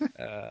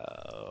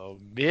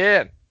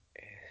Man.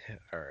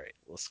 All right,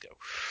 let's go.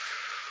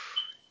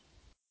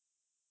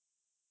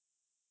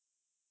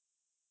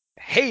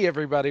 Hey,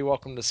 everybody,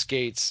 welcome to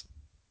Skates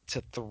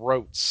to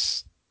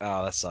Throats.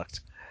 Oh, that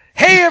sucked.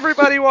 Hey,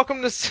 everybody,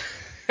 welcome to.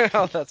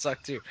 Oh, that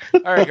sucked too.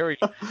 All right, here we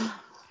go.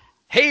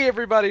 Hey,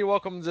 everybody,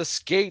 welcome to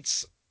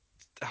Skates.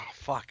 Oh,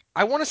 fuck.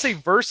 I want to say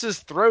versus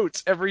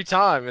Throats every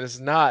time, and it's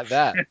not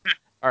that.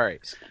 All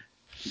right.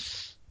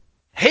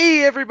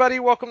 Hey, everybody,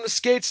 welcome to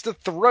Skates to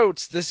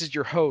Throats. This is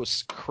your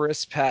host,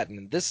 Chris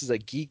Patton. This is a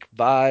Geek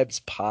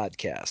Vibes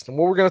podcast. And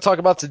what we're going to talk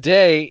about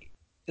today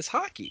is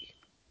hockey.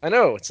 I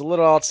know it's a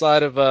little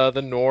outside of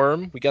the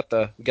norm. We got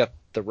the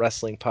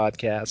wrestling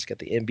podcast, got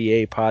the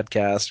NBA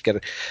podcast,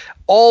 got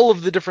all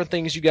of the different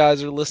things you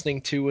guys are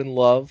listening to and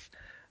love.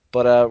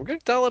 But we're going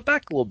to dial it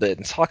back a little bit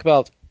and talk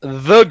about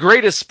the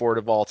greatest sport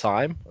of all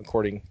time,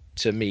 according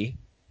to me.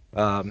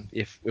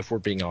 If we're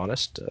being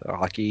honest,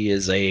 hockey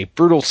is a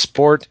brutal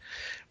sport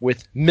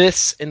with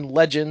myths and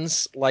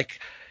legends like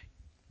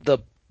the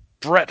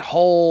Brett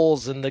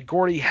Hulls and the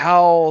Gordie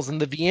Howells and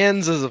the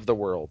Vienzas of the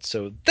world.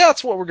 So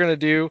that's what we're going to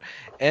do.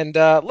 And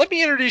let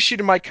me introduce you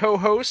to my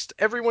co-host.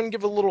 Everyone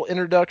give a little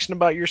introduction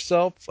about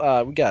yourself.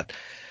 We got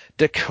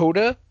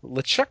Dakota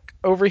LeChuck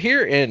over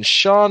here and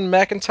Sean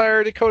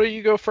McIntyre. Dakota,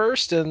 you go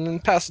first and then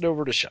pass it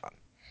over to Sean.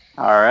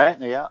 All right,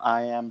 yeah,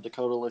 I am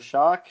Dakota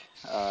LeShock,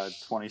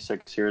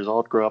 26 years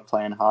old, grew up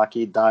playing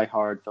hockey,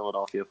 diehard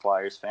Philadelphia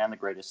Flyers fan, the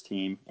greatest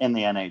team in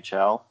the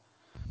NHL.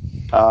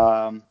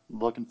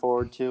 Looking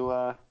forward to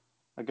a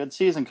good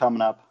season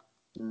coming up.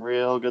 Some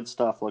real good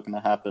stuff looking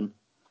to happen.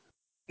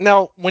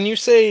 Now, when you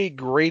say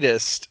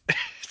greatest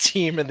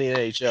team in the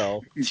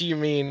NHL, do you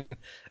mean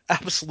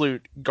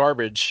absolute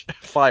garbage,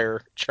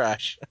 fire,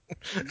 trash?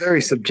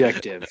 Very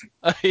subjective.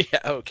 Yeah,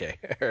 okay,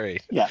 all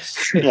right.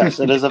 Yes,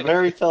 it is a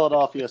very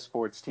Philadelphia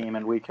sports team,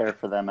 and we care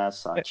for them as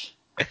such.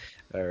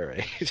 All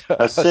right.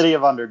 A city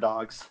of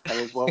underdogs, that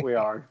is what we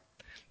are.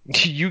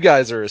 You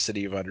guys are a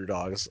city of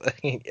underdogs.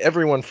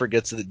 Everyone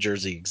forgets that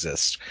Jersey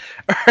exists.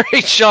 All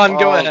right, Sean,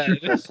 go ahead.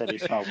 The city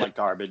smells like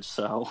garbage,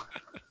 so...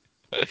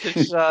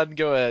 Sean,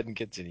 go ahead and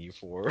continue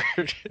forward.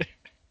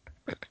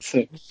 So,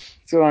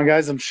 what's going on,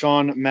 guys? I'm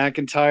Sean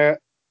McIntyre.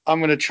 I'm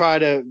going to try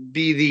to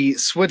be the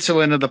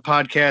Switzerland of the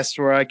podcast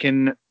where I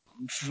can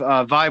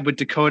vibe with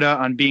Dakota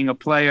on being a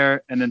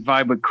player and then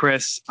vibe with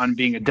Chris on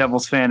being a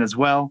Devils fan as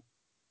well.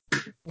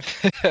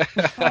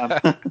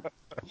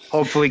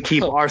 Hopefully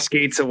keep our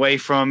skates away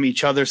from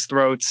each other's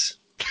throats.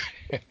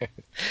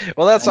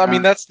 Well, that's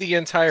the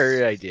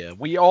entire idea.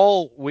 We're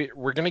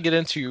going to get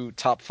into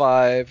top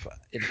 5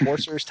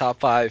 enforcers, top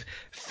 5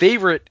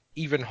 favorite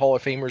even Hall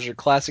of Famers or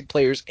classic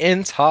players,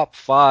 and top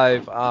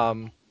 5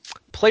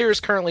 players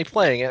currently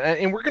playing.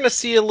 And we're going to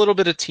see a little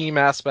bit of team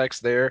aspects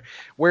there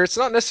where it's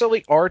not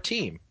necessarily our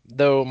team,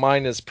 though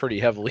mine is pretty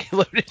heavily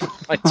loaded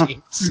with my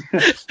teams.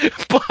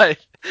 But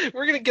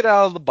we're going to get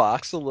out of the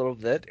box a little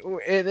bit.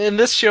 And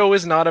this show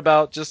is not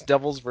about just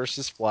Devils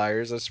versus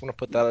Flyers. I just want to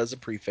put that as a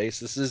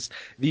preface. This is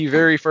the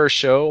very first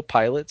show,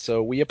 pilot,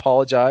 so we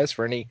apologize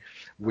for any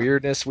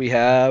weirdness we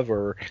have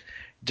or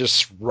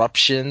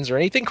disruptions or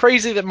anything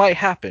crazy that might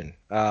happen.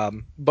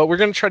 But we're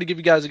going to try to give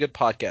you guys a good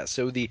podcast.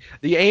 So the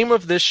aim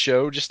of this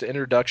show, just an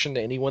introduction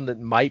to anyone that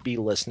might be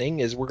listening,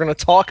 is we're going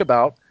to talk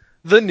about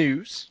the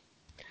news.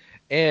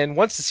 And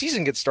once the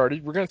season gets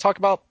started, we're going to talk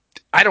about,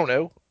 I don't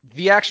know,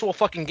 the actual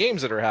fucking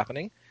games that are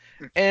happening.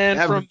 And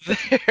from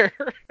there,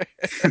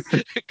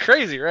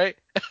 crazy, right?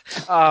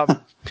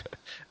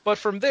 But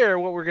from there,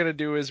 what we're going to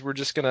do is we're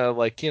just going to,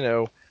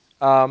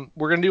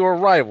 we're going to do a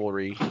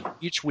rivalry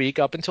each week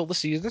up until the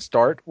season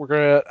start. We're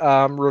going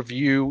to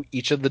review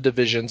each of the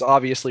divisions.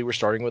 Obviously, we're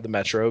starting with the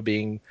Metro,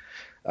 being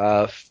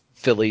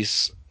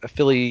Philly/Devils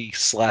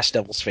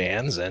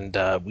fans,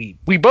 and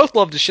we both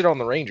love to shit on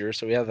the Rangers,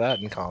 so we have that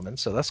in common.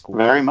 So that's cool.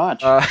 Very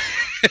much.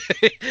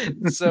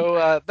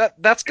 So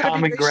that's going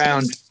to be common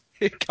ground.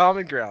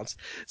 Common grounds.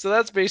 So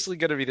that's basically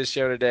going to be the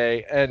show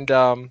today, and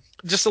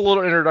just a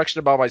little introduction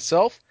about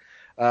myself.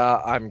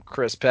 I'm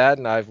Chris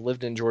Patton. I've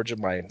lived in Georgia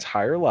my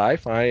entire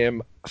life. I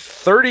am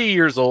 30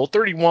 years old,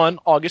 31,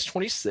 August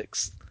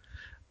 26th.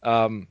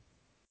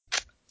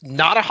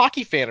 Not a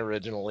hockey fan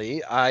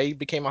originally. I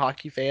became a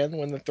hockey fan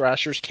when the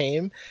Thrashers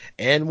came,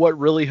 and what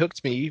really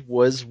hooked me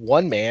was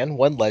one man,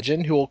 one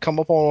legend, who will come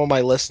up on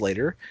my list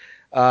later,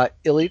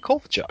 Ilya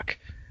Kovalchuk.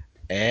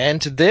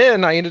 And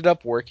then I ended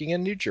up working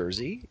in New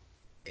Jersey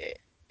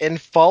and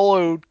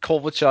followed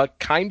Kovalchuk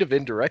kind of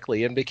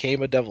indirectly and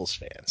became a Devils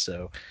fan.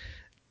 So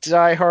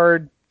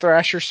diehard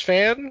Thrashers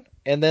fan,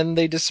 and then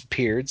they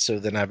disappeared, so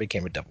then I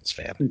became a Devils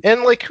fan.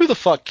 And, who the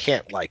fuck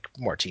can't like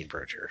Martin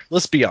Berger?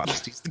 Let's be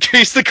honest.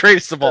 He's the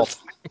greatest of all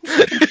time.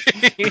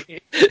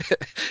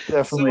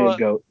 Definitely a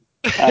goat.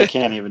 I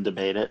can't even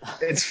debate it.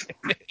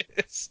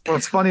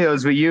 What's funny though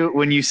is when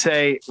you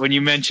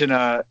mention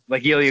Ilya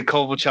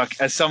Kovalchuk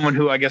as someone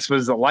who I guess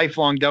was a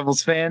lifelong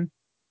Devils fan,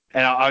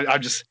 and I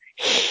just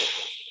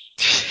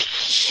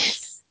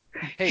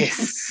hey,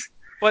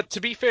 but to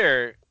be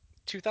fair,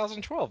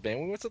 2012,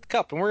 man. We went to the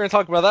Cup, and we're going to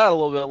talk about that a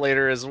little bit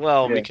later as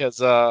well, Yeah. because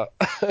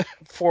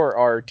for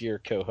our dear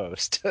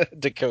co-host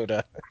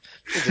Dakota,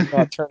 it did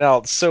not turn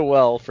out so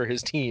well for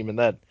his team in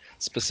that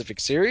specific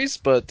series,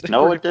 but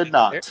No, it did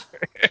not.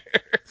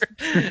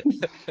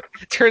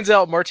 turns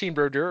out Martin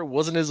Brodeur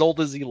wasn't as old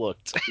as he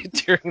looked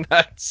during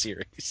that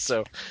series.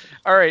 So,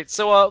 all right,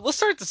 so let's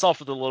start this off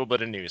with a little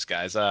bit of news,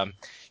 guys.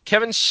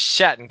 Kevin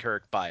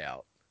Shattenkirk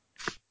buyout.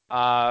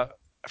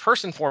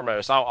 First and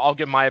foremost, I'll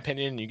give my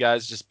opinion. You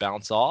guys just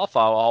bounce off.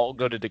 I'll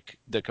go to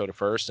Dakota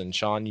first, and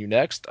Sean, you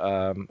next,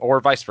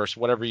 or vice versa,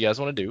 whatever you guys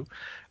want to do.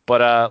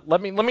 But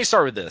let me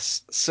start with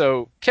this.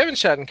 So Kevin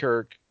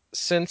Shattenkirk,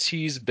 since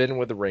he's been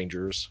with the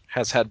Rangers,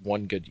 has had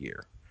one good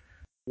year,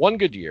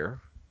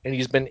 and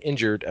he's been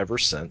injured ever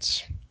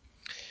since.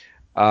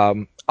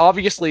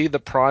 Obviously, the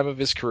prime of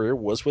his career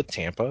was with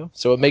Tampa,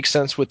 so it makes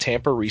sense with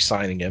Tampa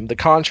re-signing him. The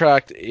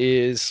contract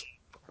is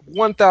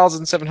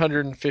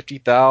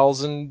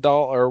 $1,750,000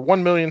 or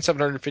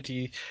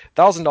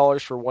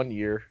 $1,750,000 for 1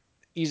 year.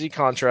 Easy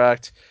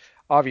contract.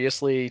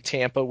 Obviously,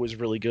 Tampa was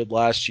really good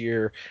last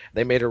year.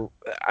 They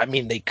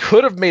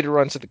could have made a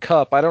run to the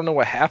Cup. I don't know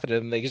what happened to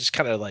them. They just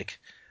kind of I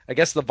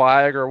guess the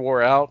Viagra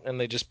wore out and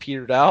they just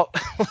petered out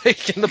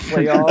like in the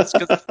playoffs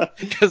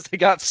because they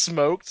got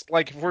smoked.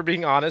 Like, if we're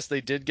being honest,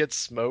 they did get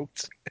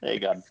smoked. They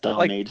got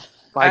dummied.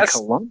 By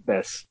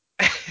Columbus.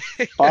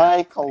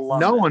 By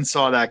Columbus. No one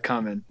saw that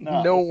coming.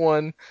 No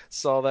one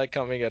saw that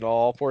coming at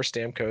all. Poor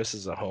Stamkos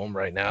is at home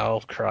right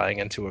now, crying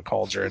into a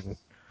cauldron.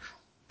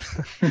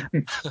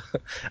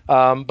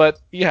 But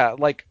yeah,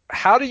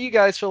 how do you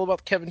guys feel about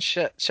the Kevin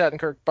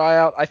Shattenkirk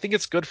buyout? I think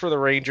it's good for the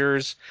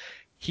Rangers.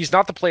 He's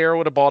not the player I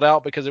would have bought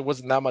out because it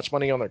wasn't that much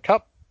money on their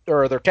cap,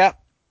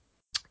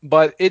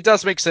 but it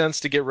does make sense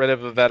to get rid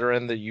of a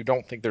veteran that you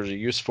don't think there's a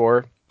use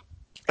for.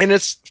 And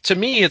to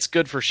me, it's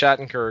good for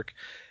Shattenkirk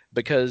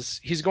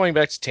because he's going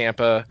back to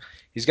Tampa.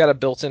 He's got a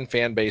built-in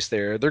fan base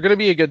there. They're going to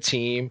be a good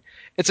team.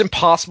 It's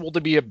impossible to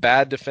be a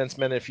bad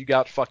defenseman if you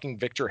got fucking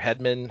Victor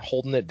Hedman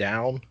holding it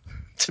down,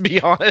 to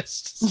be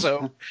honest.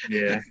 So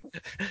yeah,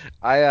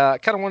 I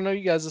kind of want to know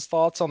you guys'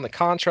 thoughts on the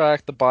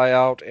contract, the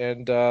buyout,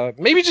 and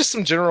maybe just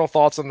some general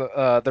thoughts on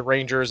the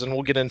Rangers, and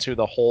we'll get into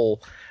the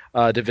whole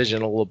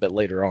division a little bit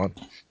later on.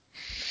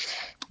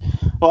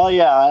 Well,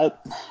 yeah,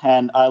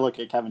 and I look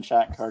at Kevin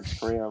Shattenkirk's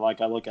career like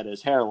I look at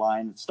his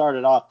hairline. It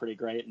started off pretty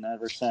great, and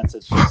ever since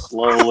it's just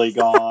slowly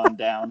gone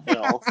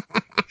downhill.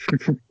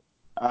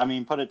 I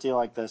mean, put it to you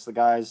like this: the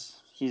guy's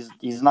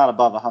he's not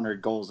above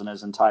 100 goals in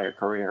his entire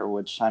career,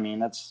 which I mean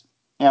that's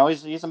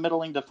he's a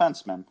middling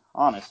defenseman.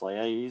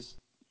 Honestly,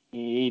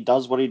 he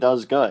does what he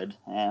does good,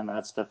 and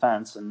that's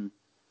defense. And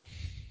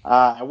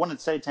I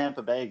wouldn't say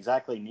Tampa Bay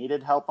exactly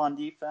needed help on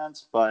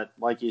defense, but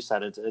like you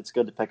said, it's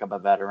good to pick up a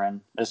veteran,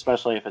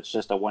 especially if it's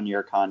just a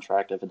 1-year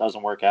contract. If it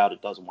doesn't work out,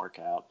 it doesn't work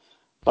out.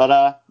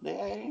 But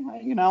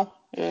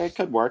it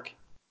could work.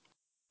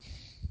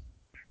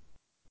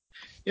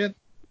 Yeah,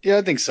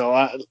 I think so.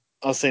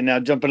 I'll say now,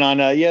 jumping on.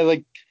 I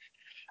don't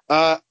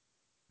know.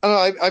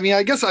 I mean,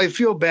 I guess I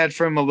feel bad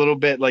for him a little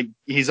bit. Like,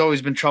 he's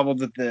always been troubled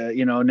with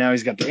now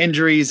he's got the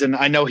injuries, and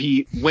I know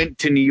he went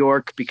to New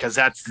York because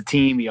that's the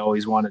team he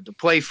always wanted to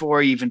play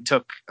for. He even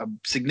took a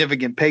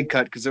significant pay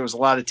cut because there was a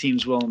lot of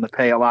teams willing to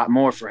pay a lot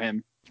more for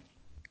him.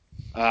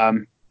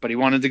 But he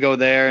wanted to go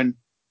there, and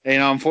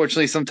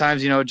unfortunately,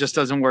 sometimes it just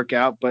doesn't work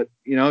out. But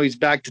he's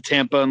back to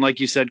Tampa, and like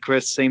you said,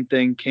 Chris, same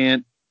thing.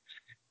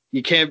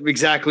 You can't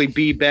exactly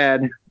be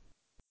bad.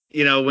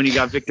 When you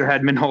got Victor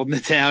Hedman holding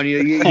it down,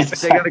 they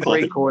got a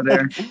great core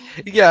there.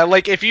 Yeah,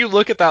 if you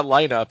look at that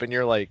lineup and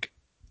you're like,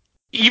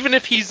 even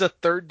if he's a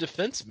third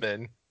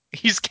defenseman,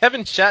 he's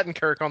Kevin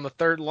Shattenkirk on the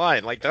third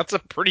line. That's a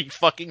pretty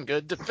fucking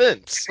good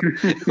defense.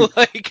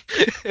 that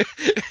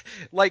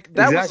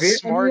exactly. Was a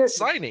smart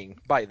signing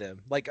by them.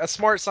 A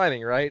smart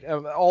signing, right?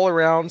 All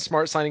around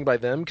smart signing by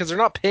them because they're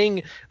not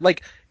paying.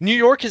 New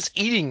York is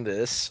eating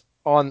this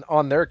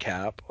on their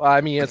cap.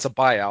 I mean, it's a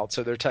buyout,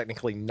 so they're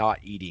technically not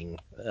eating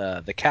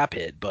the cap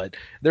hit, but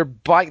they're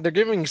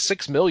giving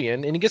 $6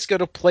 million, and he gets to go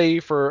to play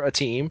for a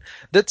team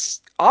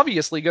that's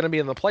obviously going to be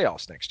in the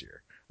playoffs next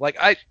year.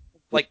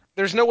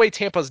 There's no way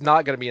Tampa's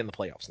not going to be in the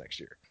playoffs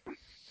next year.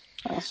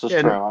 That's just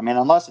true. I mean,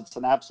 unless it's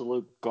an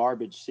absolute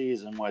garbage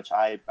season, which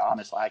I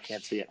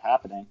can't see it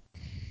happening.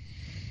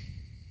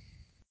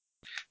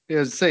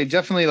 Yeah, say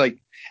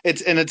definitely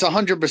it's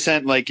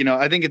 100%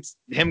 I think it's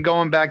him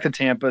going back to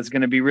Tampa is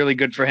going to be really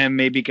good for him.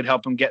 Maybe it could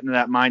help him get into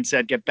that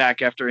mindset, get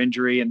back after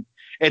injury, and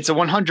it's a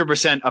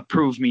 100%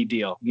 approve me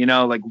deal.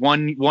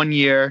 1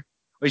 year.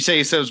 What you say?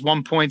 You said it was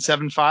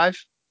 1.75.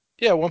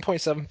 Yeah,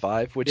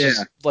 1.75, which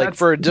is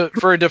for a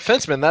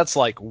defenseman, that's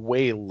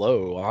way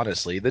low.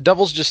 Honestly, the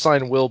Devils just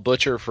signed Will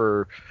Butcher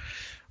for,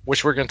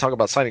 which we're going to talk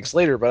about signings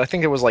later, but I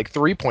think it was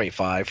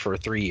 3.5 for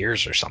 3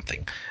 years or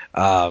something.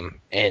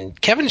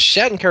 And Kevin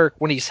Shattenkirk,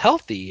 when he's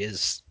healthy,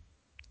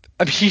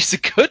 he's a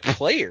good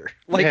player.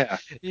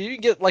 You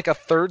get a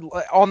third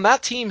on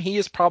that team. He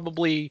is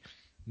probably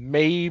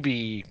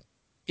maybe,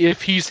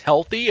 if he's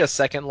healthy, a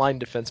second line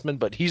defenseman,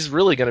 but he's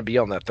really going to be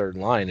on that third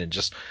line and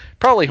just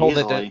probably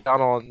holding it down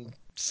on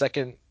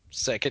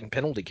second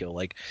penalty kill.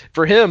 Like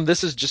for him,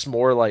 this is just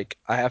more like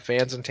I have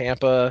fans in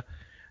Tampa.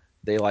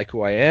 They like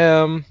who I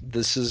am.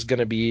 This is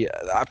gonna be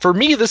for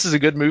me. This is a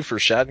good move for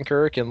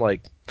Shattenkirk, and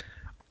like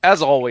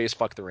as always,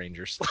 fuck the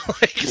Rangers.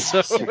 Like,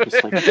 Yeah,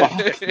 seriously, fuck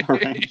the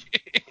Rangers.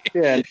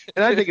 Yeah,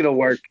 and I think it'll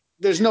work.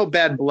 There's no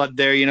bad blood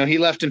there. He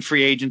left in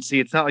free agency.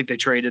 It's not like they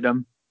traded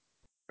him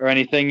or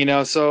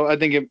anything. So I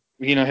think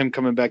him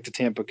coming back to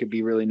Tampa could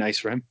be really nice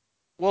for him.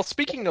 Well,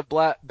 speaking of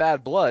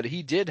bad blood,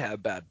 he did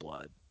have bad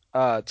blood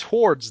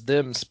towards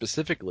them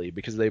specifically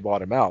because they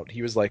bought him out.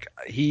 He was like,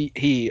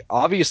 he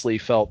obviously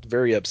felt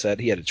very upset.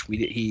 He had to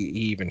tweet it. He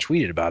even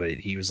tweeted about it.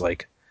 He was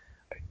like,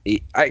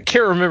 I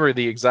can't remember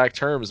the exact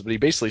terms, but he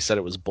basically said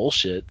it was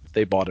bullshit.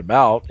 They bought him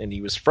out, and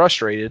he was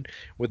frustrated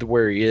with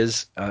where he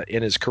is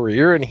in his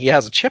career, and he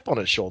has a chip on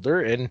his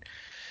shoulder. And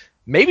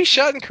maybe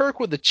Shattenkirk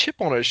with a chip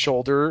on his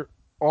shoulder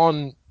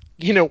on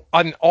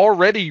an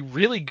already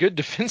really good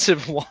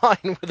defensive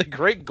line with a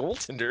great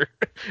goaltender.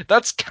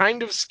 That's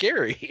kind of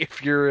scary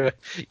if you're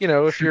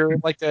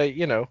like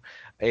a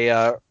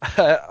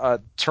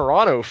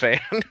Toronto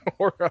fan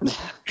or a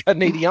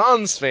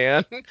Canadiens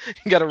fan.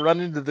 You got to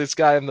run into this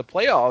guy in the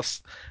playoffs.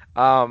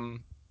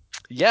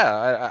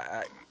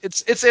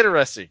 It's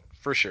interesting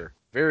for sure.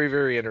 Very,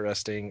 very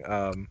interesting.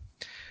 I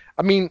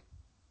mean,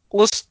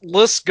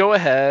 let's go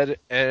ahead,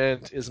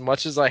 and as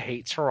much as I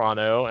hate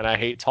Toronto and I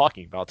hate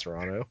talking about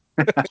Toronto,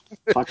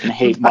 fucking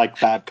hate Mike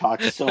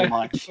Babcock so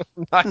much.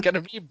 I'm not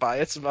gonna be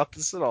biased about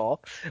this at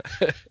all.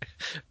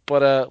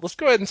 But let's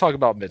go ahead and talk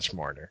about Mitch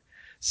Marner.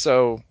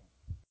 So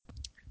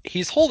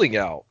he's holding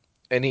out,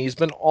 and he's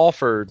been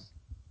offered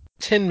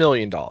 $10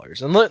 million.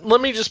 And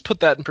let me just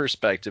put that in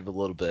perspective a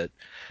little bit.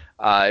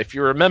 If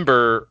you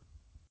remember,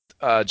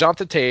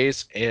 Jonathan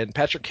Toews and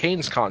Patrick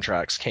Kane's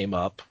contracts came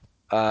up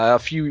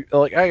it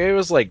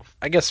was like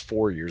I guess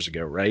 4 years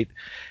ago, right?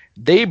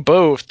 They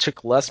both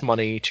took less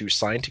money to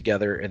sign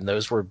together, and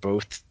those were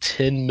both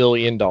 $10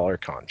 million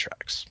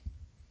contracts.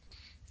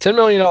 $10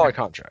 million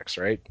contracts,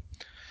 right?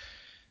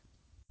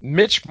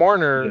 Mitch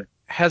Marner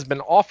has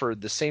been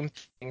offered the same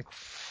thing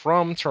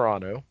from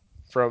Toronto,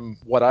 from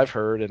what I've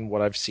heard and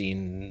what I've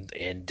seen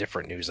in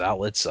different news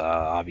outlets,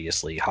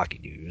 obviously Hockey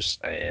News,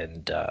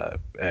 and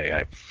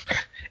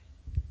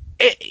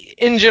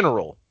in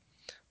general.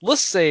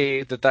 Let's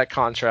say that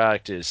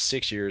contract is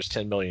 6 years,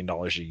 $10 million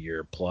a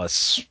year,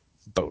 plus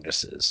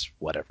bonuses,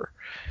 whatever.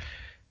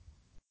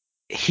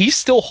 He's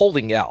still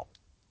holding out.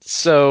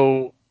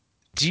 So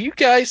do you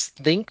guys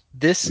think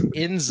this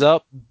ends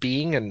up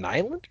being an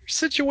Nylander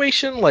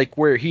situation, like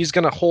where he's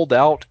going to hold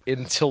out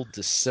until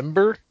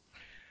December?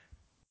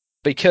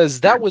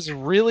 Because that was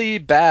really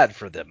bad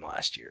for them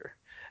last year.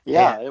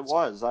 Yeah, it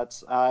was.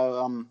 That's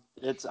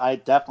I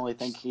definitely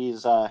think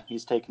he's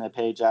taken a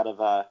page out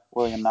of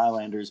William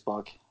Nylander's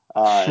book.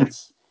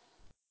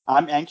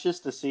 I'm anxious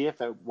to see if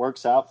it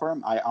works out for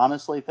him. I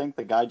honestly think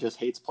the guy just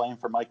hates playing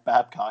for Mike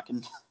Babcock,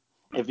 and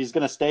if he's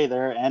going to stay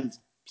there and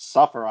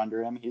suffer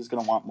under him, he's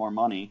going to want more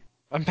money.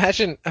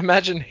 Imagine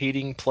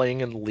hating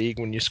playing in the league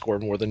when you score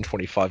more than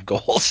 25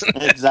 goals.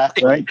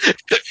 Exactly. Right?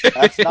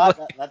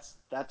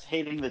 That's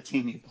hating the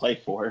team you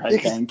play for, I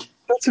think.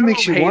 That's what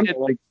makes you wonder.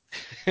 Like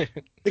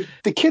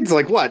the kid's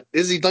like what?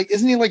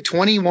 Isn't he like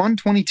 21,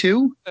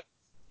 22?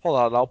 Hold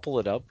on, I'll pull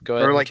it up. Go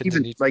ahead. Or like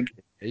even like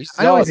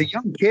I know he's a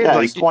young kid. Yeah,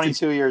 like he's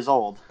 22 years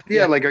old.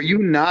 Yeah, like are you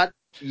not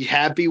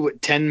happy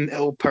with 10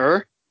 mil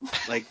per?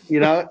 Like,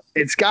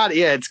 it's got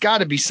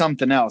to be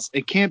something else.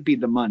 It can't be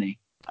the money.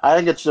 I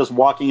think it's just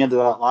walking into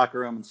that locker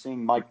room and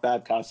seeing Mike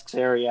Babcock's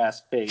scary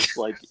ass face.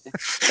 Like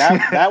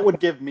that would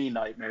give me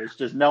nightmares,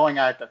 just knowing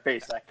I have to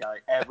face that guy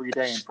every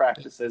day in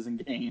practices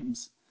and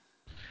games.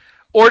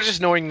 Or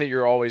just knowing that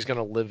you're always going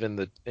to live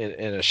in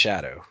a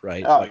shadow,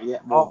 right? Oh, yeah.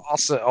 Well,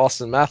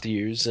 Austin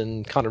Matthews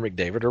and Connor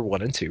McDavid are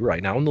 1 and 2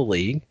 right now in the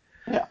league.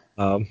 Yeah.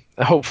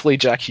 Hopefully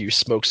Jack Hughes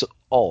smokes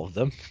all of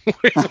them.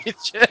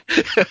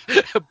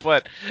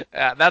 But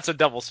that's a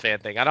Devils fan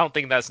thing. I don't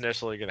think that's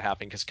necessarily going to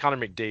happen because Connor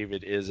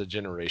McDavid is a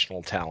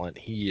generational talent.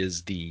 He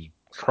is the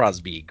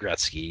Crosby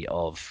Gretzky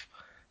of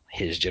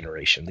his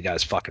generation. The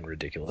guy's fucking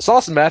ridiculous.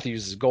 Austin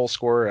Matthews is a goal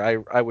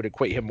scorer. I would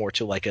equate him more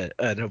to like an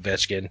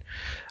Ovechkin.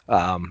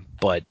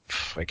 But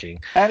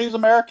fucking. And he's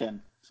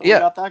American. So we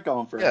got that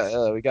going for us.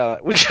 Yeah, we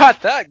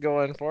got that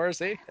going for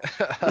us, eh?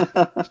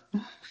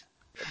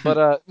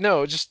 But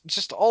no,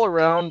 just all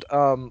around,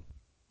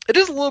 it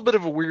is a little bit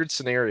of a weird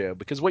scenario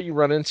because what you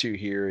run into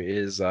here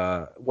is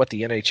what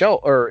the NHL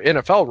or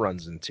NFL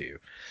runs into,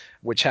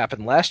 which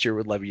happened last year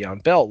with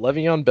Le'Veon Bell.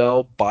 Le'Veon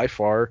Bell, by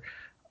far,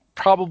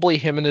 probably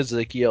him and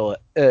Ezekiel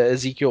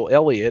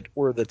Elliott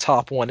were the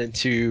top 1 and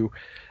 2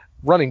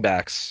 running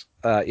backs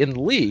in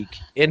the league,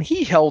 and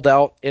he held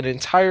out an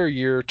entire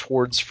year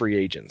towards free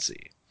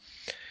agency.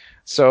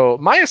 So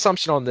my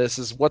assumption on this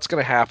is what's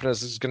going to happen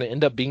is it's going to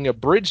end up being a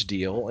bridge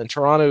deal, and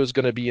Toronto is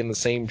going to be in the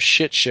same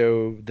shit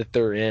show that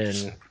they're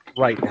in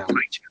right now, 2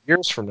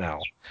 years from now.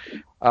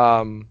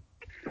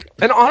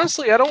 And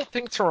honestly, I don't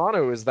think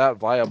Toronto is that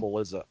viable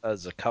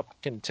as a cup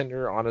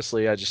contender.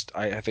 Honestly,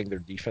 I think their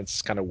defense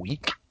is kind of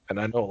weak. and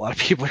I know a lot of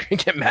people are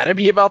gonna get mad at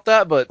me about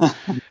that, but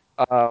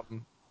I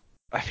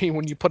mean,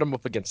 when you put him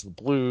up against the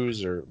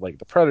Blues or like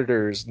the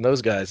Predators and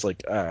those guys,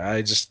 like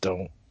I just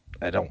don't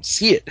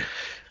see it.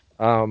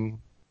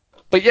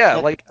 But yeah,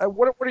 like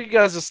what are you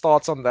guys'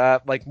 thoughts on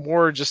that? Like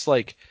more just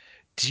like,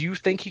 do you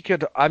think he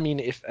could? I mean,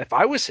 if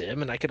I was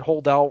him and I could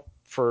hold out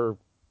for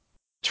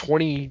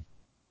 20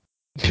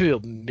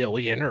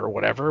 million or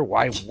whatever,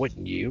 why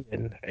wouldn't you?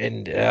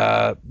 And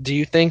do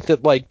you think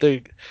that like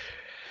the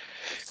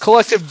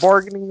collective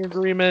bargaining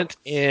agreement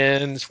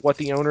and what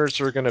the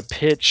owners are going to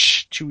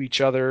pitch to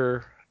each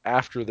other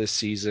after this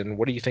season,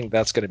 what do you think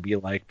that's going to be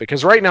like?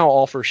 Because right now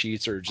offer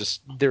sheets are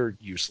just, they're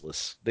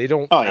useless. They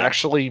don't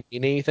actually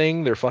mean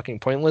anything. They're fucking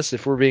pointless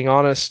if we're being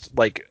honest.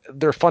 Like,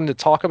 they're fun to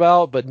talk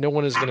about, but no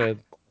one is going to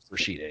offer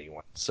sheet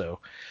anyone. So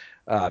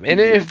and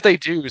if they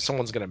do,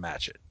 someone's going to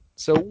match it.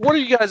 So what are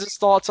you guys'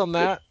 thoughts on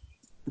that?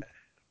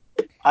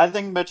 I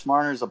think Mitch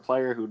Marner is a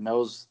player who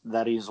knows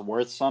that he's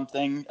worth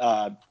something.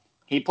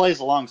 He plays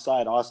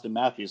alongside Austin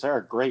Matthews. They're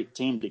a great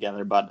team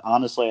together, but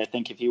honestly, I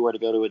think if he were to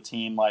go to a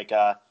team like,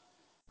 an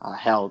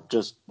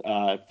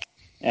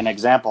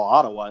example,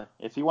 Ottawa.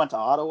 If he went to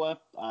Ottawa,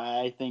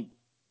 I think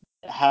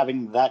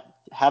having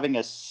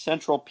a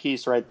central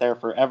piece right there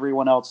for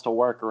everyone else to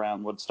work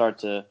around would start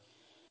to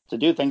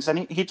do things,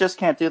 and he just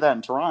can't do that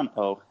in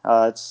Toronto.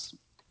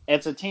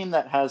 It's a team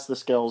that has the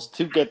skills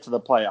to get to the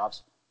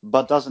playoffs,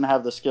 but doesn't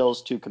have the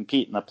skills to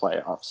compete in the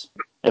playoffs,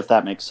 if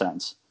that makes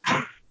sense.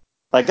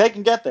 Like, they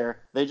can get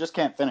there, they just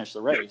can't finish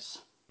the race.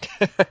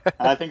 And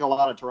I think a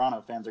lot of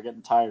Toronto fans are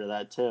getting tired of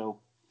that, too.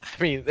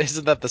 I mean,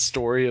 isn't that the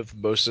story of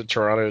most of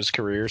Toronto's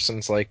career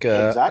since, like,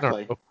 exactly. I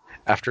don't know,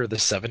 after the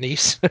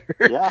 70s?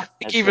 Yeah,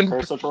 it's even the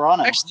curse of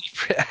Toronto.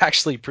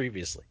 Actually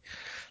previously.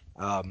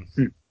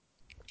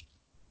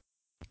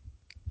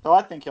 So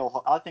I think he'll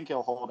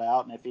hold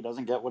out, and if he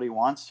doesn't get what he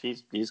wants,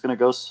 he's going to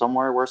go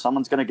somewhere where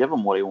someone's going to give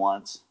him what he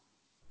wants.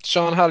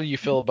 Sean, how do you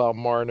feel about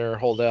Marner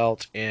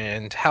holdout,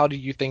 and how do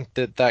you think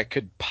that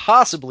could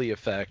possibly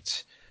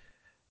affect,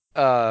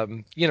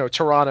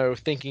 Toronto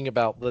thinking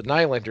about the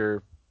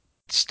Nylander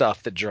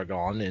stuff that drug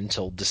on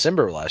until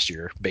December last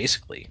year,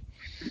 basically?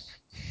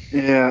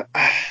 Yeah,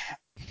 I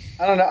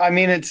don't know. I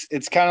mean,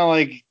 it's kind of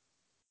like,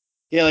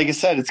 yeah, like I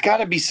said, it's got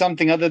to be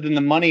something other than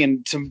the money.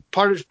 And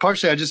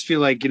partially, I just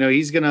feel like,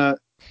 he's gonna,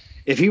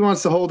 if he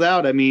wants to hold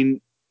out, I mean,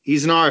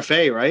 he's an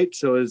RFA, right?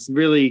 So it's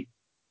really,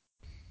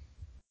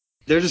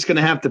 they're just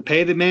gonna have to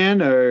pay the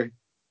man, or.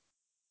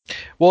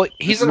 Well,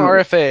 he's an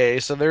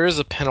RFA, so there is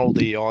a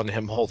penalty on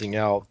him holding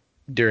out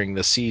during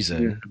the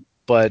season. Yeah.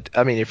 But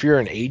I mean, if you're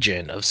an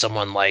agent of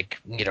someone like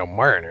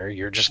Marner,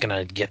 you're just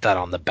gonna get that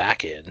on the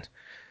back end.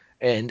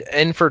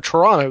 And for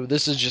Toronto,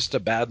 this is just a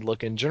bad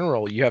look in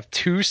general. You have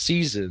 2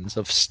 seasons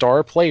of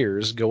star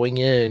players going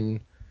in,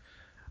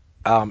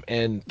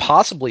 and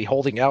possibly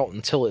holding out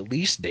until at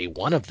least day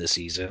 1 of the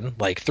season,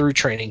 like through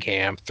training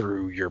camp,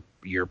 through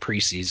your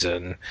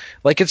preseason.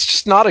 Like, it's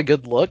just not a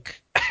good look.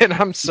 And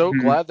I'm so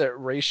glad that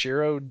Ray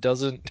Shero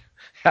doesn't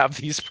have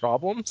these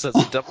problems as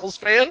a Devils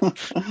fan.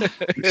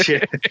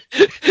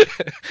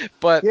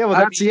 But yeah,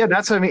 well, that's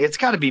what I mean. It's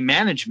got to be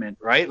management,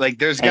 right? Like,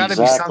 there's got to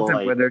be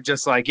something where they're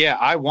just like, yeah,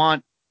 I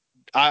want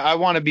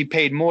to be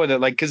paid more.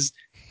 That, like, because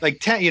like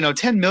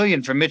 10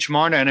 million for Mitch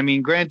Marner, and I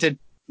mean, granted,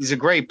 he's a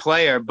great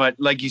player, but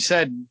like you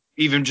said,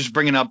 even just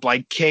bringing up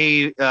like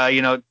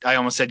I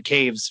almost said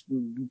Caves,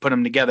 put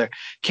them together,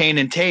 Kane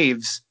and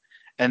Taves,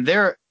 and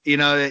they're,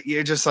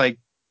 you're just like,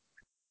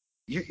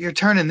 you're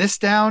turning this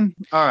down.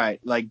 All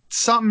right, like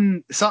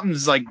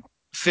something's like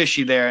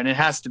fishy there, and it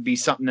has to be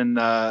something in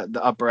the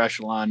upper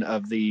echelon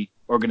of the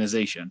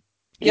organization.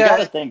 You got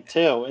to think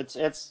too.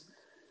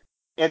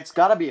 It's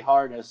got to be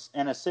hard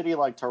in a city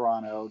like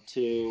Toronto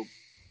to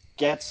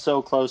get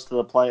so close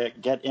to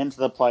get into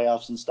the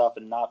playoffs and stuff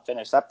and not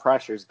finish. That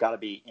pressure's got to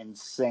be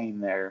insane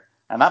there,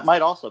 and that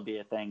might also be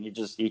a thing.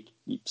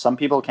 Some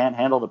people can't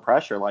handle the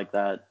pressure like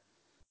that.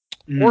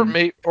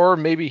 Or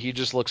maybe he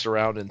just looks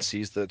around and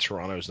sees that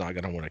Toronto's not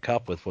going to win a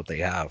cup with what they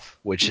have,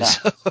 which is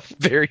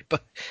very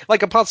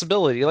like a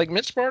possibility. Like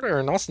Mitch Marner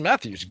and Austin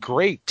Matthews,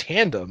 great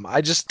tandem. I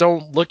just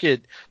don't look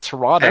at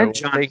Toronto and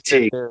Johnny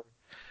T.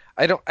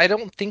 I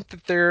don't think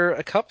that they're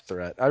a cup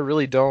threat. I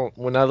really don't.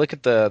 When I look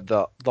at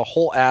the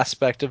whole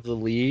aspect of the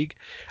league,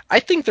 I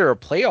think they're a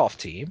playoff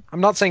team.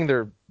 I'm not saying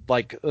they're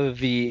like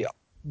the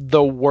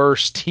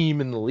worst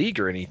team in the league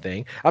or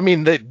anything. I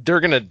mean, they're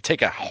going to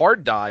take a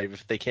hard dive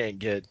if they can't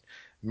get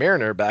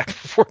Mariner back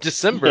before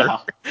December.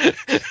 Yeah.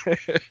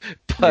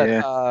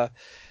 But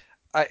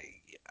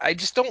I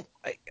just don't.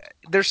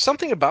 There's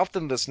something about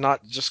them that's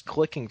not just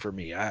clicking for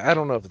me. I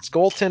don't know if it's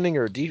goaltending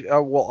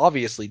or well,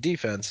 obviously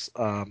defense.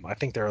 I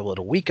think they're a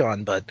little weak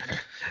on, but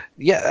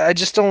yeah, I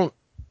just don't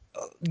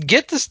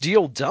get this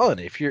deal done.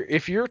 If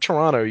you're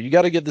Toronto, you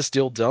got to get this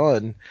deal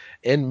done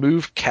and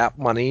move cap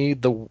money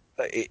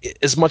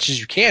as much as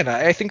you can.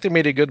 I think they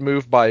made a good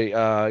move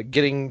by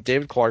getting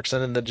David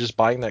Clarkson and then just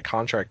buying that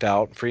contract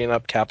out, freeing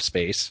up cap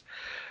space.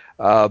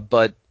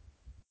 But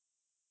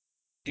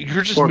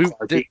you're just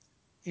moving.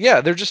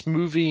 Yeah, they're just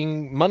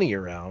moving money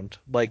around.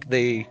 Like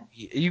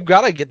you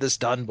got to get this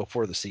done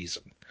before the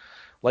season.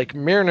 Like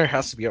Marner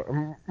has to be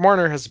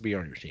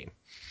on your team.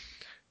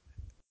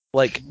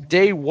 Like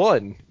day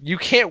one, you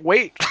can't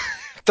wait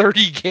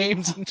 30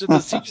 games into the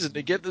season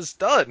to get this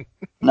done.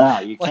 No,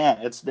 you Like,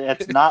 can't.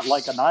 It's not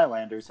like a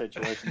Nylander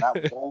situation.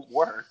 That won't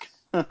work.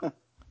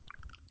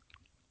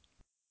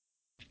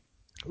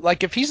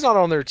 like if he's not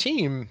on their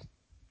team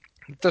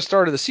at the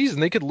start of the season,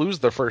 they could lose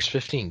their first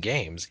 15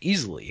 games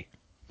easily.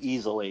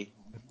 Easily.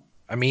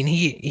 I mean,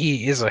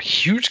 he is a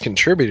huge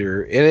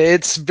contributor, and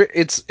it's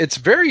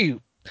very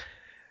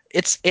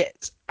it's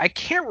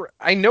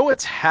I know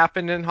it's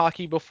happened in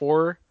hockey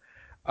before,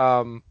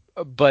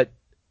 but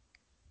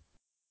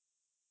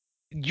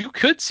you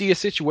could see a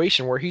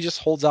situation where he just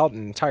holds out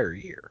an entire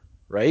year,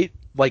 right?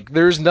 Like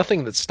there's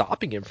nothing that's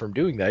stopping him from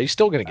doing that. He's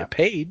still going to get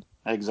paid.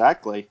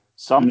 Exactly.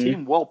 Some Yeah.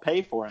 team will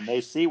pay for him.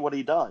 They see what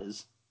he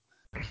does.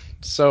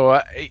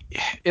 So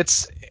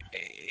it's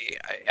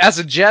as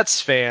a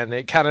Jets fan,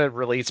 it kind of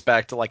relates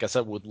back to, like I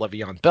said, with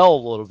Le'Veon Bell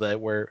a little bit,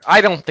 where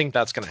I don't think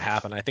that's going to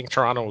happen. I think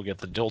Toronto will get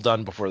the deal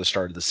done before the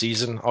start of the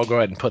season. I'll go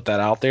ahead and put that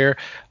out there.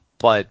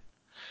 But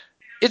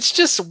it's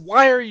just,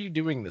 why are you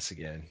doing this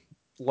again?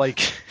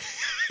 Like,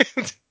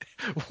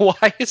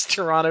 why is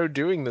Toronto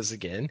doing this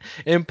again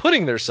and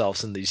putting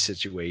themselves in these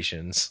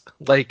situations?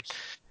 Like,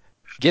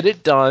 get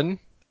it done,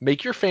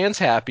 make your fans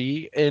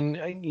happy,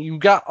 and you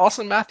got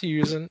Austin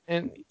Matthews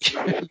and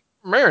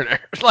Mariner.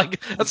 Like,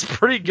 that's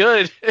pretty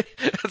good.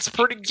 That's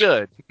pretty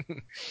good.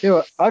 You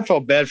know, I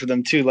felt bad for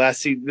them too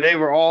last season. They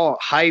were all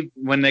hyped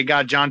when they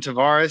got John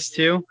Tavares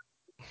too.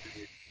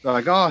 They're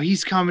like, "Oh,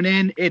 he's coming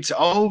in. It's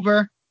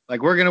over.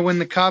 Like we're gonna win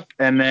the cup."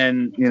 And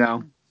then,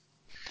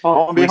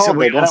 Oh, and we behold,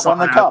 they all didn't saw win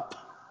the that. cup.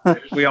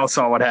 We all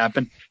saw what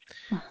happened.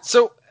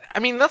 So, I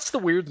mean, that's the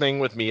weird thing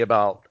with me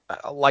about,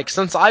 like,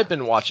 since I've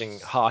been watching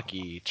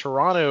hockey,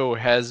 Toronto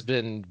has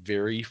been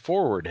very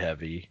forward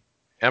heavy.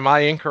 Am I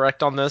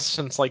incorrect on this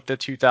since like the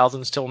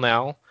 2000s till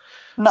now?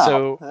 No,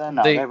 So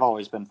no, they've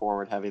always been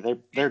forward heavy.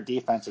 Their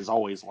defense has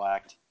always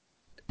lacked.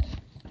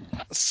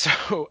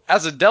 so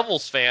as a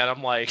Devils fan,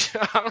 I'm like,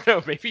 I don't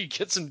know, maybe you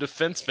get some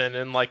defensemen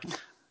and like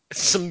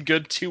some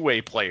good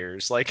two-way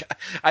players. Like,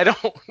 I don't,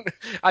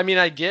 I mean,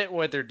 I get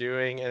what they're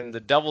doing, and the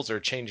Devils are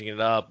changing it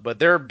up, but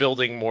they're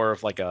building more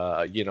of like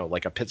a,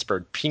 like a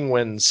Pittsburgh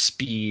Penguins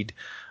speed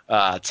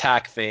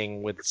attack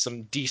thing with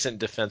some decent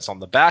defense on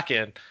the back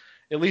end,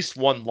 at least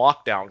one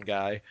lockdown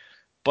guy.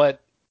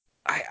 But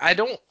I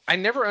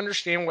never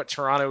understand what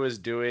Toronto is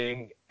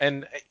doing.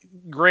 And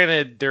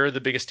granted, they're the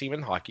biggest team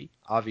in hockey,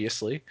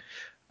 obviously.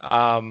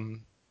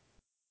 Um,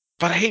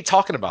 but I hate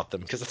talking about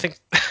them because I think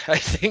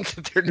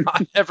that they're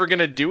not ever going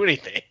to do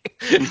anything.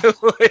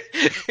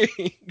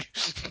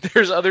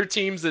 There's other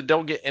teams that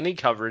don't get any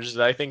coverage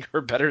that I think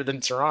are better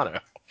than Toronto.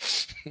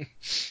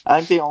 I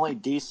think the only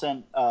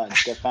decent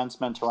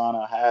defenseman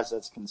Toronto has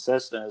that's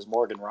consistent is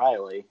Morgan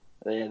Riley.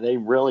 They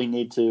really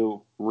need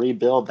to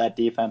rebuild that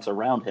defense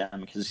around him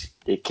because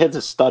the kid's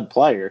a stud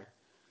player.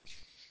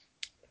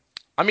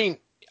 I mean,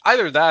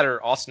 either that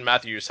or Austin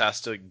Matthews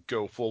has to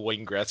go full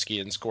Wayne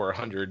Gretzky and score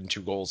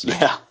 102 goals.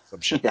 Yeah,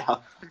 yeah.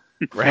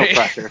 Right? No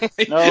pressure.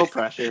 No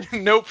pressure.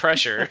 No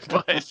pressure.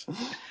 But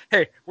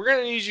hey, we're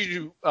gonna need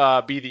you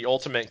to be the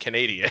ultimate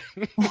Canadian.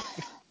 We're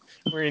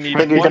gonna need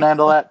Think you can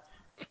handle that?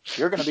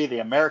 You're going to be the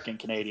American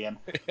Canadian.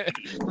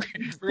 We're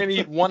gonna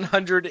need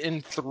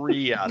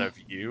 103 out of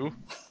you.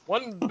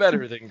 One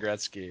better than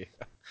Gretzky.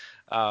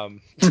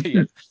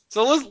 Yeah.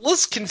 So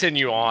let's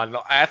continue on.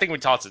 I think we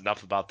talked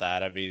enough about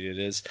that. I mean, it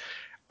is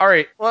all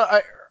right.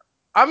 Well,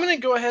 I'm gonna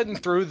go ahead and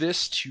throw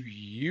this to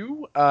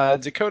you,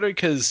 Dakota,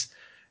 because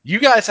you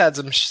guys had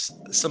some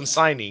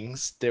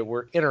signings that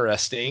were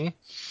interesting,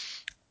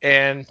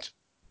 and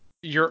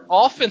your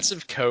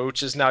offensive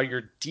coach is now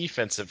your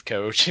defensive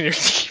coach, and your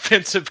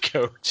defensive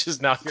coach is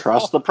now your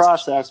Trust the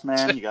process,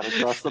 man. You got to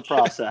trust the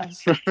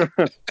process.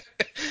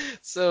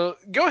 So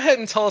go ahead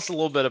and tell us a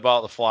little bit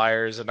about the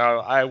Flyers, and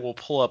I will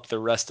pull up the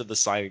rest of the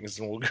signings,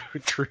 and we'll go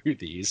through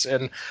these.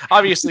 And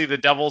obviously, the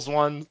Devils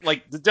won.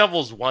 Like, the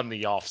Devils won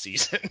the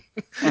offseason.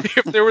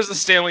 If there was a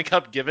Stanley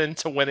Cup given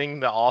to winning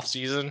the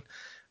offseason,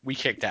 we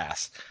kicked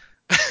ass.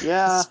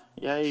 Yeah,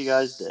 you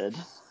guys did.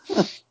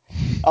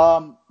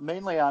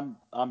 Mainly, I'm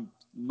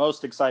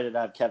most excited to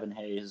have Kevin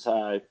Hayes.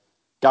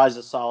 Guy's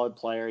a solid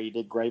player. He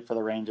did great for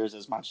the Rangers.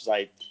 As much as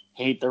I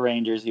hate the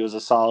Rangers, he was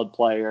a solid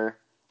player.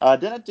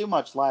 Didn't do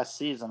much last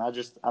season. I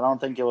don't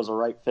think it was a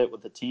right fit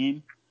with the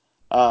team.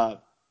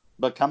 But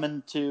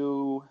coming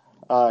to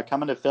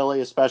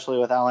Philly, especially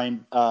with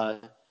Alain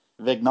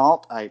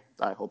Vignault, I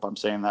hope I'm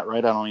saying that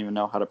right. I don't even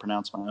know how to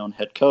pronounce my own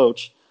head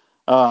coach.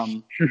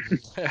 I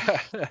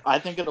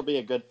think it'll be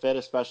a good fit,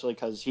 especially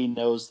because he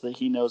knows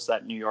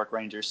that New York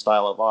Rangers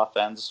style of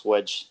offense,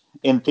 which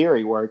in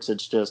theory works.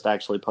 It's just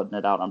actually putting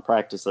it out on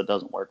practice that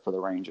doesn't work for the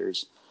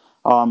Rangers.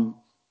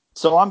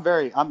 So I'm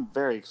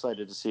very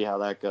excited to see how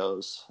that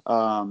goes.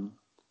 I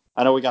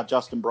know we got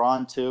Justin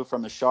Braun too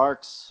from the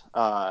Sharks.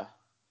 That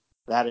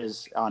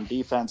is on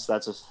defense.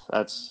 That's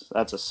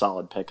a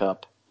solid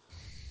pickup.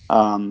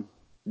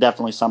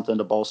 definitely something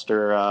to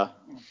bolster.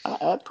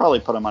 I'd probably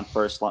put him on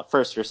first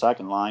or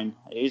second line.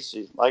 He's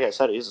like I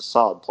said, he's a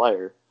solid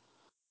player.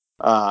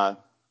 So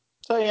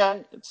yeah,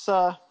 it's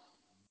a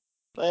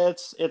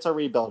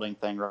rebuilding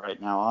thing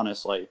right now.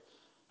 Honestly,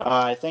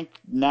 I think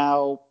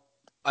now.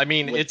 I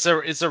mean, it's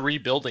a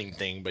rebuilding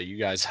thing, but you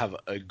guys have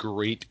a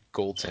great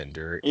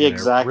goaltender.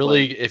 Exactly.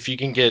 Really, if you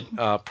can get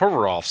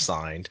Provorov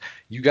signed,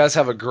 you guys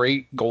have a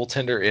great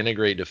goaltender and a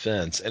great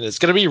defense. And it's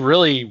going to be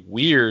really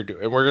weird,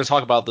 and we're going to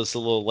talk about this a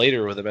little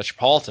later with the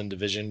Metropolitan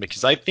Division,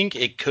 because I think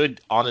it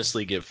could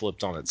honestly get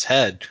flipped on its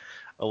head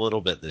a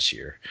little bit this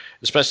year,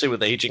 especially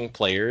with aging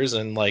players.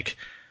 And, like,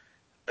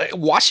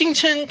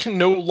 Washington can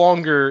no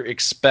longer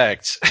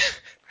expect...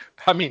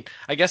 I mean,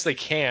 I guess they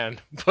can,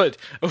 but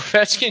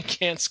Ovechkin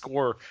can't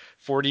score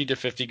 40 to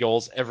 50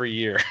 goals every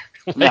year.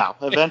 No,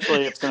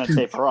 eventually it's going to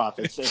taper off.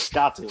 It's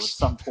got to at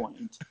some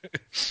point.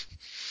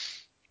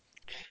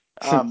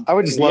 I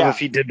would just love if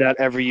he did that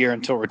every year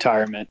until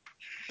retirement.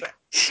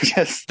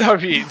 Yes, that would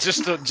be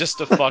just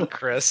to fuck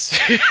Chris.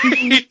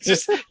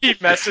 he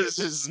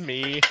messages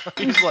me.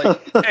 He's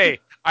like, "Hey,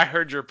 I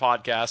heard your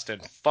podcast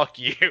and fuck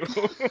you."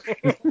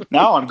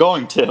 Now I'm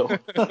going to.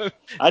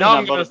 I didn't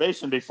have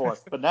motivation before,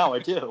 but now I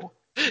do.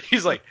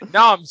 He's like,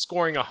 now I'm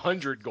scoring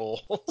 100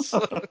 goals.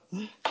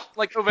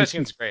 Like,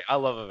 Ovechkin's great. I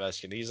love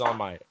Ovechkin. He's on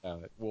my.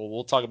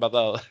 We'll talk about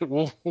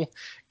that.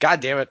 God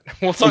damn it,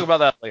 we'll talk about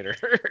that later.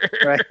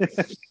 Right.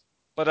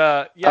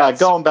 But yeah.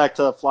 Going back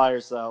to the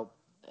Flyers, though,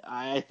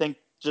 I think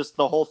just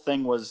the whole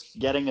thing was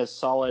getting a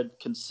solid,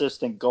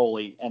 consistent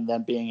goalie and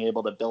then being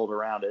able to build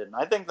around it. And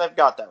I think they've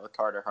got that with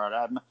Carter Hart.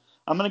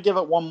 I'm going to give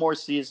it one more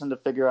season to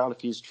figure out if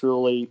he's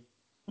truly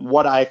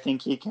what I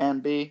think he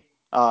can be.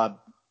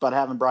 But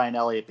having Brian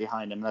Elliott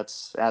behind him,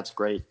 that's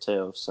great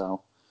too.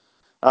 So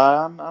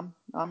I'm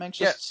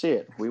anxious to see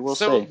it. We will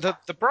see. So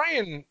the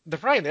Brian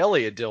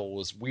Elliott deal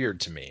was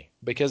weird to me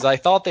because I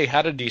thought they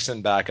had a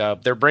decent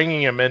backup. They're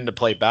bringing him in to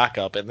play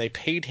backup, and they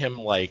paid him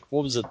like,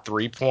 what was it,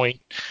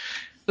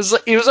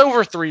 it was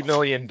over $3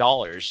 million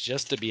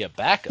just to be a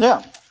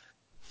backup.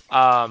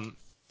 Yeah.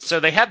 So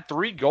they had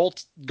three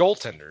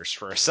goaltenders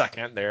for a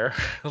second there,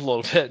 a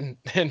little bit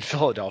in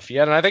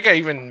Philadelphia, and I think I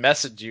even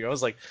messaged you. I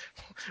was like,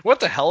 "What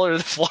the hell are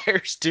the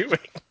Flyers doing?"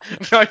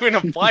 I'm not even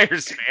a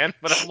Flyers fan,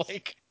 but I'm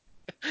like,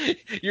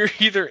 "You're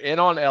either in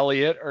on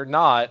Elliott or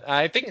not."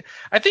 I think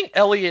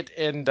Elliott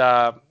and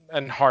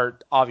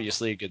Hart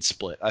obviously a good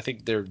split. I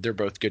think they're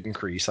both good in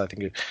crease. I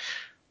think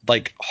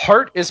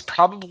Hart is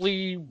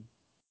probably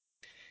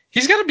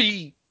he's got to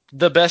be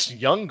the best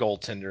young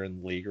goaltender in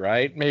the league,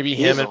 right? Maybe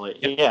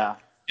easily.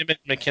 Him and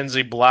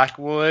Mackenzie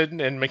Blackwood,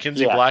 and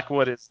Mackenzie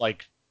Blackwood is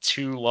like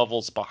 2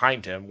 levels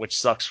behind him, which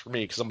sucks for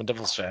me because I'm a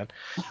Devils fan.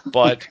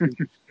 But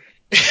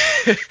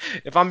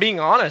if I'm being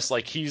honest,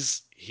 like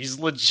he's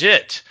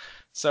legit.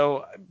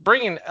 So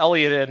bringing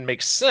Elliott in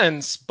makes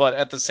sense, but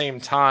at the same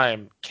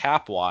time,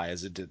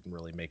 cap-wise, it didn't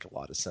really make a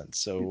lot of sense.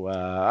 So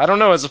I don't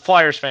know. As a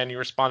Flyers fan, you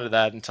respond to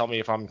that and tell me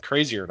if I'm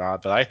crazy or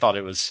not, but I thought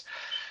it was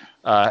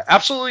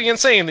absolutely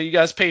insane that you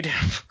guys paid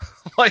him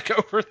like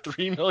over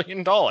 $3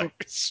 million. Well,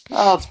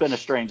 it's been a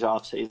strange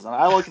offseason.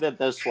 I look at it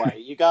this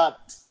way: you got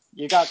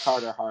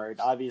Carter Hart.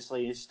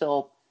 Obviously, he's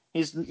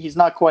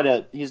not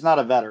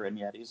a veteran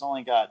yet. He's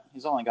only got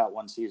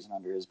one season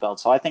under his belt.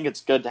 So I think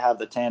it's good to have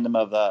the tandem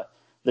of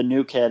the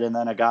new kid and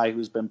then a guy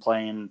who's been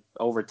playing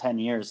over 10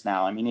 years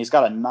now. I mean, he's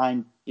got a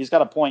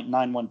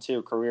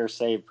 .912 career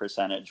save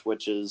percentage,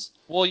 which is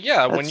when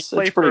you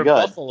play for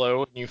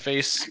Buffalo and you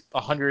face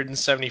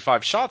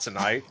 175 shots a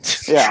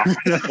night. Yeah,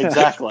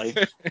 exactly.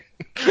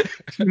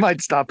 You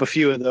might stop a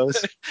few of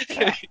those.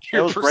 Yeah, it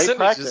was great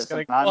practice.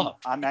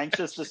 I'm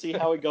anxious to see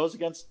how he goes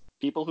against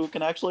people who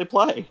can actually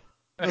play.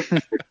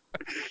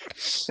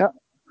 Yeah.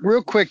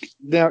 Real quick,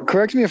 now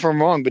correct me if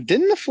I'm wrong, but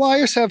didn't the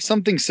Flyers have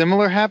something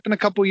similar happen a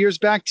couple years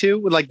back too,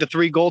 with like the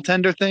 3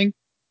 goaltender thing?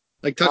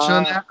 Like touching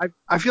on that,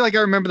 I feel like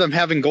I remember them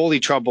having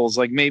goalie troubles,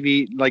 like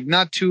maybe like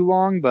not too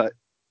long, but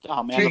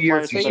oh man, the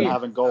Flyers have been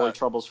having goalie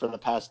troubles for the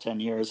past 10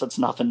 years. That's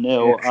nothing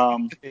new.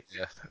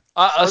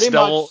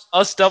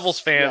 Us Devils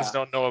fans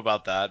don't know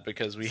about that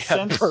because we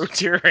had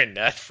Pro-Tier in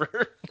net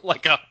for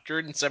like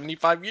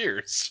 175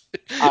 years.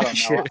 I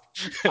don't know.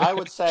 I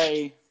would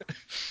say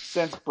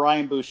since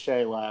Brian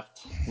Boucher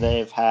left,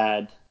 they've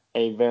had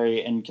a very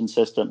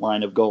inconsistent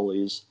line of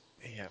goalies.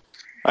 Yeah.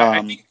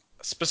 I think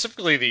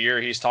specifically the year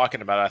he's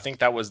talking about, I think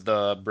that was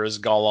the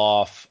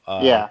Brizgalov.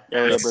 Ilya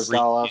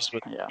Brizgalov.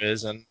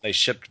 Briz, and they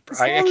shipped.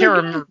 I can't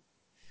remember.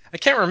 I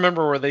can't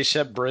remember where they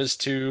shipped Briz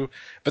to,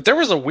 but there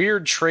was a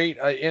weird trade.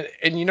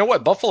 And you know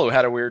what? Buffalo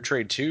had a weird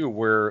trade too,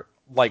 where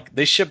like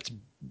they shipped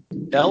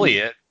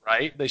Elliott,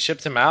 right? They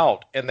shipped him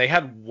out, and they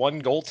had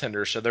one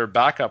goaltender, so their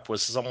backup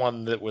was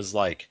someone that was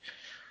like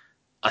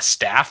a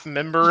staff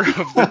member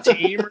of the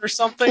team or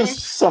something.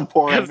 Some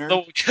poor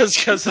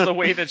because of the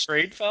way the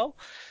trade fell.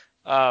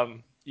 No,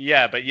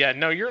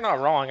 you're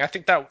not wrong. I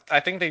think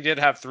they did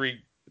have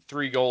three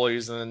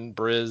goalies, and then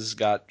Briz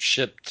got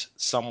shipped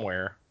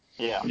somewhere.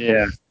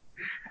 Yeah.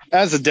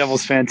 As a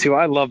Devils fan too,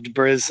 I loved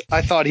Briz.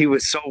 I thought he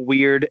was so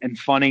weird and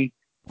funny.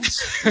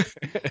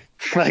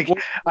 Like,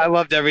 I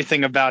loved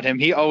everything about him.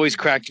 He always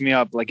cracked me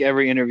up, like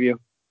every interview.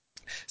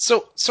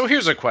 So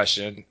here's a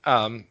question.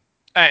 And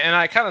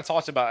I kind of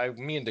talked about,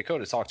 me and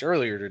Dakota talked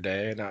earlier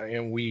today,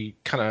 and we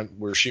kind of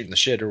were shooting the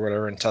shit or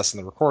whatever and testing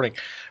the recording.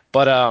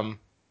 But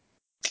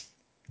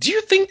do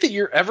you think that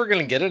you're ever going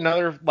to get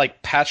another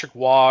like Patrick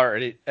Waugh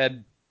or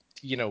Ed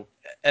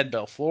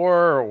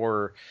Belfour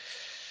or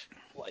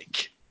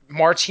like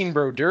Martin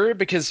Brodeur?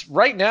 Because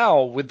right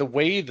now, with the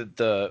way that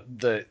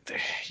the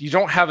you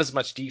don't have as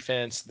much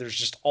defense, there's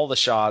just all the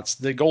shots.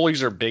 The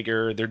goalies are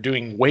bigger. They're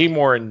doing way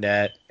more in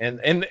net.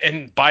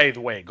 And by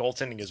the way,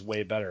 goaltending is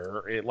way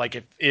better.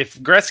 Like if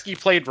Gretzky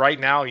played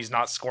right now, he's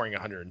not scoring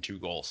 102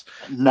 goals.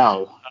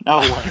 No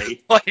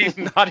way. Like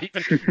not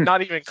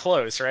even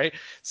close, right?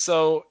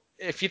 So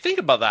if you think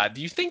about that,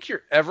 do you think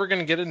you're ever going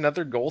to get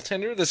another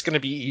goaltender that's going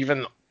to be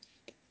even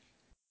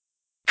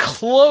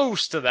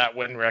close to that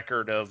win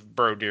record of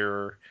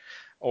Brodeur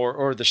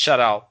or the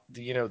shutout,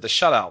 the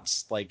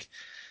shutouts? Like,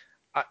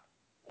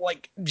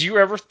 do you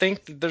ever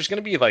think that there's going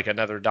to be like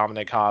another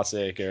Dominic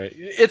Hasek or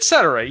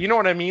etc.? You know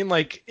what I mean?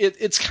 Like,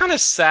 it's kind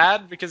of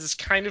sad because it's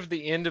kind of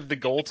the end of the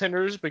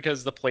goaltenders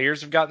because the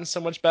players have gotten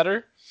so much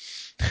better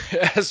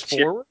as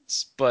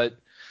forwards. But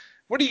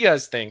what do you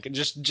guys think?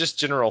 Just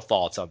general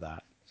thoughts on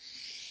that.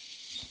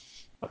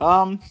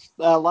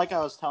 Like I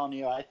was telling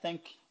you, I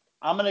think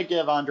I'm going to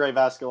give Andrei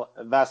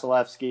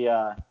Vasilevsky,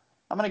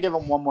 I'm going to give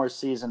him one more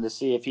season to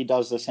see if he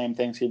does the same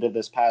things he did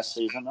this past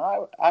season.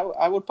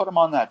 I would put him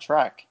on that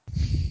track.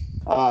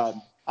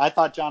 I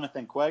thought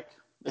Jonathan Quick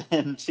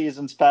in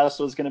seasons past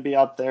was going to be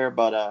up there,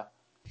 but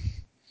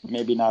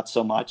maybe not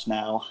so much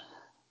now.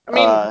 I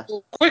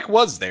mean, Quick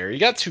was there. He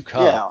got 2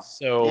 cups. Yeah,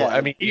 so, yeah. I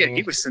mean,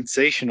 he was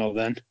sensational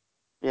then.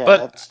 Yeah,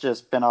 but it's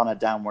just been on a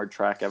downward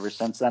track ever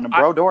since then. And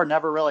Brodeur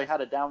never really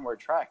had a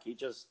downward track. He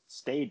just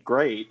stayed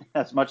great,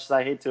 as much as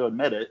I hate to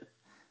admit it.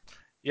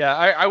 Yeah,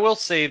 I will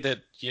say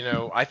that,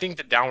 I think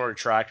the downward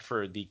track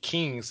for the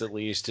Kings, at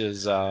least,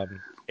 is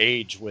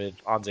age with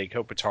Anze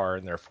Kopitar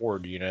in their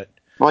forward unit.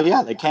 Well,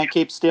 yeah, they can't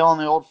keep stealing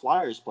the old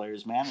Flyers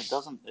players, man. It's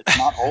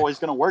not always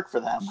going to work for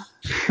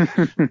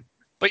them.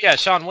 But yeah,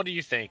 Sean, what do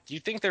you think? Do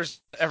you think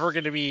there's ever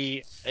going to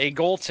be a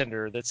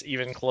goaltender that's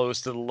even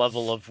close to the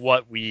level of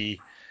what we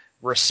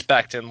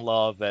respect and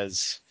love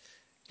as,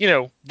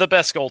 the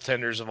best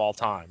goaltenders of all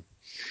time?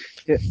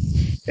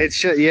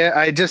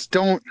 I just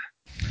don't.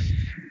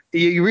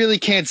 You really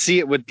can't see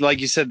it with,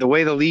 like you said, the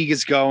way the league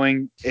is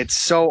going. It's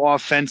so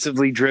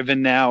offensively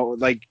driven now.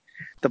 Like,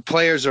 the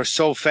players are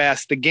so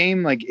fast. The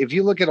game, like, if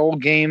you look at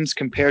old games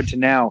compared to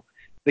now,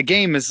 the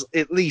game is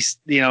at least,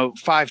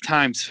 5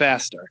 times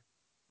faster.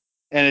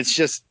 And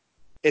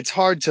it's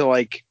hard to,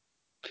 like,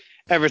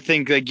 ever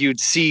think like you'd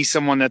see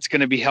someone that's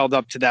going to be held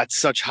up to that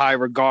such high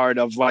regard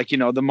of, like,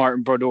 the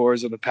Martin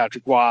Brodeurs or the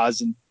Patrick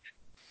Waughs.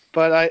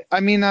 But I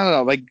mean, I don't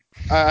know. Like,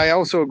 I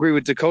also agree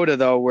with Dakota,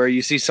 though, where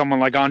you see someone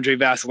like Andrei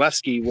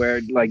Vasilevsky,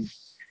 where, like,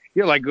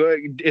 you're like,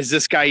 is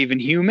this guy even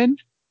human?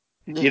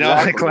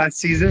 Exactly. Like last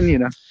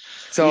season,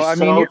 So, He's I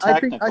mean, so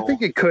I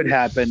think it could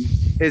happen.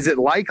 Is it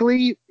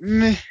likely?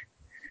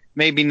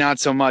 Maybe not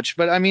so much.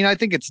 But, I mean, I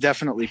think it's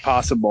definitely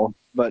possible.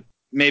 But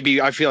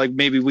I feel like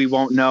maybe we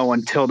won't know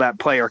until that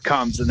player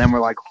comes, and then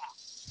we're like,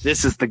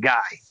 this is the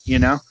guy,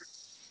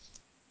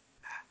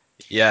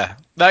 Yeah,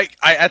 like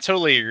I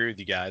totally agree with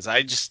you guys.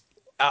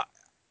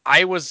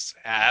 I was,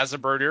 as a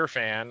Brodeur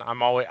fan,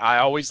 I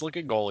always look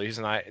at goalies,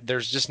 and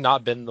there's just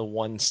not been the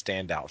one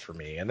standout for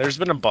me. And there's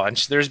been a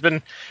bunch. There's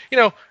been,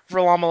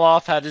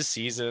 Varlamov had his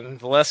season.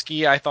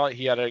 Valesky, I thought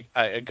he had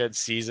a good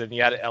season.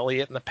 You had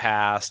Elliott in the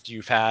past.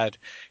 You've had,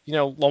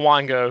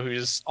 Luongo,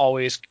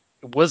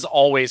 was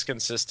always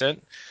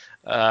consistent.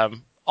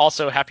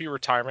 Also, happy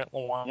retirement,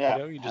 Luongo.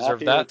 Yeah, you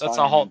deserve that. That's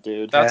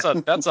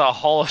a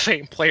Hall of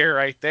Fame player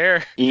right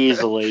there.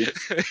 Easily.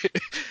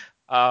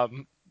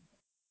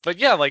 But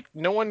yeah, like,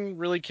 no one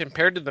really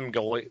compared to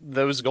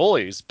those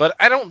goalies. But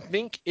I don't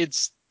think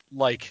it's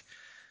like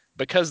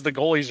because the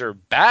goalies are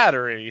bad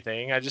or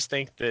anything. I just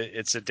think that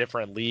it's a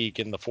different league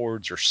and the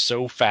forwards are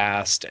so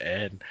fast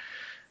and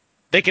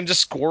they can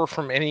just score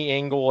from any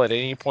angle at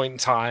any point in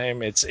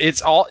time.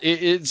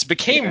 It's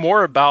became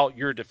more about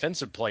your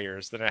defensive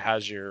players than it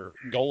has your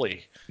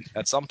goalie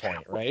at some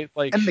point, right?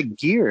 Like, and the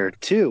gear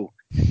too.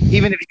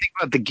 Even if you think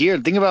about the gear,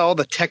 think about all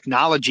the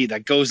technology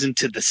that goes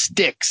into the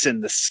sticks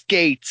and the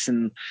skates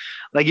and,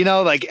 like,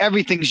 like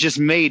everything's just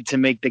made to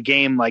make the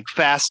game, like,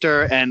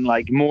 faster and,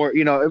 like, more,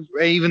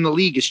 even the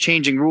league is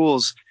changing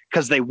rules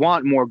because they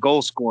want more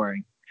goal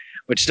scoring,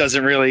 which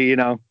doesn't really,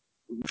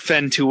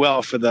 fend too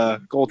well for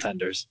the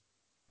goaltenders.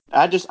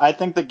 I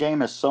think the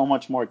game is so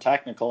much more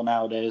technical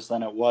nowadays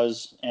than it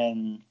was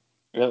in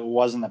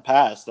the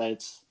past.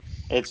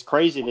 It's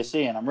crazy to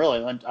see, and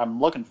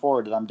I'm looking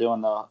forward to them doing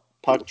the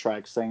puck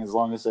tracks thing, as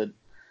long as it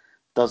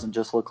doesn't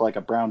just look like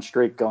a brown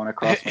streak going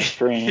across my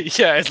screen.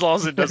 Yeah, as long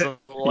as it doesn't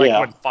look like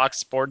when Fox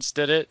Sports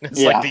did it.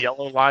 It's like the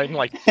yellow line,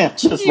 like, it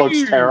just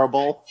looks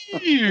terrible.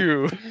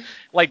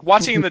 Like,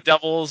 watching the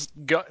Devils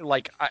go,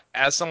 like,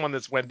 as someone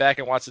that's went back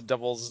and watched the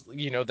Devils,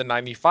 the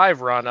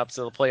 95 run up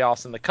to the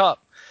playoffs in the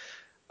Cup.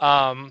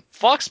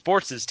 Fox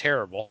Sports is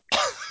terrible.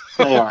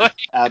 They are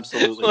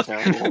absolutely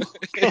terrible.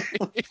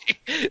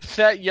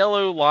 That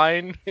yellow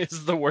line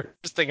is the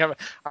worst thing ever.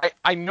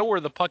 I know where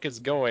the puck is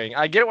going.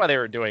 I get why they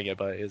were doing it,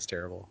 but it's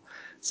terrible.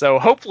 So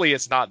hopefully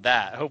it's not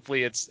that.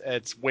 Hopefully it's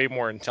way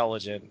more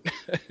intelligent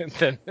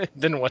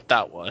than what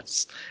that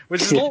was.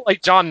 Which is a little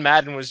like John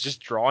Madden was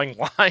just drawing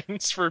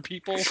lines for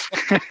people. See,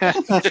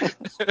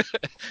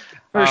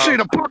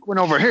 the puck went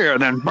over here,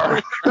 then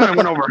it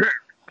went over here.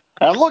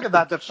 And look at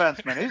that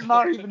defenseman. He's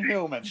not even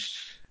human.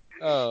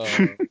 Oh,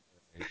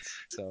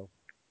 so.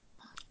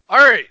 All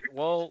right.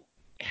 Well,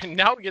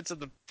 now we get to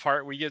the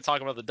part we get to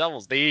talk about the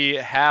Devils. They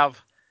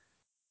have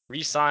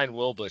re-signed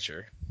Will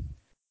Butcher,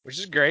 which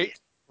is great,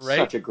 right?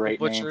 Such a great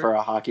name for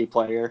a hockey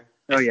player.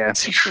 Oh yeah,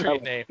 It's a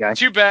great name. Guy.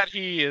 Too bad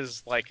he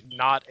is like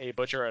not a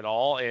butcher at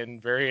all and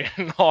very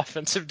an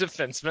offensive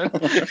defenseman.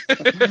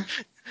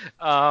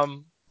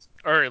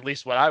 Or at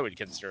least what I would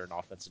consider an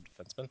offensive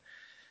defenseman.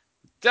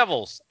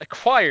 Devils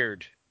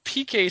acquired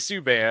PK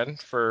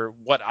Subban for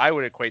what I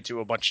would equate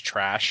to a bunch of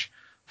trash.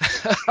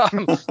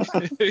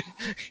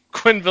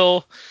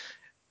 Quenneville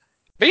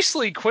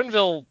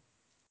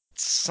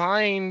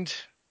signed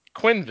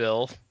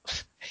Quenneville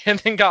and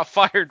then got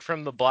fired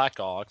from the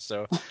Blackhawks.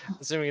 So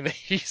assuming that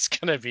he's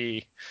going to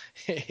be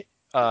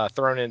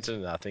thrown into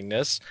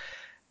nothingness.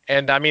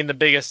 And I mean, the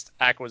biggest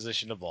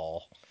acquisition of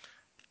all,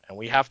 and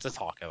we have to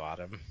talk about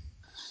him.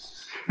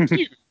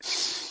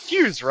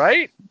 Hughes,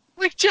 right?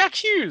 Like Jack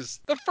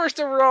Hughes, the first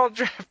overall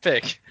draft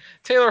pick.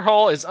 Taylor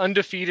Hall is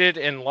undefeated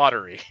in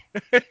lottery.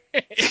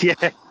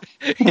 Yeah.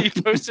 He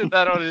posted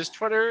that on his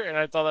Twitter, and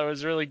I thought that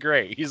was really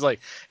great. He's like,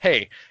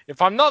 hey,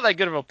 if I'm not that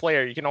good of a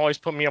player, you can always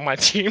put me on my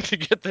team to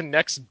get the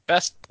next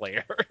best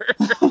player.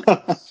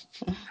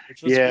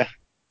 Yeah.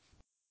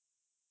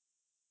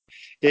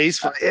 Yeah, he's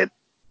fine.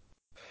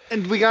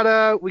 And we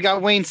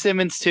got Wayne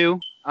Simmons too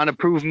on a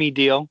prove me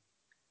deal.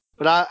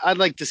 But I'd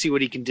like to see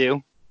what he can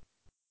do.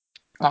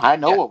 I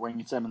know what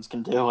Wayne Simmons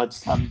can do.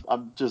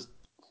 I'm just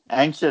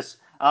anxious.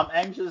 I'm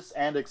anxious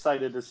and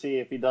excited to see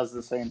if he does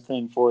the same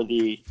thing for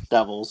the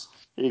Devils,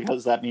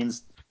 because that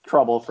means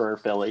trouble for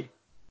Philly.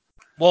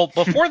 Well,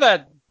 before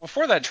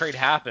that trade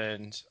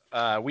happened,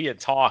 we had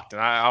talked,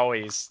 and I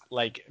always,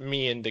 like,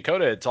 me and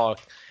Dakota had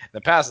talked in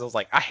the past. I was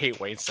like, I hate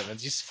Wayne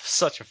Simmons. He's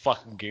such a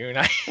fucking goon.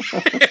 I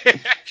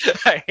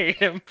hate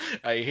him.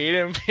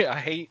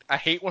 I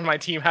hate when my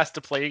team has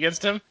to play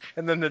against him.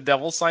 And then the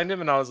Devils signed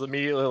him, and I was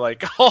immediately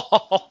like,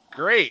 oh,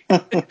 great.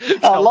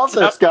 I love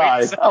this guy.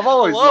 I've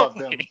always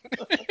loved him.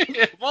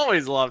 I've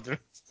always loved him.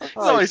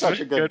 He's such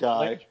a good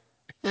guy.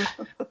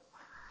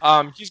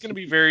 He's going to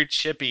be very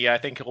chippy. I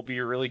think he'll be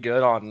really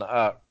good on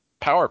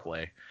power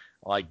play,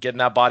 like getting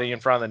that body in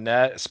front of the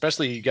net.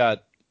 Especially you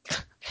got,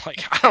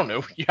 like, I don't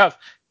know, you have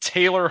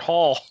Taylor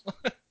Hall,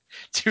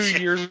 2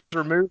 years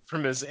removed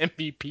from his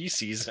MVP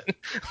season.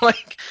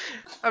 Like,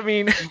 I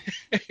mean,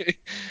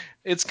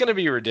 it's going to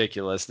be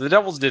ridiculous. The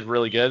Devils did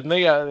really good, and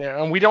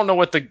and we don't know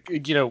what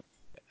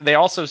they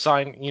also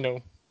signed,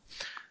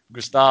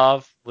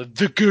 Gustav,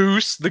 the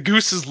Goose. The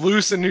Goose is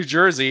loose in New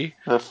Jersey.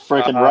 The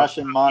freaking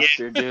Russian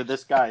monster, dude.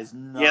 This guy's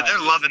nuts. Yeah, they're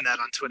loving that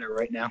on Twitter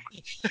right now.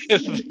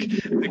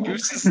 The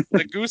Goose is The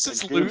loose. Goose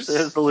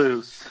is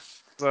loose.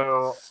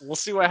 So we'll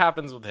see what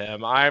happens with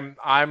him.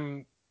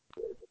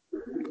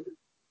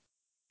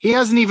 He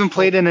hasn't even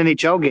played an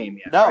NHL game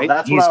yet. No, right?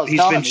 that's what I was He's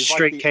telling been him. He's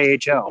straight like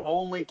KHL. the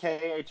only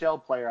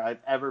KHL player I've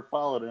ever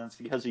followed, and it's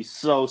because he's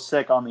so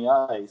sick on the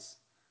ice.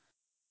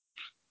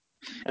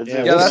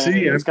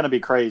 It's going to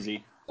be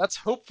crazy. That's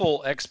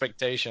hopeful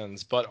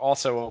expectations, but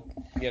also,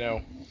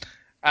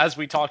 as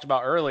we talked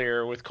about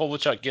earlier, with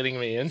Kovalchuk getting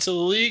me into the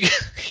league,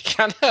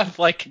 kind of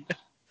like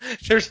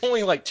there's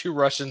only like 2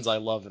 Russians I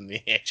love in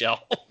the NHL.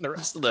 The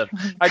rest of them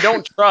I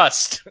don't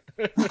trust.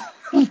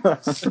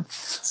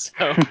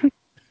 So,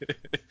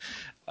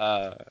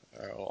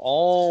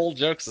 all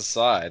jokes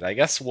aside, I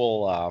guess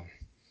we'll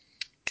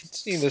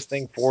continue this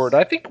thing forward.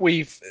 I think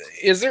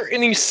is there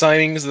any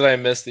signings that I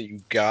missed that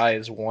you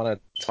guys want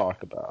to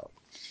talk about?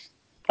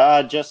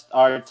 Just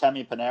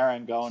Artemi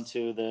Panarin going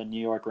to the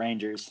New York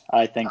Rangers.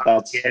 I think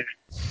that's going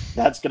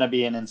to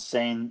be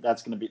that's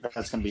going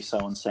to be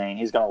so insane.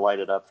 He's going to light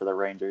it up for the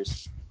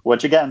Rangers,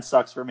 which again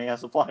sucks for me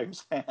as a Flyers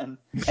fan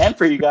and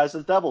for you guys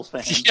as Devils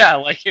fans. Yeah,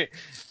 like,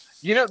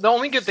 the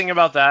only good thing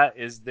about that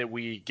is that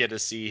we get to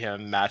see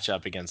him match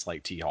up against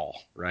like T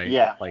Hall, right?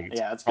 Yeah, like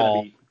that's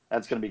going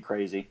to be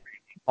crazy.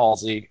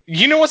 Halsey.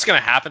 You know what's going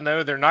to happen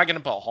though? They're not going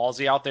to put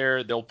Halsey out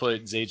there. They'll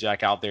put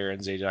Zajac out there,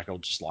 and Zajac will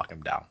just lock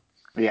him down.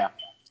 Yeah.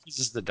 He's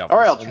just the devil.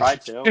 Or I'll try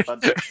to,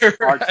 but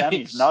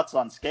Artemi's nuts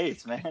on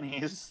skates, man.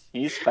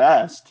 He's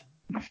fast.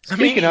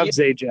 Speaking of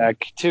Zajac,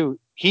 too,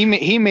 he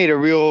made a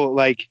real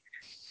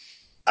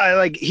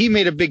he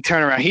made a big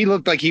turnaround. He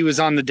looked like he was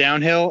on the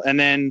downhill, and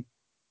then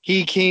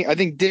he came. I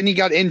think he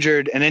got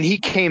injured, and then he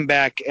came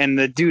back, and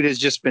the dude has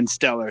just been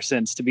stellar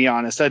since. To be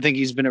honest, I think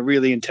he's been a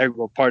really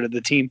integral part of the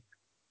team.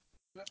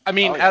 I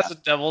mean, as a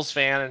Devils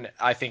fan, and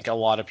I think a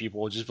lot of people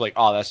will just be like,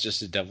 "Oh, that's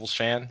just a Devils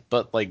fan,"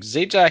 but like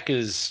Zajac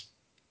is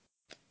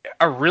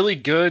a really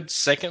good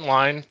second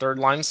line, third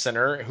line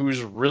center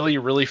who's really,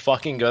 really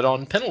fucking good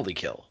on penalty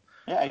kill.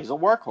 Yeah, he's a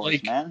workhorse,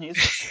 Like, man.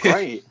 He's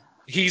great.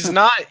 he's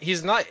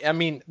not. I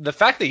mean, the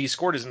fact that he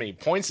scored as many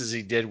points as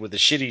he did with a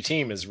shitty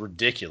team is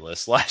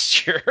ridiculous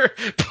last year.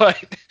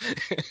 But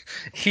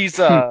he's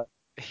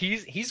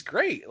he's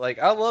great. Like,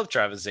 I love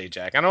Travis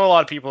Zajac. I know a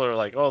lot of people are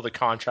like, "Oh, the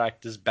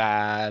contract is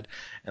bad,"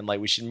 and like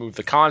we should move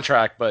the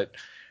contract. But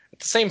at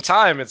the same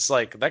time, it's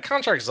like that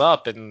contract's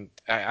up, and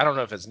I don't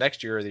know if it's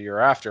next year or the year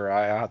after.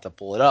 I have to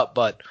pull it up,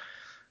 but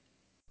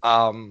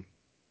I don't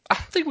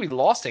think we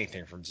lost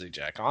anything from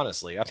Zajac.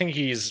 Honestly, I think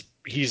he's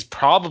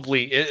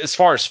probably, as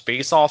far as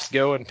face-offs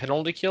go and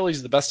penalty kill,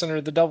 he's the best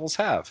center the Devils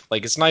have.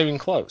 Like, it's not even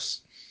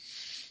close.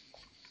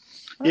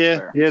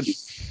 Yeah,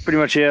 pretty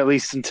much. Yeah, at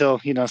least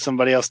until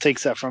somebody else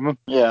takes that from him.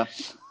 Yeah.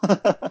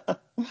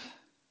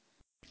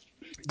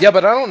 Yeah,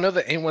 but I don't know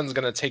that anyone's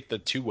gonna take the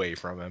two-way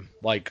from him.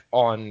 Like,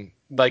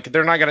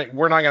 we're not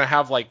gonna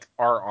have like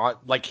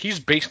he's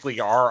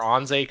basically our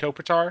Anze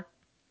Kopitar.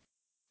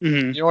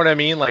 Mm-hmm. You know what I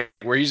mean? Like,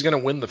 where he's gonna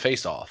win the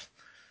face-off.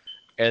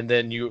 And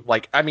then he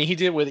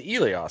did it with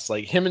Elias.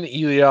 Like, him and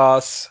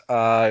Elias,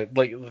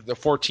 like the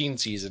 14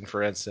 season,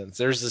 for instance,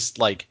 there's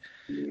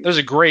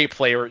a great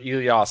play where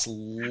Elias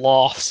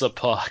lofts a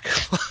puck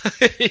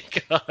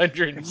like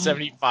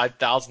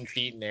 175,000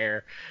 feet in the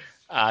air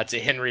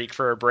to Henrique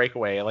for a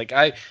breakaway. Like,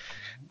 I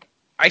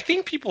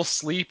think people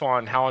sleep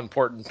on how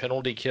important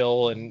penalty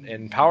kill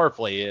and power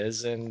play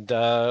is, and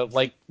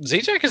like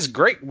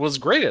Zajac was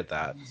great at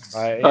that.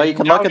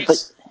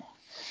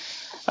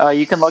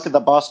 You can look at the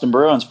Boston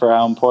Bruins for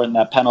how important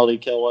that penalty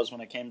kill was when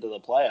it came to the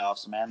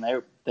playoffs. Man,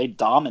 they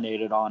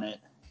dominated on it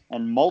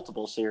in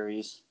multiple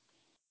series.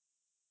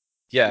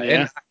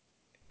 Yeah.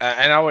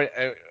 And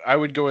I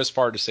would go as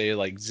far to say,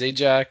 like,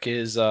 Zajac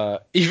is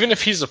even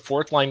if he's a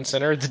fourth line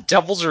center, the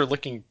Devils are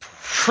looking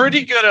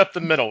pretty good up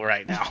the middle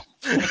right now.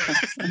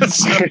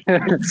 So,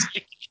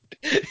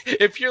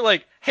 if you're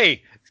like,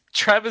 hey,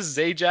 Travis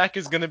Zajac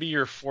is going to be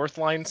your fourth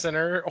line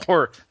center,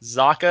 or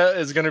Zacha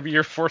is going to be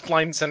your fourth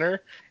line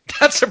center,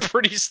 that's a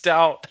pretty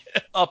stout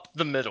up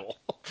the middle.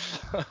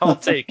 I'll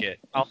take it.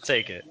 All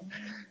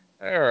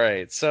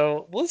right,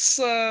 so let's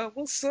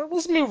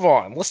move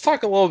on. Let's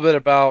talk a little bit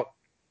about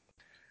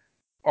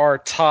our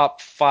top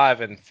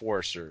 5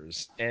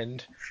 enforcers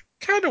and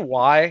kind of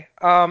why.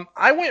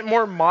 I went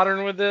more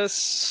modern with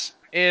this,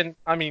 and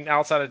I mean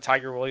outside of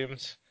Tiger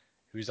Williams,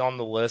 who's on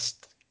the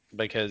list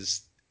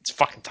because it's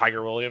fucking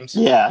Tiger Williams.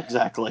 Yeah,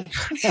 exactly.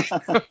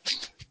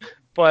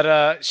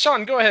 But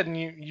Sean, go ahead and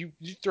you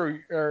throw,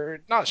 or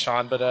not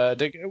Sean, but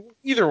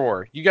either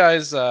or. You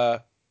guys,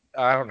 I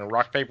don't know,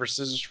 rock paper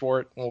scissors for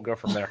it, and we'll go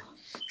from there.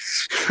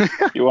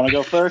 You want to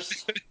go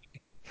first?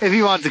 If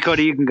you want,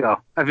 Dakota, you can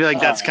go. I feel like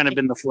that's kind of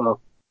been the flow.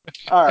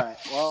 All right.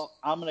 Well,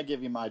 I'm going to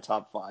give you my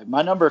top 5.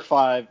 My number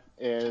 5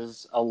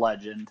 is a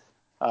legend.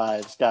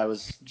 This guy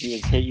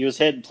he was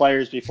hitting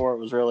players before it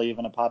was really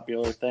even a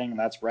popular thing, and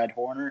that's Red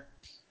Horner.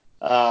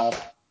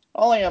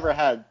 Only ever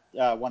had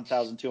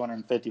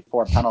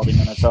 1,254 penalty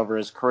minutes over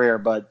his career,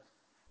 but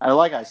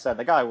like I said,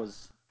 the guy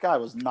was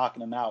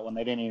knocking him out when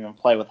they didn't even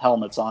play with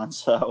helmets on.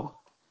 So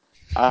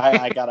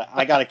I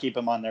gotta keep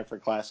him on there for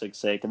classic's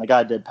sake. And the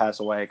guy did pass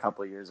away a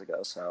couple of years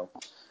ago, so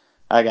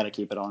I gotta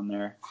keep it on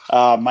there.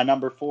 My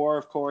number 4,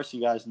 of course,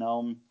 you guys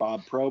know him,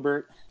 Bob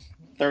Probert.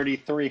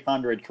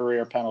 3,300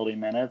 career penalty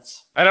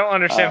minutes. I don't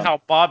understand how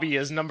Bobby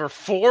is number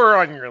 4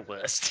 on your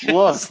list.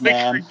 Look,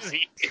 man,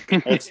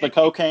 it's the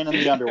cocaine in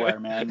the underwear,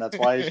 man. That's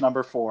why he's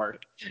number 4.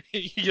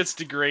 He gets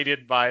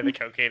degraded by the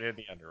cocaine in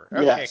the underwear.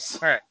 Okay, yes.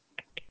 All right.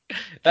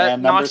 That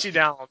knocks you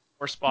down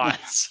 4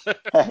 spots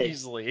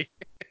easily.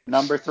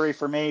 Number 3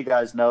 for me, you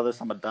guys know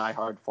this. I'm a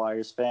diehard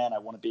Flyers fan. I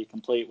want to be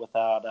complete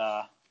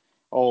without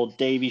old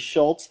Davey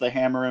Schultz, the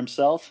Hammer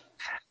himself.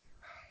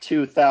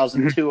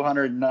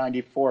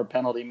 2,294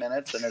 penalty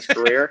minutes in his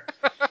career,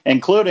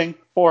 including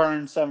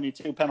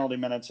 472 penalty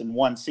minutes in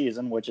one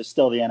season, which is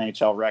still the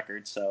NHL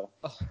record, so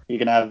you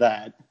can have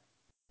that.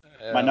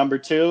 Yeah. My number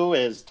 2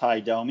 is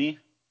Ty Domi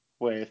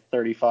with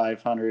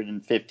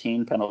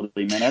 3,515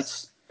 penalty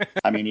minutes.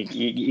 I mean,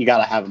 you got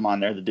to have him on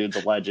there. The dude's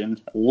a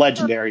legend.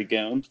 Legendary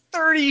goon.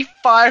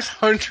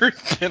 3,500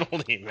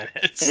 penalty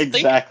minutes.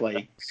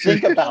 Exactly.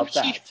 Think about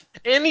that.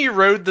 And he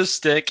rode the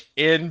stick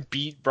and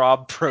beat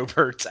Rob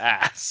Probert's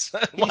ass.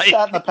 He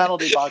sat in the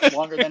penalty box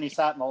longer than he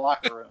sat in the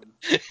locker room.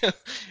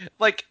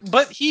 But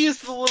he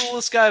is the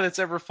littlest guy that's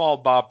ever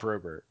fought Bob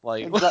Probert.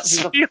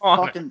 Let's be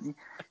honest.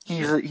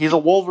 He's a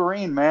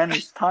Wolverine, man.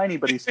 He's tiny,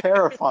 but he's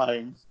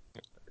terrifying.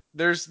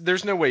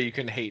 There's no way you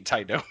can hate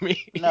Ty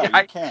Domi. No, you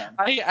can't.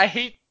 I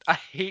hate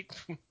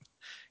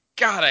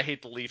God, I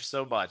hate the Leafs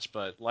so much,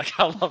 but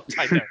I love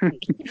Ty Domi.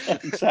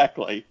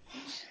 Exactly.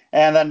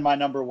 And then my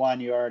number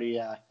 1, you already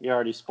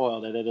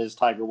spoiled it. It is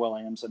Tiger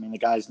Williams. I mean, the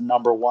guy's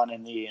number 1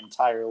 in the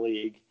entire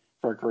league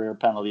for career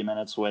penalty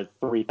minutes with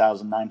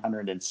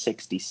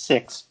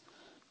 3,966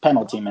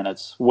 penalty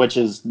minutes, which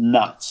is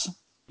nuts.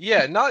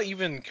 Yeah, not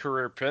even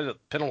career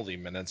penalty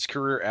minutes,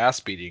 career ass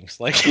beatings.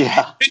 He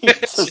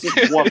just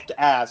whooped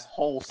ass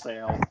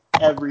wholesale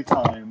every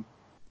time.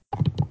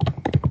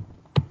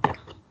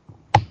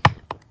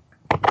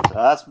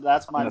 That's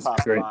my That's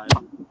top great. 5.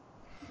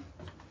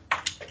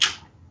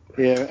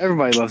 Yeah,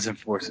 everybody loves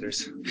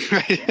enforcers.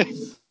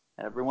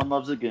 Everyone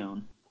loves a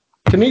goon.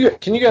 Can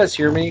you guys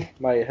hear me?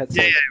 My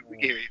headset. we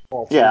can hear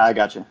you. Yeah, I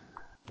got you.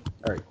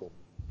 All right, cool.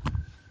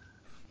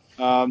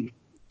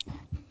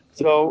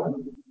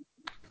 So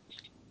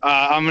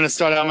I'm going to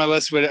start out my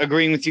list with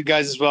agreeing with you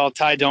guys as well.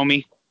 Ty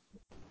Domi.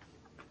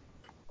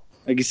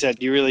 Like you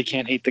said, you really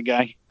can't hate the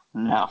guy.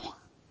 No.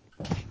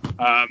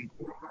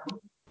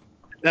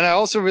 Then I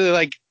also really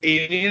like,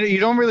 you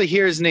don't really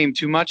hear his name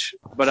too much,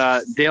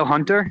 but Dale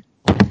Hunter.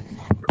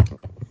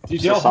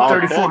 Dale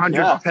Hunter, 3,400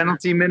 yeah.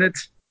 penalty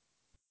minutes.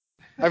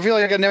 I feel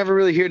like I never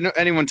really hear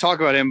anyone talk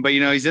about him, but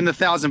he's in the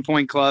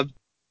 1,000-point club.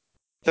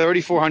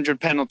 3,400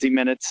 penalty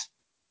minutes.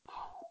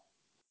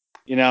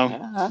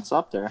 Yeah, that's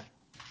up there.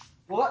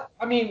 Well,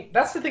 I mean,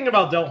 that's the thing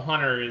about Dale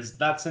Hunter is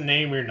that's a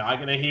name you're not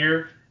going to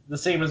hear, the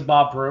same as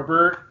Bob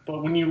Probert.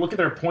 But when you look at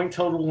their point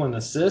total and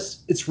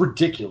assists, it's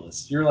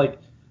ridiculous. You're like,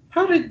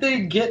 how did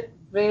they get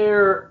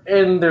there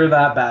and they're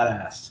that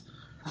badass?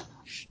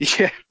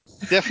 Yeah,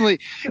 definitely.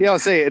 Yeah, I'll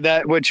say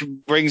that, which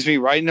brings me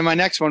right into my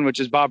next one, which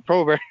is Bob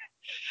Probert.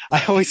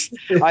 I always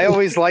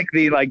like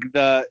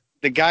the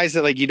guys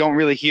that you don't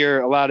really hear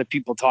a lot of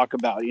people talk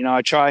about.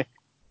 I try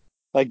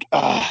like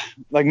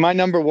my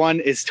number one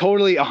is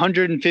totally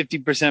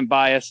 150%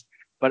 biased,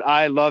 but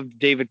I loved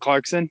David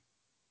Clarkson.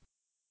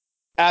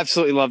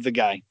 Absolutely love the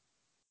guy.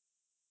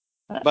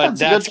 But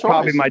that's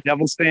probably my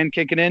Devils fan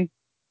kicking in.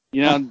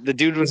 The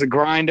dude was a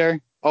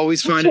grinder.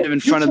 Always find him in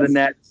front of the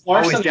net.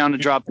 Always down to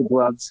drop the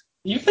gloves.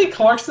 You think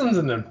Clarkson's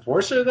an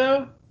enforcer,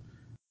 though?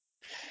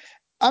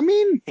 I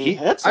mean, he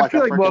hits I feel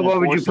like what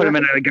would you put him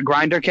in, a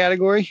grinder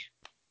category?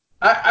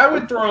 I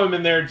would throw him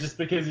in there just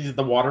because he's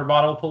the water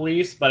bottle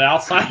police, but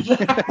outside of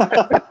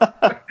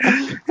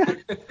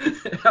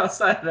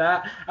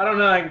that, I don't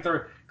know. I can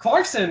throw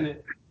Clarkson.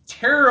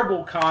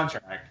 Terrible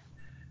contract.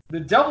 The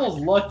Devils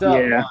lucked up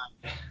by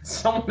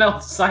someone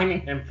else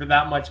signing him for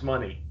that much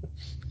money.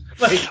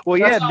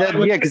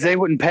 Because they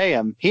wouldn't pay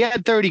him. He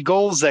had 30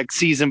 goals that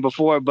season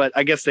before, but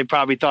I guess they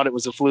probably thought it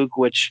was a fluke,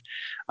 which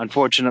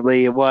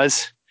unfortunately it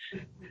was.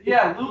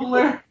 Yeah,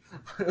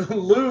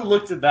 Lou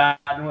looked at that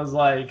and was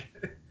like,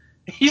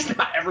 he's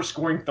not ever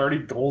scoring 30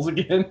 goals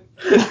again.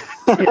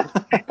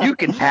 You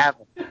can have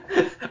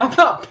him. I'm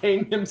not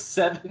paying him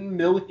 $7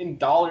 million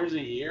a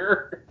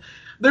year.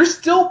 They're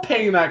still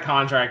paying that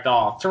contract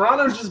off.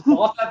 Toronto just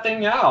bought that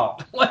thing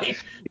out. That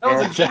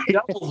was a good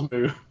Devils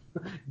move.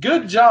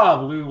 Good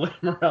job, Lou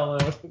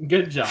Lamoriello.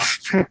 Good job.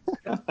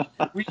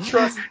 We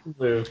trust you,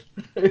 Lou.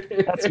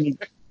 That's me.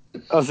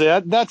 I'll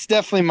say that's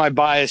definitely my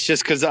bias,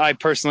 just because I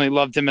personally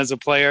loved him as a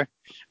player,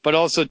 but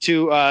also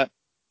too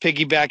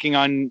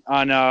piggybacking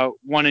on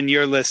one in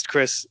your list,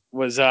 Chris,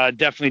 was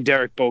definitely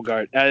Derek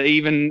Bogart.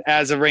 Even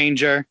as a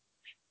Ranger,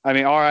 I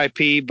mean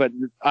RIP, but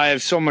I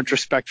have so much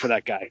respect for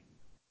that guy.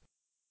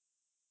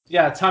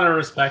 Yeah, a ton of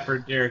respect for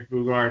Derek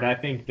Bogart. I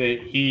think that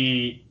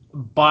he,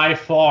 by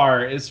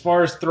far, as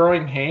far as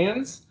throwing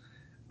hands,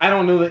 I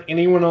don't know that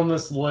anyone on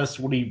this list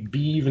would be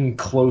even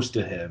close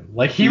to him.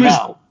 He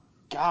was.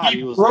 God,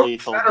 he was broke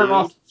lethal, Federer dude.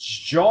 off his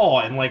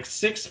jaw in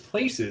 6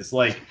 places.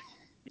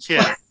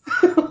 Yeah.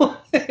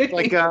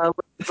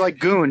 It's like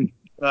Goon.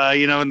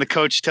 And the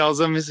coach tells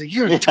him, he's like,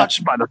 "You're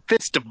touched by the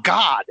fist of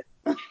God."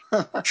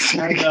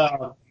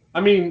 And,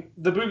 I mean,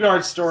 the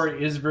Bugard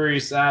story is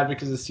very sad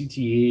because of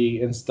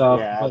CTE and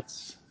stuff. Yeah,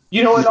 but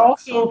it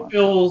also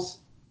feels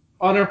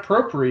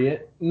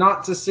inappropriate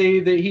not to say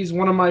that he's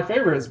one of my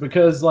favorites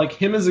because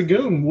him as a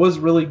goon was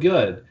really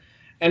good,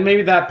 and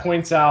maybe that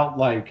points out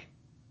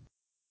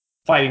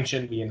fighting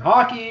shouldn't be in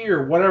hockey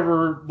or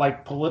whatever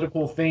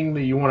political thing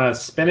that you want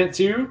to spin it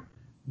to.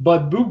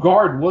 But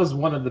Bugard was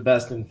one of the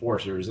best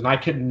enforcers, and I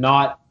could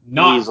not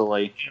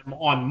easily put him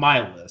on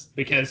my list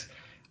because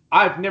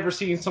I've never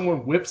seen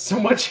someone whip so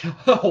much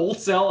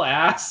wholesale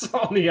ass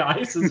on the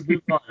ice as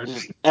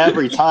Bugard.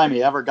 Every time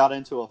he ever got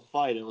into a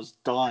fight, it was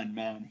done,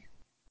 man.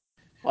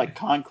 Like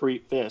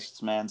concrete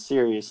fists, man.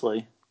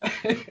 Seriously.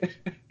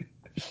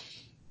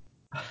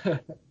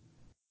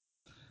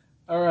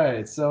 All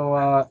right,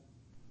 so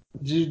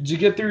did you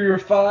get through your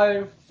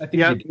 5? I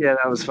think. Yeah,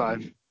 that was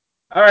 5.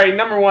 All right,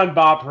 number 1,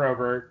 Bob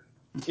Probert.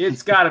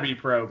 It's got to be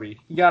Proby.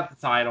 He got the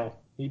title.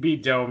 He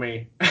beat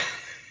Domi.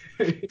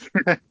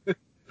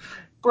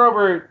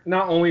 Probert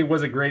not only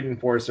was a great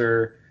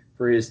enforcer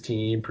for his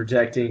team,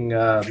 protecting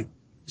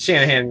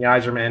Shanahan and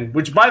Yzerman,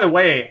 which, by the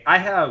way, I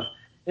have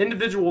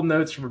individual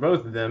notes for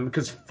both of them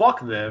because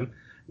fuck them.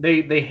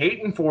 They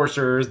hate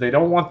enforcers. They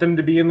don't want them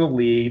to be in the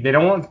league. They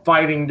don't want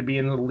fighting to be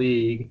in the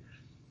league.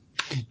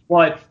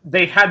 But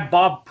they had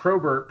Bob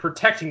Probert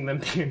protecting them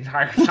the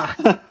entire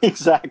time.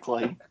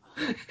 Exactly.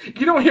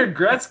 You don't hear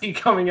Gretzky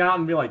coming out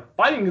and be like,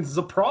 fighting is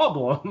a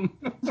problem.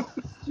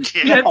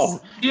 He had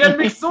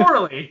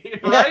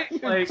McSorley, right?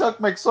 You took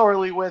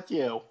McSorley with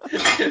you.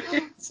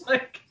 It's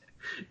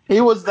he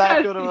was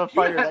that good of a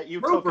fighter that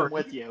you took him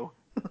with you.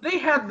 They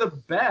had the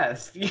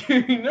best.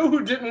 You know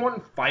who didn't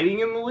want fighting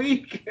in the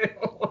league?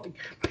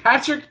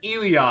 Patrick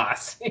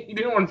Elias. He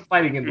didn't want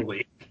fighting in the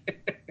league.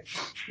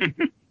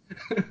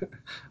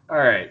 All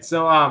right.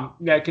 So,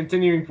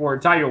 continuing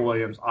forward, Tiger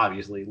Williams,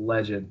 obviously,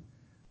 legend,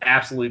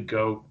 absolute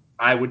GOAT.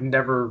 I would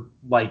never,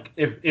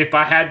 if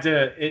I had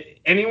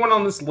anyone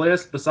on this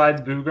list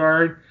besides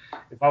Bugard,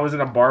 if I was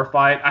in a bar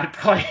fight, I'd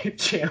probably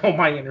channel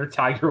my inner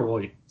Tiger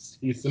Williams.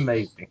 He's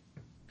amazing.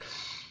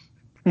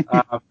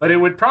 But it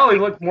would probably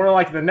look more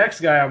like the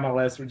next guy on my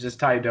list, which is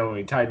Ty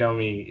Domi. Ty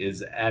Domi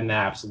is an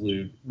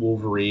absolute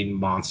Wolverine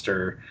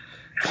monster.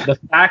 The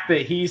fact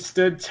that he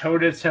stood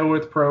toe-to-toe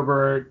with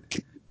Probert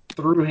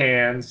through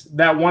hands.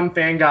 That one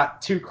fan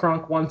got too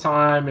crunk one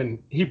time,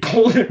 and he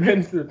pulled him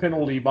into the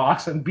penalty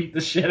box and beat the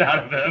shit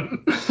out of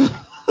him.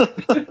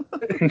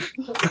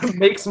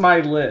 Makes my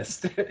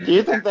list. Do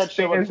you think that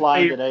shit would fly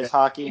in today's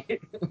hockey?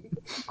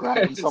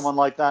 Grabbing someone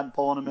like that and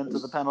pulling him into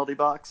the penalty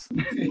box?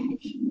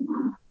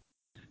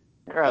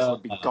 Your ass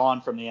would be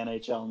gone from the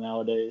NHL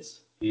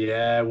nowadays.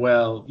 Yeah,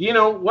 well, you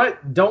know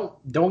what?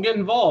 Don't get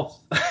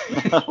involved.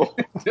 No.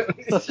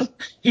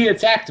 He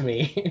attacked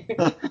me.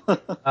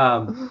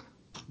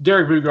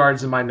 Derek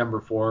Bugard's in my number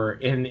 4,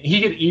 and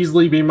he could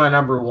easily be my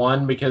number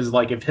 1 because,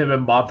 if him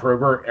and Bob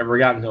Probert ever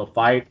got into a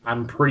fight,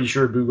 I'm pretty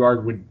sure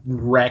Bugard would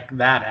wreck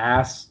that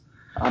ass.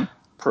 I'm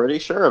pretty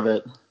sure of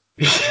it.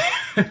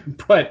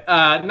 But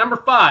number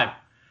 5,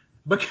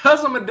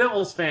 because I'm a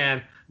Devils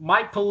fan,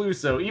 Mike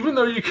Peluso, even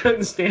though you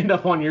couldn't stand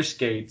up on your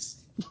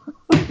skates,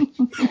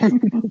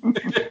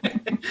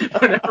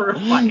 whenever a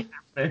fight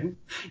happened,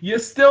 you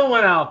still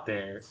went out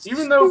there.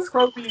 Even though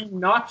Proby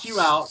knocked you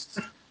out.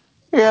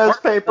 He has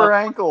paper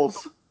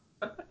ankles.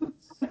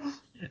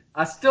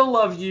 I still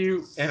love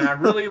you, and I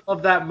really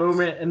love that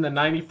moment in the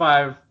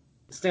 95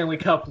 Stanley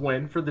Cup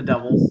win for the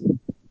Devils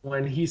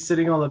when he's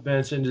sitting on the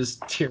bench and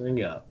just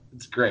tearing up.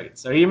 It's great.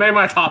 So he made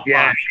my top 5.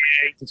 Yeah,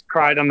 he just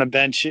cried on the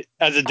bench.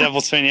 As a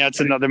Devils fan, yeah, that's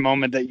another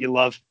moment that you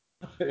love.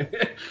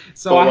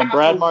 So when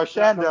Brad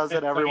Marchand does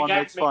it, everyone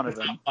makes fun of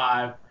him.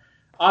 5.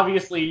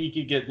 Obviously, you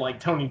could get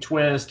Tony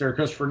Twist or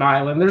Christopher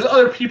Nyland. There's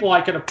other people I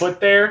could have put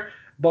there,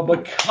 but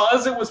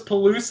because it was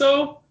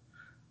Peluso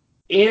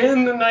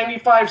in the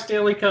 95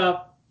 Stanley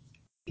Cup,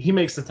 he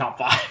makes the top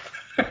 5.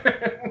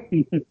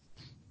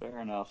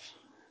 Fair enough.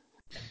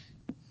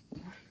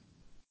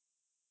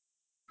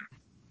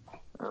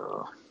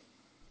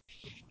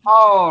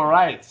 All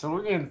right, so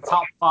we're getting the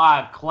top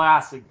 5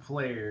 classic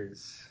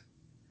players.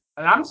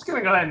 And I'm just going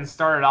to go ahead and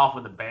start it off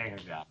with a banger,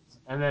 guys.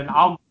 And then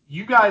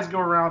you guys go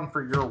around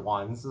for your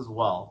ones as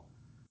well.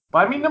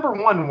 But I mean, number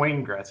 1,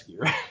 Wayne Gretzky,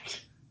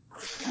 right?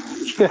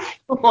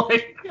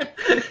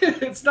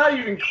 It's not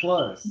even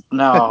close.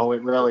 No,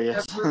 it really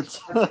isn't.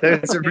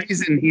 There's a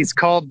reason he's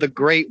called the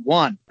Great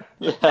One.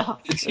 Yeah.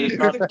 He's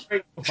the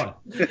Great One.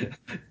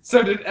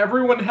 So did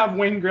everyone have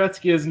Wayne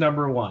Gretzky as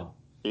number 1?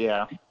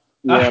 Yeah.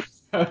 Yeah.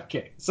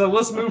 Okay, so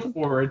let's move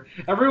forward.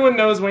 Everyone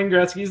knows Wayne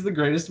Gretzky is the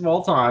greatest of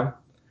all time.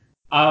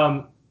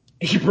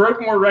 He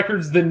broke more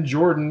records than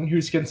Jordan,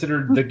 who's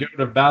considered the GOAT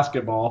of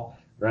basketball,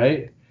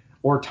 right?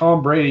 Or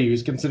Tom Brady,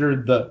 who's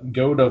considered the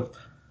GOAT of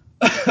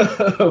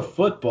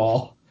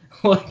football.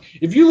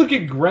 If you look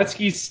at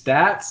Gretzky's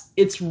stats,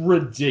 it's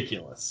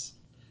ridiculous.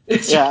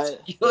 It's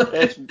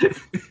ridiculous.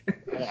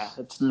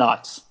 It's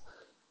nuts.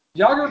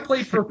 Yager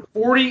played for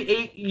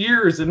 48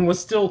 years and was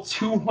still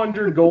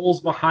 200 goals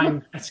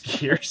behind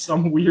Gretzky or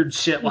some weird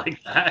shit like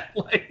that.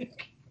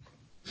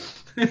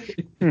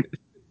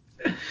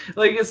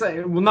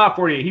 Not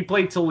 48. He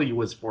played till he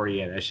was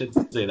 48. I should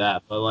say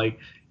that. But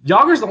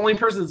Yager's the only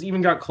person that's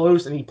even got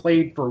close, and he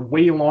played for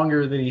way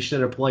longer than he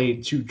should have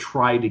played to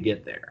try to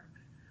get there.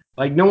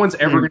 No one's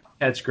ever going to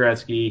catch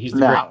Gretzky. He's the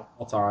greatest of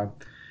all time.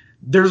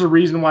 There's a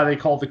reason why they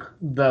call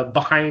the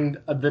behind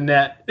the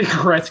net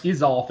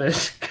Gretzky's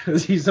office,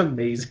 because he's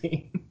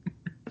amazing.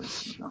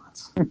 So,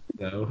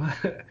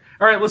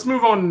 all right, let's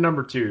move on to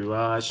number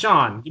 2.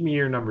 Sean, give me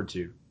your number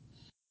 2.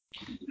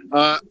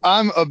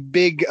 I'm a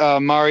big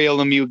Mario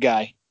Lemieux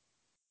guy.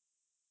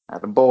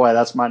 Boy,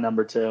 that's my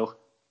number 2.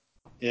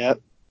 Yeah.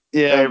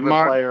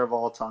 Favorite player of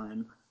all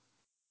time.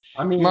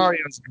 I mean,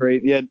 Mario's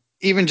great. Yeah,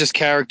 even just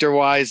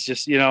character-wise,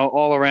 just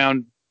all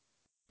around,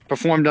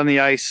 performed on the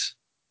ice.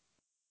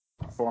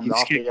 Performed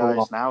off the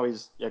ice. Now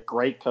he's a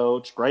great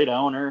coach, great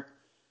owner.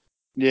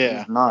 Yeah.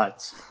 He's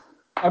nuts.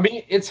 I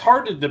mean, it's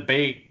hard to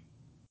debate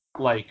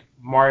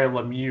Mario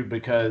Lemieux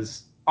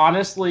because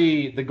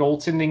honestly, the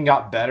goaltending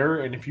got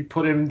better, and if you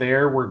put him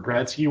there where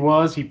Gretzky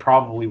was, he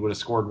probably would have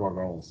scored more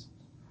goals.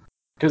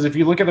 Because if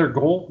you look at their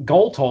goal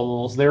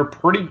totals, they're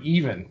pretty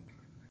even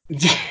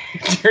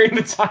during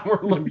the time where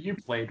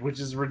Lemieux played,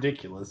 which is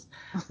ridiculous.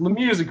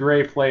 Lemieux is a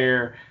great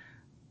player,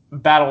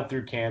 battled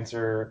through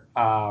cancer.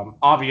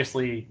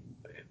 Obviously,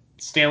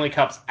 Stanley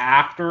Cups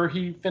after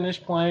he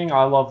finished playing,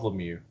 I love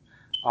Lemieux.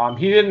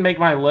 He didn't make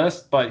my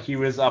list, but he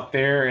was up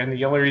there, and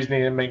the only reason he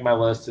didn't make my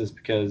list is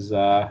because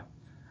I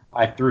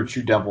threw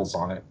 2 Devils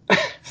on it.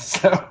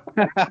 So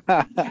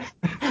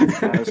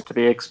that was to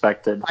be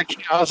expected. I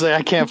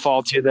can't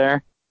fault you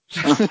there.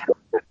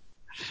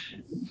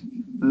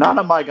 None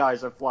of my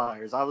guys are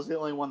Flyers. I was the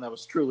only one that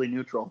was truly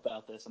neutral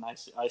about this, and I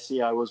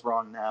see I was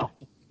wrong now.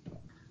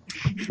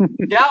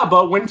 Yeah,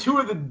 but when two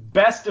of the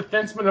best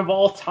defensemen of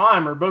all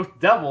time are both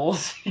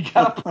Devils, you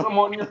gotta put them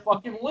on your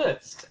fucking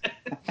list.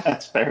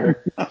 That's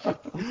fair. I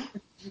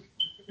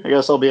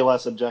guess I'll be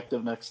less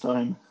objective next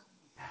time.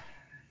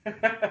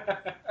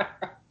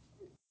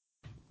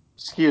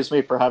 Excuse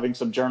me for having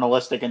some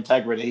journalistic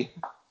integrity.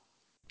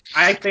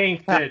 I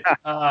think that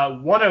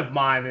one of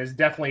mine is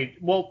definitely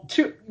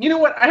two. You know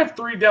what? I have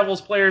 3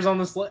 Devils players on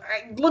this list.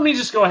 Let me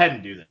just go ahead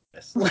and do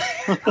this.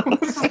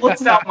 Let's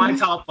list out my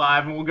top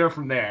 5, and we'll go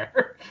from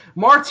there.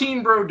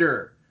 Martin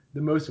Brodeur,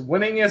 the most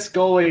winningest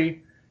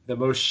goalie, the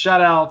most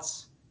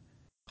shutouts,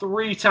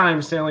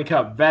 3-time Stanley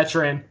Cup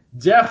veteran,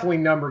 definitely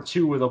number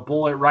 2 with a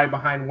bullet right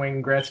behind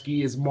Wayne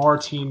Gretzky is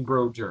Martin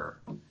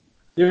Brodeur.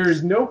 There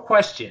is no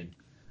question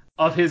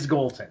of his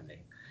goaltending.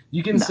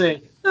 You can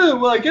say, oh,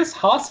 well, I guess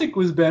Hasek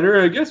was better.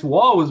 I guess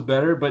Wall was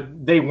better,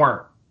 but they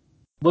weren't.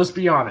 Let's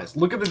be honest.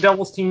 Look at the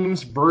Devils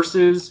teams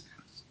versus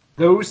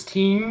those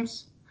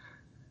teams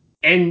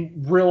and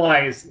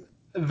realize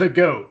the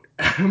GOAT,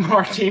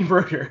 Martin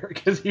Brodeur,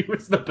 because he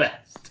was the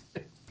best.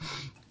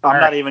 I'm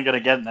not even going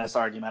to get in this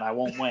argument. I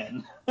won't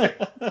win.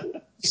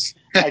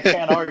 I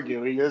can't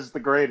argue. He is the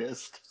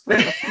greatest.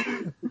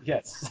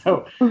 Yes.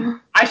 So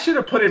I should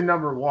have put him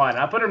number 1.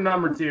 I put him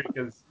number 2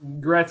 because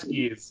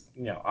Gretzky is,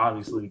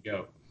 obviously the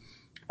GOAT.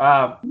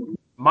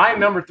 My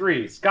number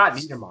 3, Scott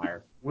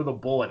Niedermayer with a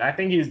bullet. I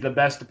think he's the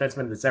best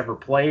defenseman that's ever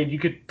played. You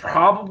could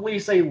probably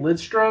say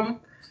Lidstrom,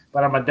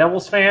 but I'm a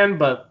Devils fan.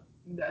 But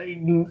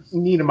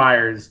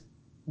Niedermayer is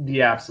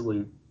the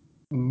absolute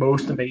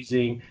most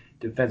amazing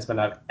defenseman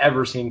I've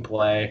ever seen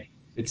play.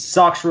 It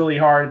sucks really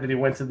hard that he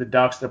went to the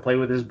Ducks to play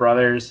with his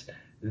brothers.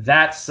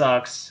 That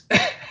sucks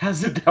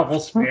as a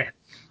Devils fan.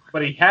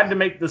 But he had to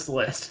make this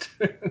list.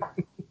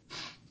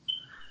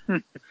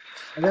 And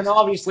then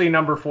obviously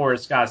number 4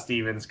 is Scott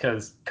Stevens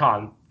because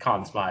Conn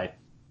Smythe.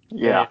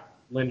 Yeah.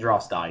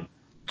 Lindros died.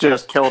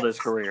 Just killed his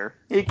career.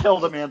 He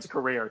killed a man's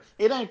career.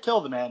 He didn't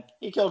kill the man.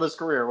 He killed his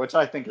career, which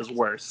I think is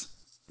worse.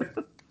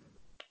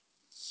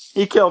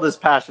 He killed his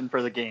passion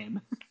for the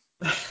game.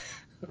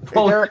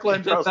 Well, Eric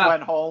Lindros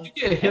went home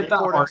and he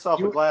poured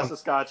himself a glass of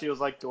scotch. He was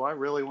like, do I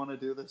really want to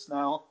do this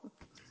now?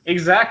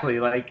 Exactly.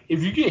 Like,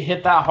 if you get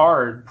hit that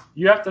hard,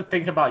 you have to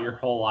think about your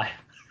whole life.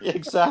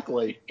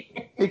 Exactly.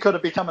 He could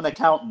have become an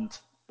accountant.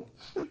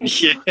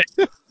 Yeah.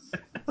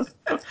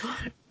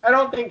 I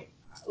don't think,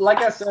 like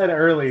I said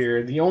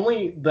earlier,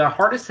 the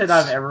hardest hit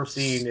I've ever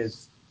seen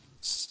is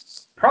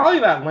probably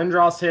that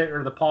Lindros hit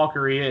or the Paul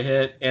Kariya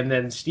hit, and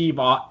then Steve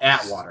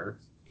Atwater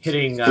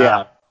hitting.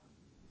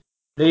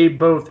 They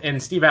both,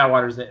 and Steve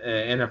Atwater's an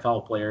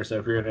NFL player, so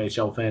if you're an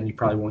NHL fan, you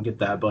probably won't get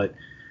that. But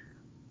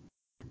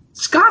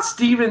Scott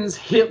Stevens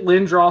hit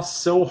Lindros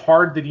so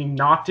hard that he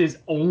knocked his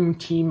own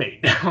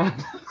teammate down.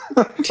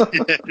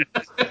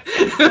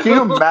 Can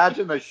you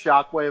imagine the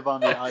shockwave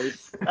on the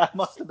ice? That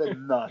must have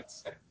been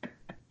nuts.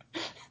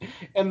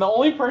 And the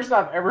only person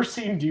I've ever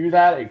seen do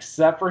that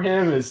except for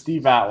him is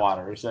Steve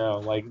Atwater.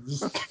 So,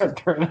 just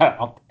turn that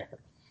out there.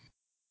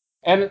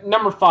 And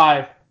number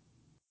 5,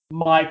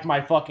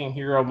 my fucking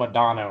hero,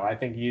 Modano. I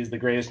think he's the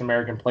greatest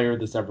American player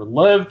that's ever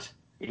lived.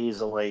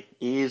 Easily.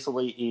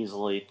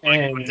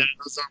 And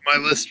Modano's on my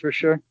list for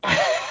sure.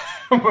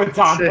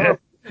 Modano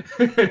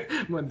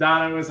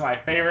is my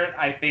favorite.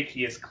 I think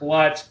he is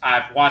clutch.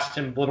 I've watched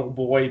him little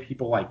boy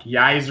people like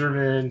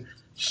Yzerman,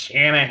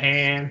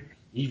 Shanahan,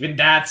 even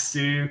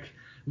Datsuk.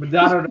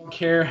 Modano don't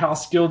care how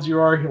skilled you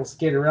are. He'll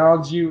skate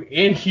around you.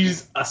 And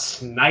he's a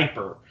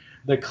sniper.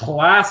 The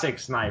classic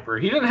sniper.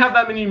 He doesn't have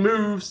that many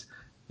moves.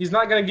 He's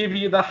not going to give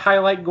you the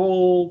highlight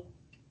goal.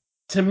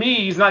 To me,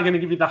 he's not going to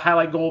give you the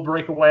highlight goal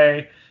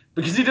breakaway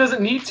because he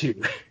doesn't need to.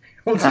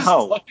 He'll just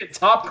look at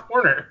top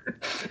corner.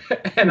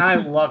 And I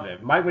love him.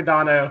 Mike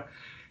Modano,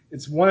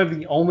 it's one of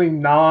the only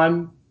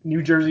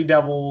non-New Jersey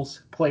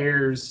Devils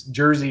players'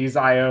 jerseys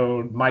I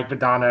own. Mike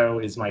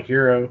Modano is my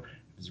hero.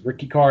 His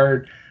rookie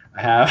card.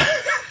 I have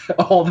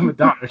all the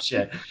Modano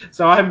shit.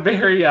 So I'm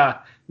very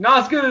not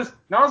as good as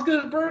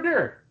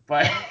Brodeur,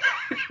 but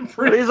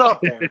he's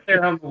up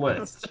there on the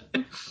list.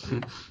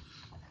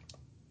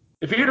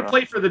 If he had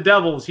played for the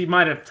Devils, he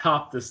might have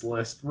topped this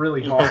list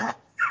really hard.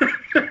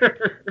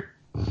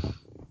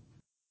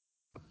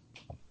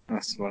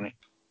 That's funny.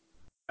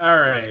 All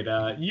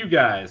right, you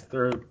guys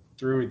through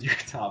with your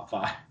top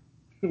 5.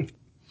 All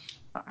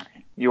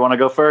right. You want to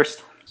go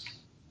first?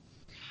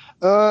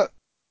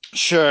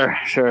 Sure.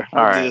 All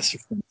right. Do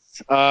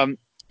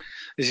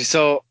this.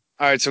 So,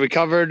 all right. So we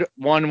covered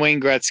 1, Wayne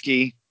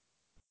Gretzky,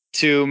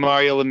 2,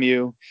 Mario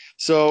Lemieux.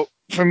 So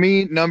for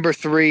me, number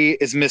 3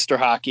 is Mr.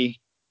 Hockey,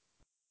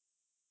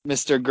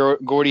 Mr.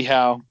 Gordie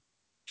Howe,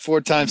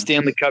 4-time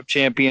Stanley Cup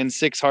champion,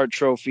 6 Hart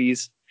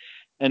trophies,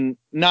 and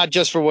not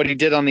just for what he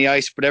did on the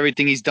ice, but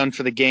everything he's done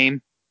for the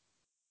game.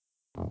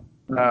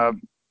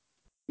 Finding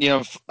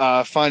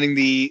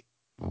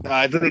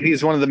I believe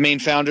he's one of the main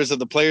founders of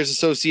the Players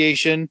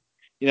Association,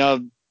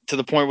 to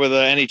the point where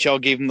the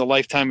NHL gave him the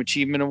Lifetime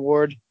Achievement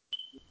Award.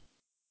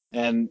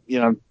 And,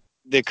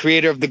 the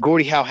creator of the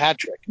Gordie Howe hat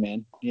trick,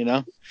 man. You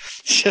know,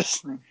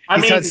 just I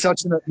he's mean, had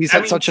such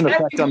an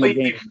effect on the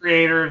game. The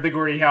creator of the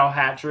Gordie Howe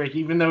hat trick,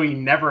 even though he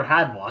never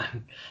had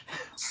one,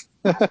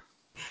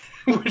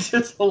 which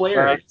is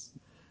hilarious.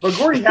 But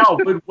Gordie Howe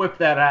would whip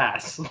that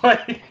ass.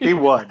 Like, He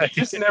would. He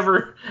just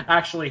never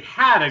actually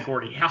had a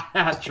Gordie Howe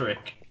hat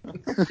trick.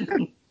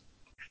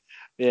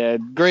 Yeah,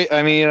 great.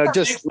 I mean,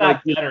 just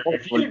that better.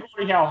 If you get a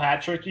Gordie Howe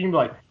hat trick, you can be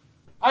like,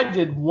 I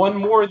did one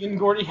more than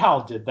Gordie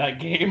Howe did that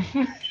game.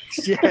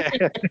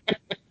 Yeah.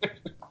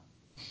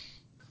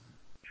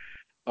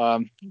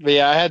 But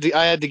yeah, I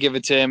had to give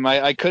it to him.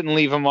 I couldn't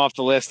leave him off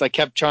the list. I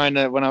kept trying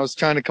to, when I was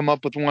trying to come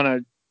up with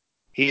one,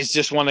 he's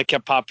just one that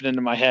kept popping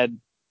into my head.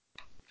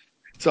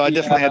 So I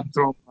definitely had to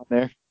throw him on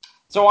there.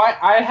 So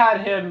I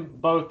had him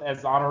both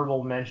as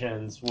honorable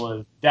mentions,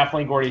 was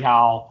definitely Gordie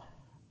Howe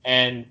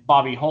and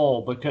Bobby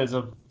Hull, because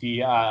of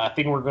the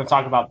thing we're going to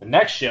talk about the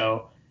next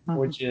show,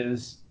 which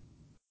is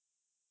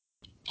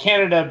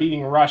Canada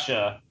beating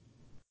Russia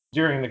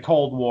during the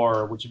Cold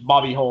War, which is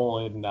Bobby Hull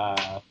and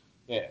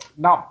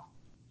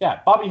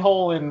Bobby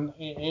Hull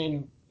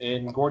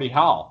and Gordie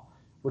Howe,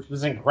 which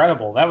was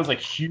incredible. That was a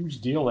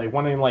huge deal. They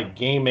won in like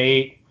Game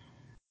 8.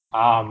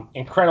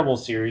 Incredible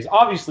series.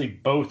 Obviously,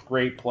 both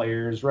great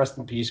players. Rest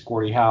in peace,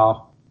 Gordie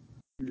Howe.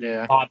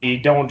 Yeah. Bobby,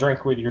 don't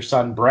drink with your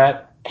son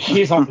Brett.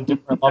 He's on a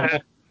different level.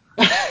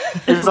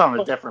 He's on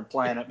a different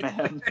planet,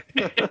 man.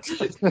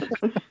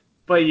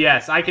 But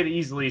yes, I could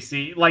easily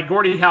see, like,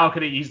 Gordie Howe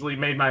could have easily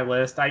made my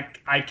list. I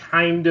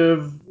kind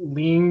of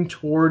lean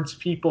towards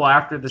people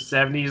after the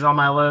 70s on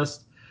my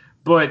list.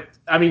 But,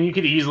 I mean, you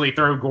could easily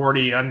throw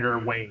Gordie under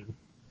Wayne,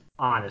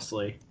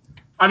 honestly.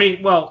 I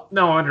mean, well,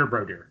 no, under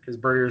Brodeur, because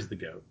Brodeur's the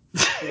GOAT.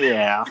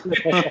 Yeah.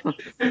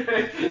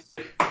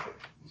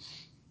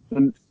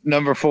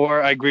 Number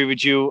 4, I agree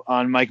with you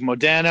on Mike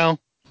Modano.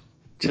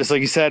 Just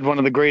like you said, one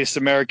of the greatest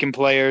American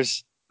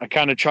players. I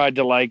kind of tried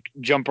to like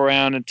jump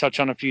around and touch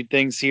on a few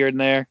things here and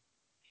there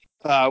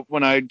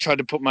when I tried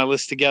to put my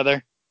list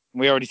together.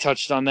 We already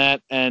touched on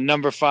that. And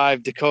number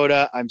 5,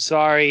 Dakota. I'm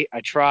sorry,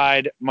 I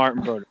tried.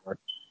 Martin Brodeur.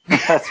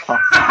 That's fine.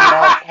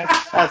 No,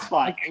 that's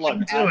fine.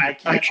 Look, I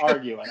can't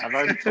argue it. I've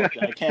already told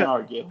you I can't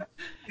argue.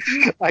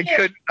 I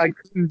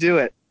couldn't do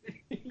it.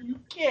 You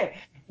can't.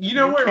 You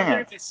know where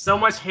there's so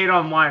much hate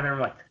online? They're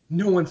like,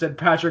 no one said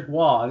Patrick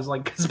Waugh. I was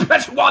like, because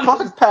Patrick Waugh.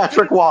 Fuck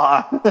Patrick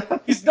Waugh.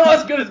 He's not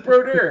as good as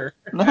Brodeur.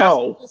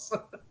 No.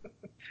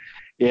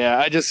 Yeah,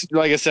 I just,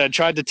 like I said,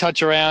 tried to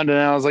touch around, and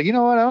I was like, you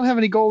know what? I don't have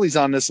any goalies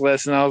on this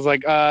list, and I was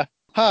like, I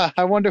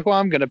wonder who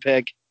I'm gonna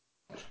pick.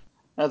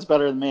 That's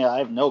better than me. I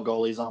have no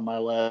goalies on my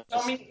list.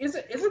 I mean,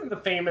 isn't the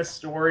famous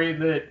story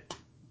that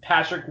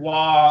Patrick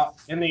Waugh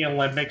in the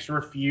Olympics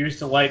refused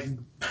to let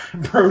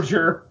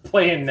Brodeur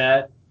play in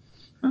net?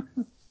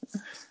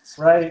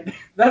 Right?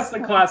 That's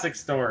the classic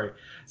story.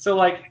 So,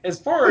 like, as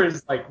far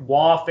as, like,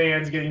 Waugh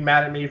fans getting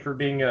mad at me for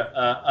being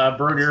a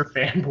Brodeur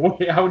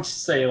fanboy, I would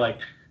just say, like,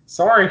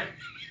 sorry.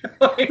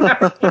 Like,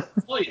 I can't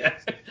tell you.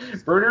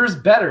 Brodeur's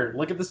better.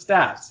 Look at the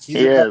stats. He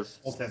is.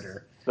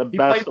 Goaltender. The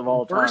best of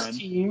all time. First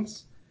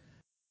teams,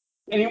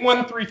 and he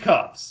won 3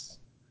 cups.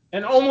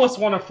 And almost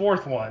won a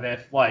 4th one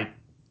if, like,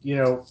 you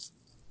know,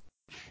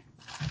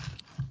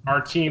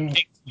 our team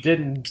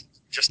didn't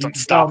just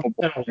unstoppable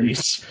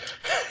penalties.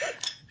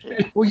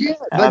 Well, yeah,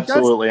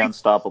 absolutely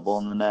unstoppable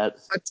in the net.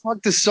 I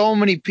talked to so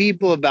many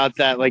people about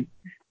that. Like,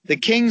 the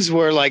Kings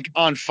were like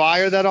on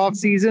fire that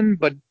offseason,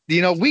 but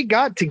you know, we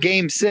got to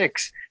Game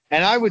 6,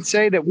 and I would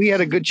say that we had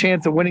a good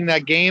chance of winning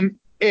that game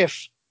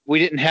if we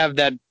didn't have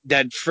that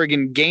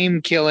friggin'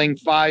 game-killing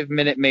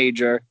 5-minute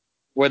major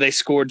where they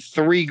scored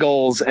 3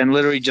 goals and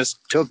literally just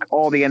took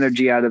all the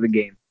energy out of the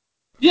game.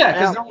 Yeah,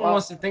 because no one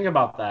wants to think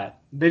about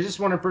that. They just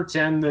want to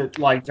pretend that,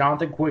 like,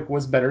 Jonathan Quick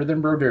was better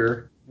than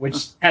Brodeur,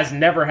 which has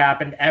never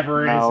happened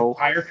ever in his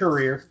entire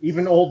career,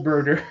 even old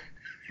Brodeur.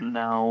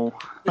 No.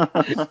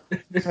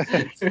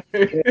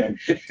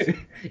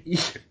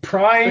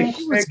 Prime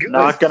Quick.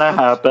 Not going to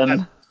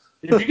happen.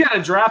 If you got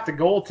to draft a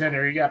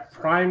goaltender, you got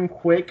Prime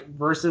Quick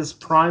versus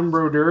Prime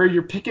Brodeur,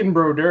 you're picking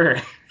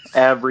Brodeur.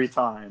 Every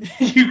time.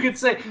 You could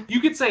say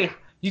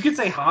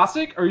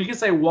Hasek, or you could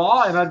say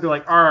Waugh, and I'd be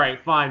like, all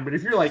right, fine. But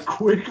if you're like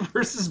Quick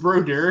versus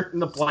Brodeur in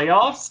the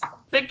playoffs,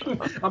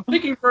 I'm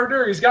picking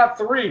Brodeur. He's got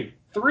 3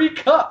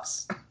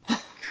 cups.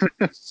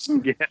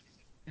 Yeah.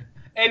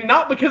 And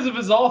not because of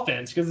his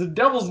offense, because the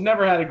Devils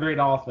never had a great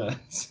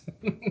offense.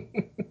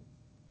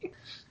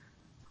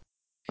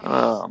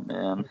 Oh,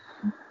 man.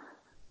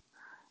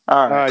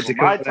 All right, well,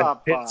 my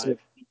top 5.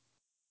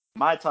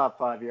 My top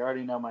 5, you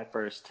already know my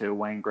first 2,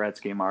 Wayne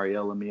Gretzky,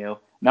 Mario Lemieux.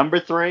 Number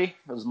 3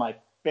 was my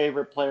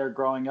favorite player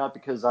growing up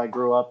because I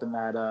grew up in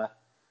that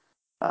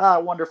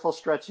wonderful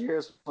stretch of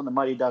years when the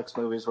Mighty Ducks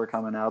movies were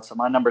coming out. So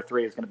my number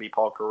 3 is going to be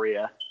Paul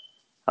Kariya.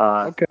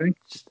 Okay.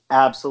 Just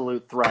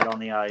absolute threat on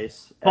the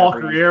ice. Paul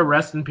Kariya,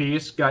 rest in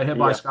peace. Got hit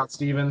by Scott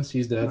Stevens.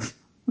 He's dead.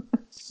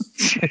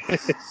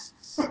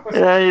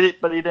 Yeah,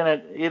 but he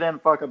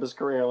didn't fuck up his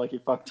career like he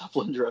fucked up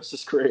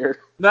Lindros' career.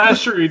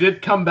 That's true. He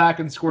did come back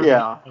and score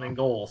the winning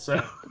goal.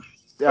 So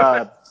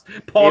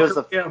Paul was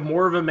Kariya,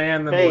 more of a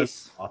man than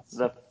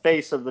the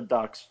face of the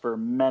Ducks for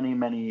many,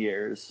 many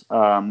years.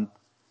 And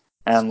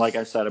like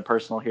I said, a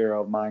personal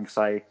hero of mine because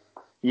I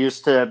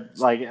used to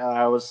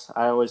I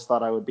always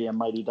thought I would be a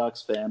Mighty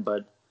Ducks fan,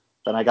 but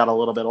then I got a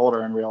little bit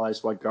older and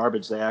realized what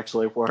garbage they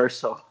actually were.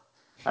 So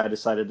I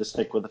decided to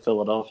stick with the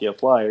Philadelphia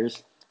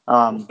Flyers.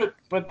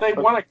 But they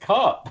won a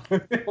cup.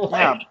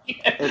 Yeah,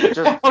 it's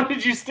just, how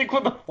did you stick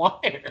with the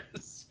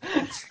Flyers?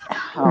 I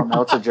don't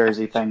know. It's a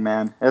Jersey thing,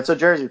 man. It's a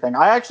Jersey thing.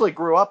 I actually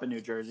grew up in New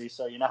Jersey,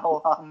 so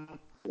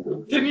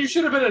Then you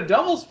should have been a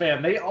Devils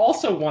fan. They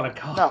also won a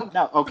cup.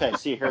 No. Okay,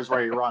 see, here's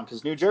where you're wrong,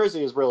 because New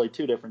Jersey is really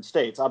two different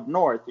states. Up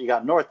north, you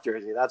got North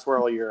Jersey. That's where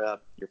all your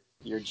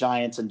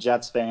Giants and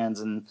Jets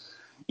fans and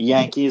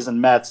Yankees and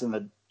Mets and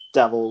the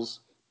Devils.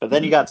 But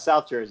then you got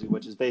South Jersey,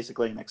 which is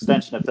basically an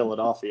extension of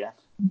Philadelphia.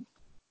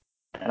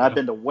 And I've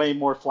been to way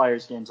more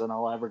Flyers games than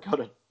I'll ever go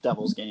to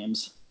Devils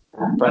games.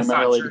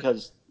 Primarily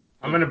because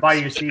I'm going to buy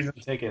you season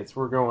tickets.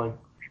 We're going.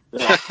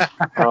 Yeah,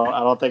 I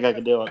don't think I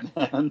could do it,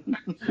 man.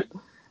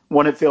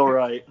 Wouldn't feel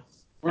right.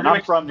 And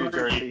I'm from New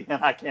Jersey,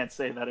 and I can't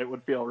say that it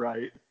would feel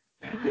right.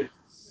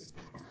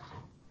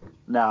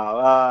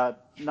 No,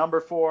 number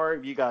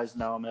 4, you guys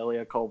know him,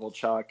 Ilya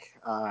Kovalchuk.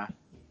 I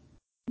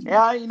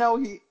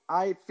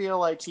feel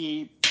like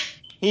he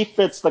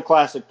fits the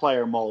classic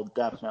player mold,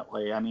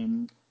 definitely. I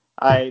mean,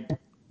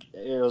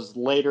 it was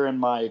later in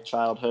my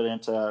childhood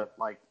into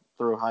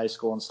through high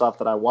school and stuff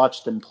that I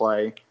watched him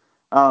play.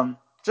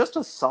 Just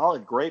a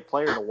solid, great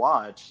player to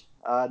watch.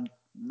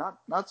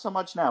 Not so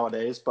much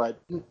nowadays,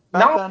 but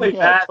back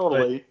then,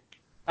 totally.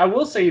 I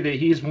will say that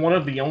he's one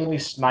of the only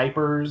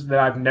snipers that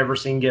I've never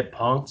seen get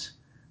punked.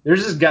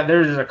 There's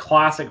a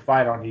classic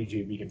fight on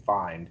YouTube you can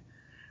find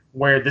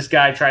where this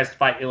guy tries to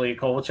fight Ilya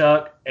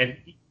Kovalchuk, and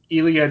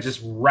Ilya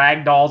just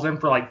ragdolls him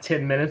for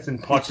 10 minutes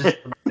and punches him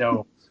in the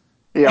dome.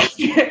 Yeah.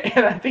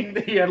 And I think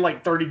that he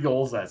had 30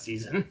 goals that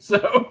season.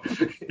 So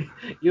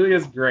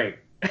Ilya's great.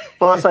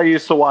 Plus, I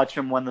used to watch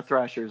him when the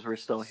Thrashers were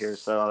still here,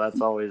 so that's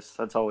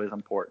always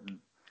important.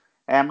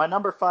 And my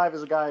number 5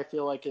 is a guy I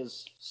feel like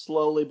is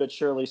slowly but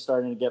surely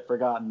starting to get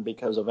forgotten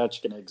because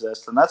Ovechkin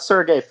exists, and that's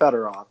Sergei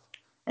Fedorov.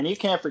 And you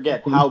can't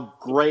forget how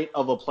great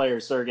of a player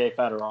Sergei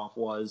Fedorov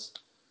was.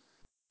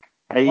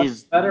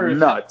 He's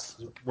nuts.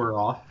 We're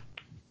off.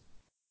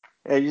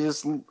 Yeah, he's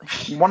just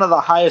one of the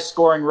highest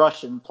scoring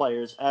Russian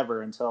players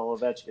ever until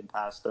Ovechkin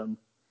passed him.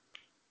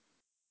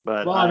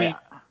 But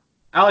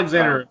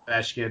Alexander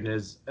Ovechkin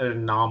is an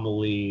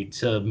anomaly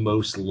to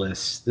most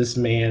lists. This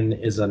man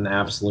is an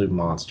absolute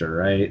monster,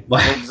 right?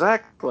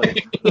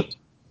 Exactly.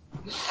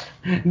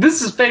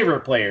 This is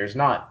favorite players,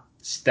 not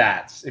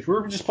stats. If we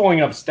were just pulling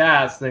up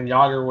stats, then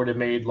Yager would have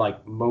made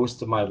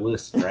most of my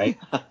list, right?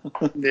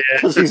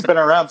 Because he's been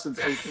around since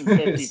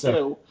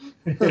 1852.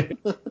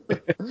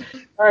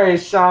 All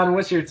right, Sean,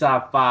 what's your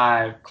top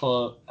 5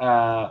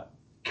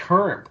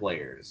 current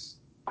players?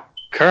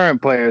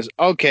 Current players.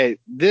 Okay.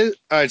 All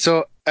right.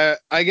 So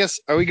I guess,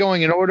 are we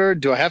going in order?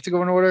 Do I have to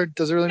go in order?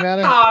 Does it really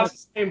matter?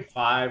 Same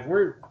 5.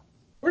 We're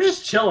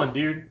just chilling,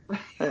 dude.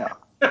 Yeah.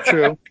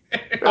 True.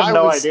 I have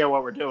no idea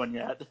what we're doing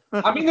yet.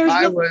 I mean,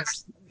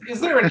 is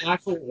there an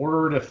actual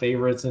order to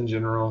favorites in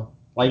general?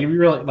 If you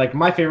really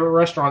my favorite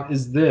restaurant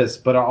is this,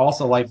 but I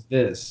also like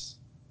this.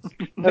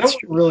 That's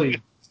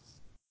really.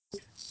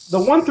 The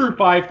 1 through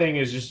 5 thing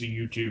is just a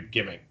YouTube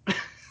gimmick.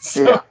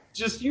 So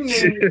just you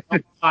name your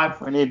top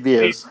 5. We need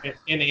views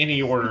in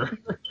any order.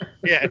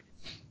 Yeah.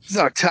 This is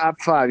our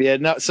top 5. Yeah.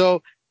 No.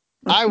 So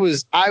I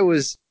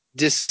was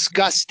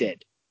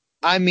disgusted.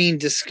 I mean,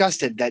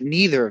 disgusted that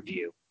neither of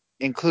you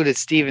included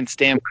Steven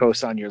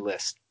Stamkos on your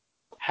list.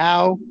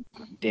 How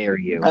dare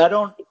you? I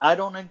don't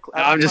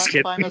I'm just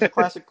kidding. Classify him as a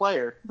classic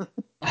player.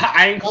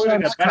 I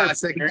included a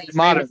classic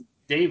modern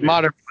David.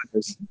 Modern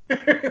players.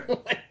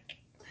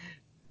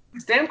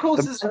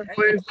 Stamkos is.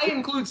 If I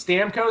include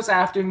Stamkos, I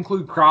have to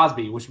include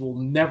Crosby, which will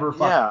never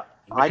fuck.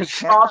 Yeah,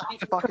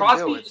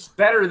 Crosby is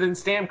better than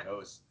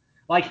Stamkos,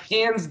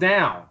 hands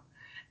down.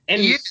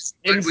 And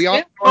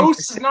Stamkos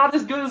is not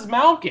as good as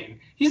Malkin.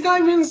 He's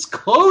not even as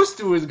close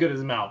to as good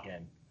as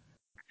Malkin.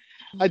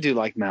 I do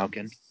like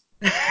Malkin.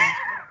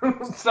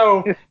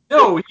 So,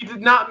 no, he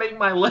did not make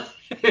my list.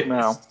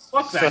 No.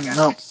 Fuck that guy.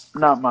 No,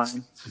 not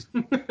mine.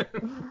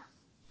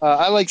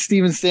 I like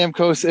Steven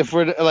Stamkos. If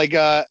we're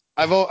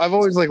I've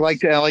always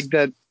liked it. I like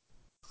that.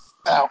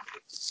 Ow.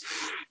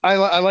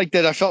 I like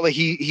that. I felt like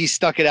he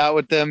stuck it out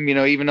with them.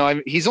 Even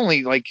though he's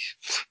only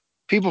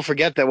people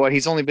forget that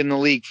he's only been in the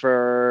league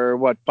for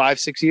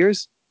 5-6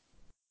 years.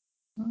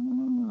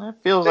 It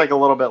feels like a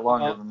little bit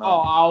longer than that.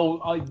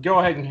 I'll go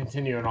ahead and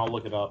continue, and I'll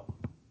look it up.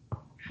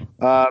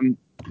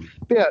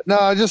 Yeah,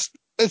 no,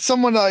 it's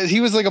someone.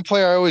 He was a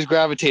player I always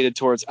gravitated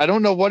towards. I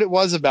don't know what it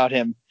was about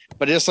him,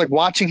 but just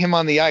watching him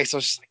on the ice, I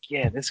was just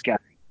yeah, this guy.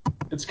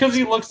 It's because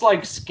he looks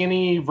like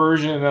skinny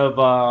version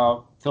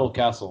of Phil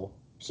Kessel,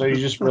 so you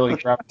just really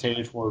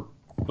gravitated for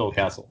Phil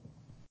Kessel,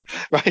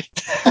 right?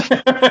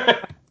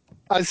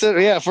 I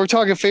said, yeah, if we're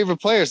talking favorite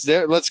players,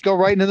 there, let's go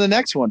right into the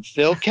next one.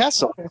 Phil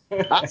Kessel.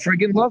 I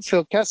freaking love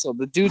Phil Kessel.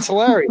 The dude's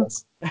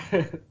hilarious.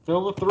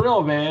 Phil the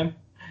Thrill, man.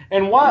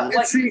 And while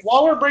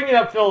we're bringing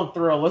up Phil the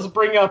Thrill, let's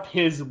bring up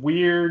his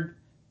weird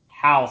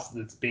house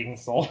that's being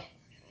sold.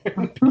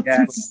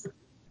 Yes.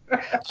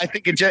 I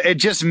think it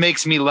just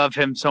makes me love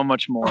him so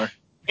much more.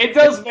 It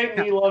does make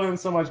me love him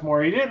so much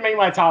more. He didn't make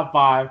my top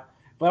 5,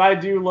 but I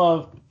do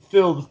love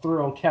Phil the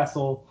Thrill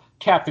Kessel,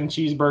 Captain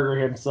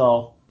Cheeseburger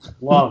himself.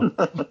 Love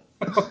him.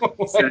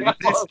 He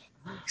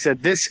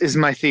said, "This is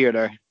my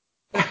theater.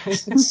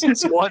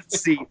 It's one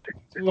seat.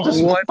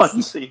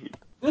 One seat.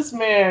 This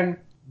man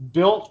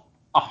built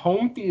a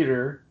home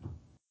theater,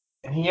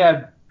 and he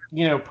had,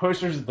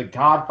 posters of The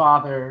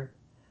Godfather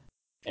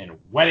and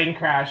Wedding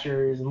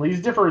Crashers and these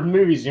different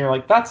movies. And you're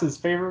like, that's his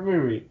favorite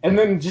movie. And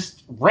then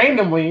just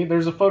randomly,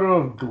 there's a photo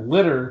of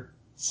Glitter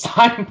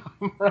signed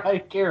by Mariah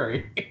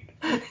Carey.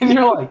 And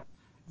you're like,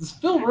 does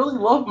Phil really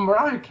love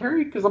Mariah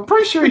Carey? Because I'm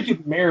pretty sure he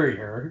could marry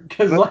her.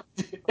 Because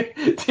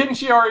didn't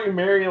she already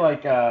marry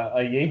like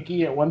a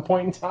Yankee at one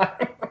point in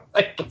time?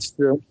 That's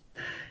true.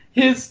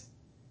 His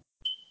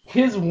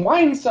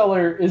wine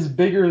cellar is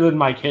bigger than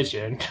my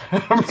kitchen.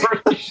 I'm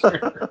pretty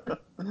sure.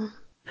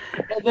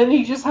 And then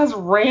he just has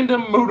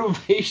random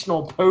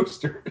motivational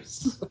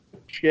posters.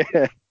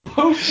 Yeah.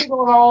 Posted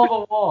on all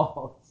the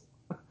walls.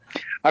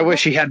 I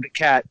wish he had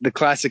the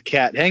classic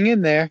cat. Hang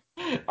in there.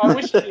 I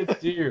wish he did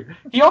too.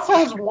 He also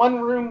has one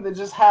room that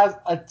just has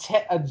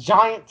a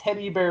giant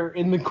teddy bear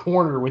in the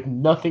corner with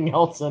nothing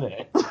else in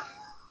it.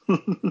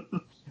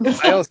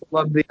 I also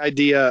love the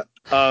idea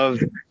of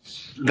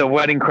the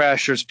Wedding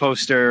Crashers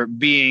poster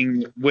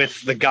being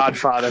with the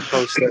Godfather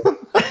poster.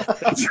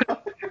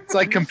 It's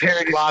like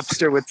comparing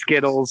lobster with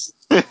Skittles,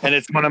 and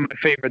it's one of my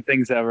favorite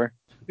things ever.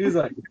 He's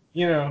like,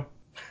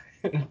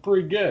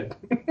 pretty good.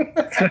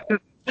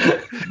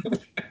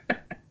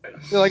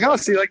 They're like, oh,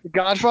 so you like the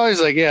Godfather?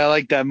 He's like, yeah, I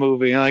like that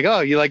movie. And I'm like,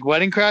 oh, you like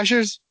Wedding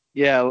Crashers?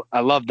 Yeah,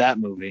 I love that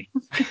movie.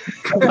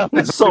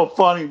 It's so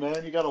funny,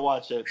 man. You got to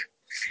watch it.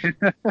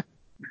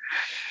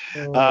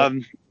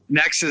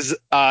 Next is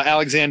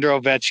Alexander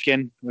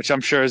Ovechkin, which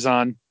I'm sure is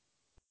on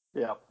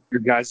your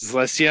guys'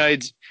 list.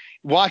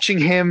 Watching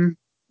him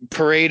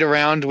parade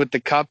around with the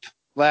cup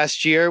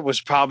last year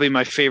was probably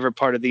my favorite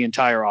part of the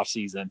entire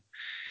offseason.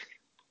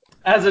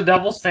 As a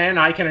Devils fan,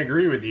 I can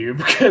agree with you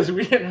because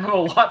we didn't have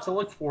a lot to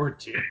look forward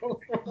to.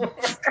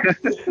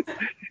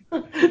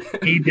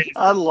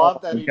 I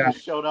love that he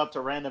just showed up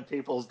to random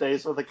people's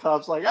days with the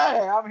Cubs like,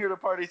 hey, I'm here to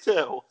party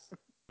too.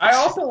 I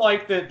also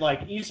like that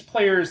each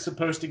player is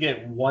supposed to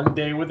get one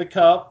day with a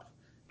cup,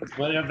 but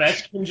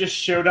Ovechkin just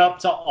showed up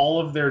to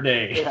all of their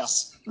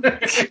days. Yeah.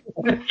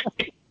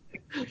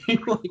 He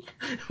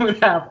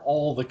would have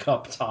all the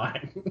cup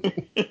time.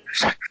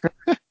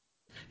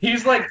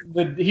 He's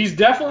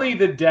definitely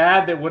the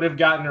dad that would have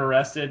gotten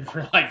arrested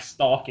for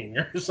stalking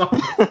or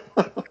something.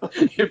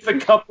 If the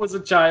cup was a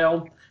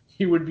child,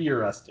 he would be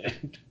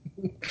arrested.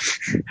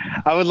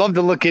 I would love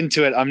to look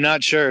into it. I'm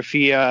not sure if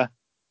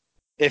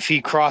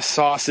he crossed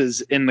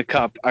sauces in the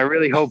cup. I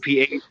really hope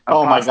he ate.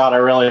 Oh my God! I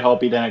really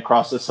hope he didn't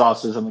cross the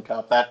sauces in the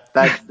cup. That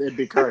it'd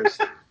be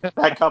cursed.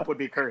 That cup would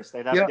be cursed.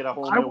 They'd have to get a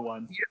whole new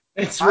one.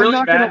 It's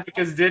really bad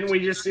because didn't we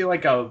just see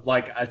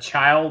a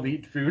child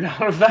eat food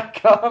out of that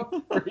cup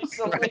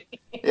recently?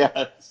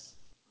 Yes.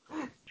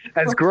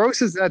 As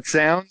gross as that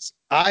sounds,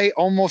 I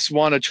almost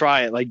want to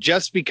try it.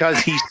 Just because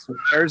he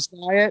swears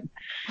by it.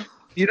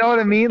 You know what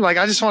I mean?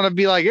 I just want to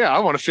be I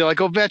want to feel like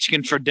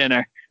Ovechkin for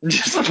dinner. And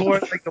just pour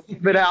a little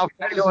bit out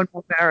and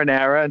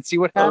marinara and see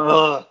what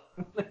happens.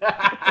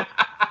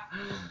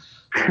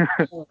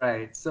 All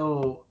right.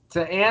 So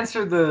to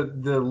answer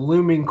the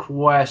looming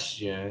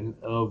question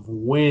of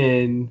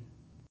when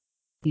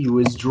he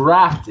was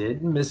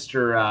drafted,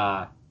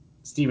 Mr.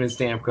 Steven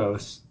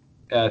Stamkos,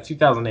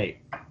 2008.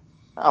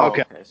 Oh,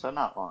 okay. So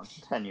not long.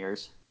 10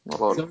 years.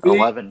 Well,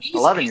 11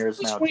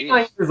 years now.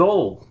 29 years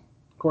old.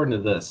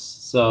 According to this.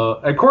 So,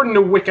 according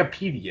to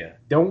Wikipedia,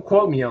 don't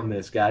quote me on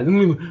this, guys.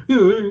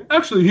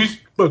 Actually, he's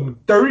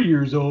 30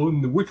 years old,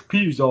 and the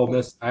Wikipedia's all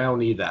messed. I don't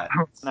need that.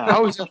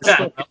 No,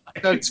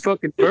 that's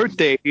fucking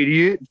birthday,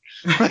 idiot.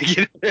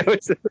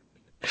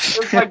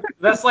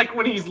 That's like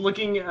when he's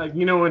looking, in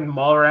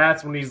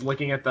Mallrats, when he's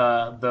looking at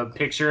the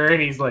picture, and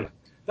he's like,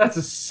 "That's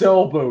a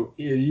sailboat,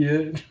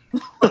 idiot."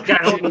 I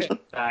don't need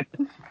that.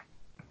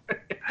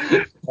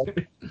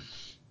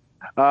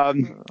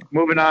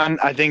 Moving on,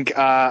 I think.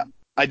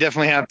 I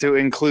definitely have to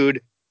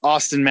include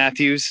Austin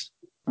Matthews.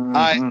 Mm-hmm.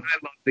 I love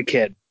the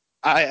kid.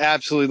 I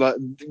absolutely love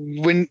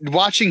when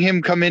watching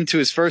him come into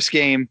his first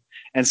game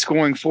and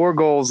scoring 4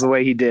 goals the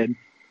way he did.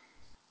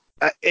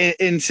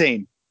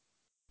 Insane.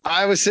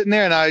 I was sitting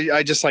there and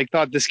I just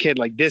thought this kid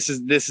this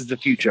is the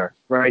future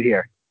right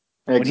here.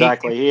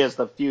 Exactly, he is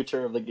the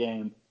future of the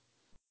game.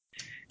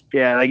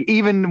 Yeah,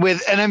 even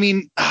with and I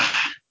mean,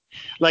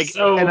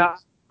 so and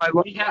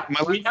we have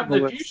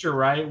the future,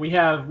 right? We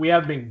have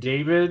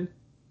McDavid.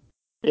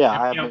 Yeah,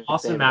 I have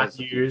Austin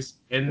Matthews,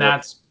 and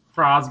that's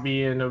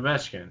Crosby and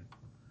Ovechkin.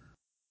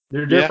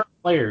 They're different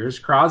players.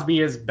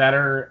 Crosby is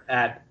better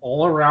at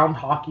all-around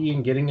hockey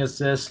and getting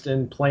assists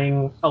and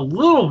playing a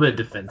little bit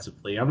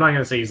defensively. I'm not going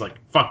to say he's like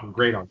fucking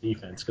great on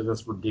defense because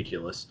that's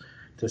ridiculous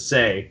to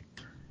say.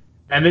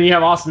 And then you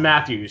have Austin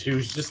Matthews,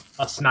 who's just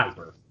a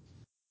sniper.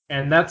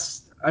 And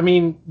that's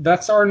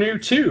our new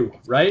two,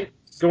 right?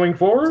 Going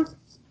forward?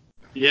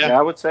 Yeah,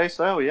 I would say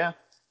so, yeah.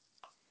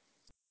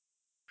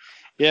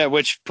 Yeah,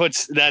 which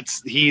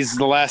he's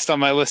the last on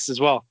my list as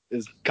well,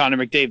 is Connor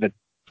McDavid.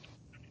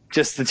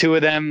 Just the two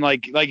of them,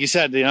 like you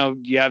said,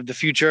 you have the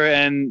future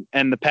and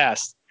the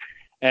past.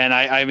 And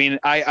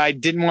I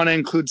didn't want to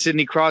include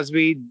Sidney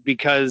Crosby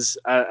because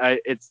I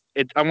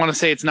want to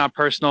say it's not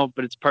personal,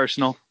 but it's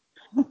personal.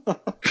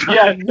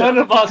 Yeah, none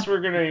of us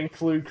were going to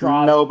include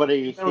Crosby.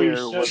 Nobody here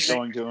was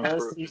going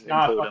to He's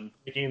not include him.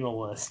 making the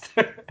list.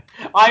 In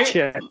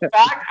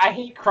fact, I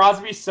hate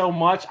Crosby so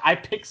much, I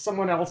picked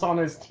someone else on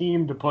his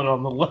team to put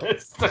on the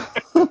list.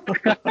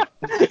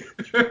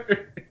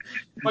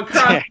 But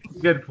Crosby's a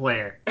good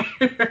player.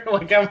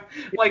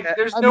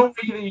 There's no way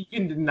that you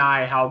can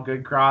deny how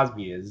good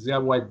Crosby is. He's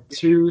got,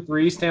 2,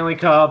 3 Stanley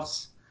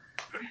Cups.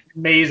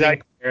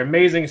 Amazing player,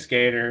 amazing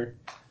skater.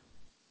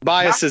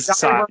 Biases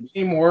aside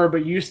anymore,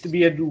 but used to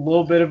be a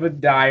little bit of a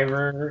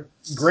diver.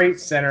 Great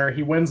center.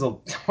 He wins a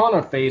ton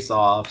of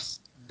face-offs.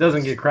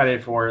 Doesn't get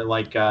credit for it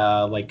Andrei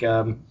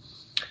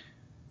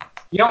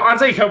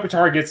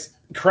Kopitar gets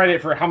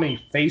credit for how many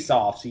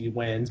face-offs he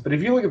wins, but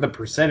if you look at the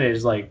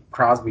percentage,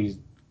 Crosby's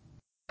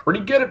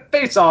pretty good at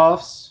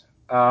face-offs.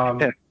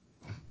 But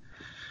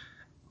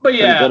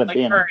yeah, good at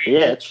being a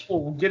bitch.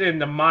 We'll get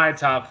into my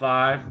top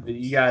 5 that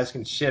you guys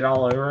can shit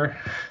all over.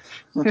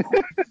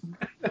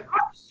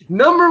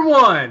 Number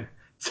 1,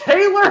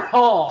 Taylor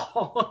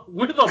Hall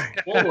with a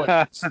bullet.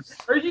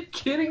 Are you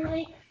kidding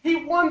me?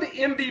 He won the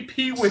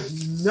MVP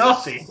with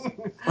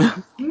nothing.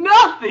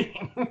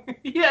 Nothing.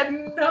 He had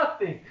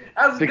nothing.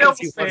 As a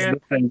Devils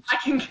fan, I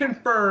can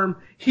confirm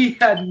he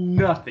had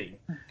nothing.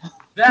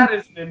 That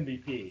is an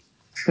MVP.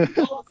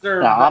 No,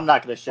 I'm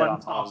not going to shit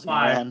on Halsey,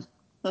 man.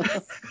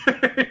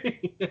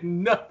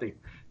 Nothing.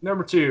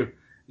 Number 2,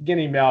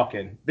 Evgeny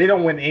Malkin. They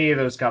don't win any of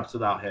those cups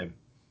without him.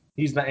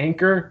 He's the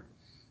anchor.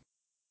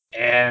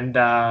 And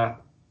I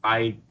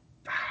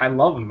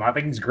love him. I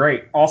think he's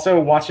great. Also,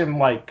 watch him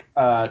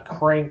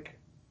crank.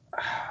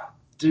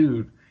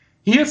 Dude,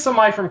 he hit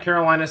somebody from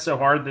Carolina so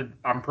hard that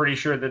I'm pretty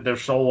sure that their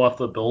soul left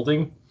the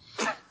building.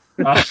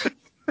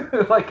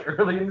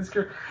 Early in this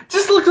career.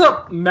 Just look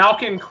up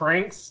Malkin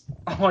cranks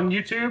on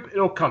YouTube.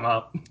 It'll come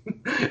up.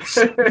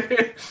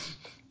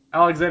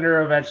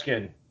 Alexander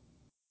Ovechkin.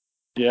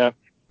 Yeah.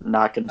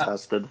 Not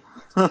contested.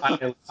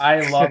 I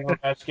love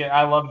Ovechkin.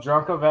 I love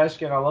drunk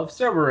Ovechkin. I love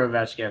sober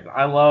Ovechkin.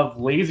 I love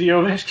lazy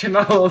Ovechkin.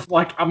 I love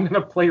I'm gonna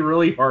play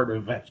really hard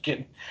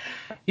Ovechkin.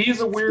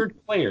 He's a weird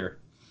player,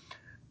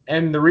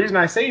 and the reason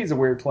I say he's a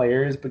weird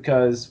player is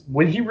because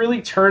when he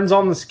really turns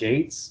on the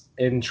skates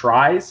and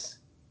tries,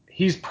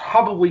 he's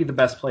probably the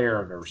best player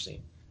I've ever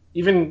seen.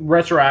 Even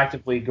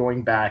retroactively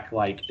going back,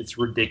 it's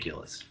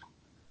ridiculous.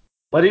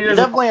 But he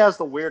definitely has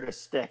the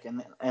weirdest stick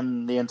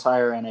in the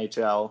entire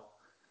NHL.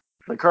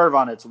 The curve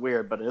on it's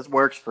weird, but it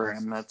works for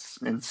him. That's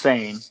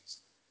insane.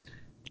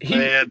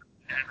 He'll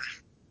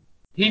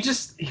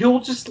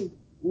just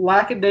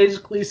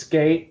lackadaisically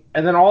skate,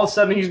 and then all of a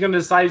sudden he's going to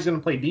decide he's going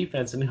to play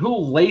defense, and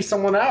he'll lay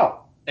someone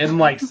out and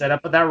set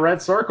up at that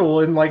red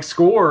circle and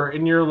score,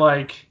 and you're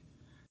like,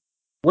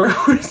 where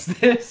was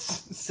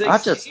this?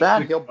 Not just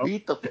that, he'll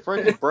beat the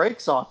friggin'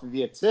 brakes off of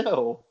you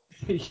too.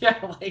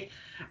 Yeah,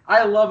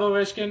 I love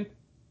Ovechkin.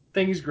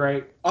 Think he's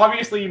great.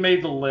 Obviously, you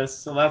made the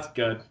list, so that's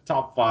good.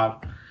 Top 5.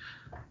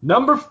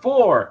 Number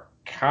 4,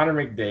 Connor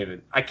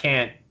McDavid.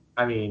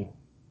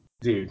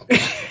 Dude,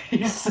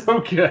 he's so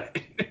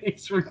good.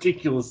 He's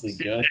ridiculously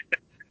good.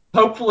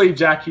 Hopefully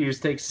Jack Hughes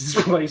takes his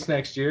place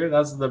next year.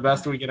 That's the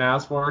best we can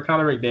ask for.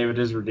 Connor McDavid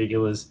is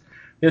ridiculous.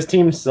 His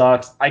team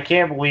sucks. I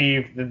can't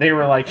believe that they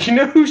were like,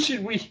 who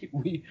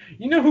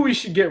we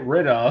should get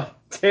rid of?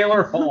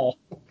 Taylor Hall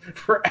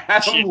for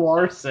Adam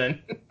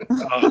Larson.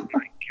 Oh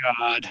my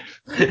God.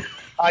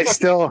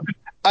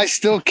 I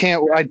still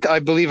can't. I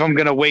believe I'm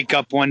going to wake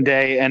up one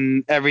day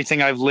and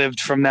everything I've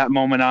lived from that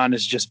moment on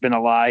has just been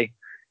a lie.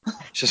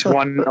 It's just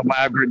one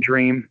elaborate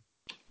dream.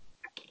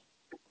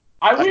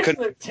 I wish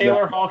that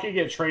Taylor Hall could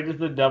get traded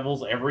to the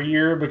Devils every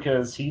year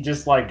because he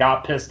just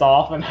got pissed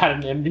off and had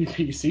an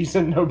MVP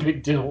season. No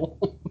big deal.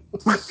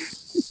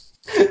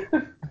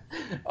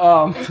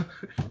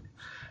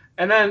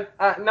 And then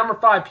number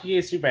 5, PK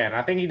Subban.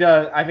 I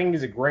think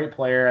he's a great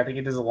player. I think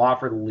he does a lot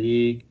for the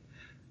league.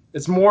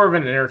 It's more of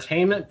an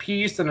entertainment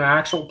piece than an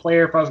actual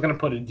player. If I was going to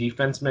put a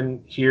defenseman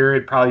here,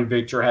 it'd probably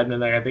be Victor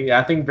Hedman.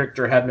 I think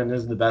Victor Hedman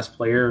is the best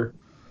player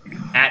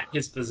at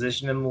his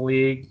position in the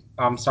league.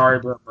 I'm sorry,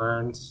 Brent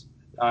Burns.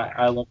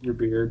 I love your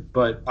beard,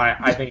 but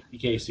I think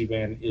PK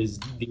Subban is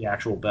the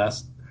actual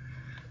best.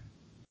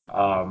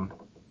 But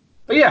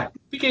yeah,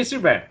 PK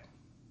Subban. I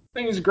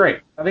think he's great.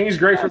 I think he's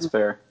great. That's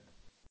fair.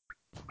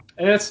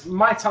 And it's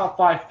my top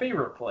 5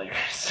 favorite players,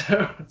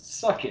 so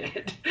suck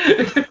it.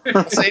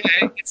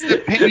 It's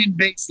the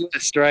opinion-based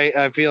list, right?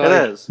 I feel It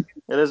like is.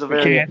 It is a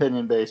very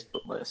opinion-based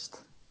list.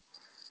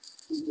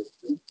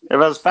 If it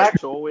was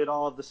factual, we'd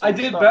all have the same I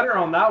did stuff. better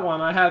on that one.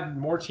 I had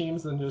more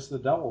teams than just the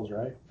Devils,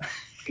 right?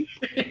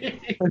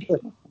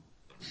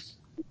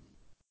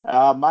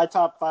 My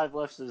top 5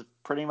 list is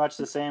pretty much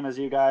the same as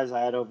you guys.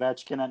 I had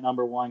Ovechkin at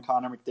number 1,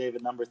 Connor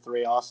McDavid number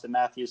 3, Austin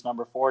Matthews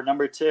number 4,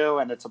 number 2,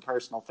 and it's a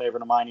personal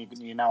favorite of mine.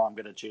 You know I'm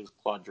going to choose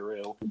Claude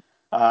Giroux.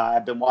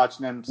 I've been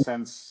watching him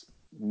since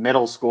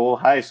middle school,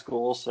 high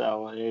school,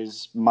 so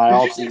he's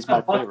my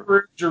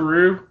favorite.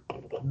 Giroux,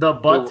 the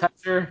butt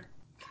toucher.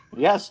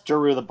 Yes,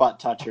 Giroux the butt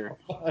toucher.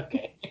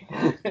 Okay.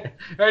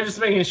 I'm just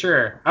making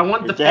sure. I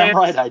want You're the damn fans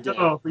right I to did.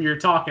 know who you're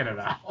talking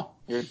about.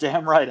 You're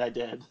damn right I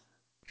did.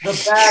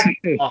 The bad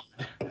Claude.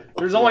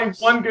 There's only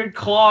one good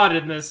Claude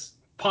in this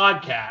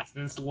podcast,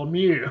 and it's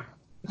Lemieux.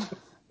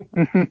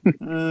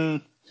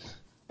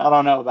 I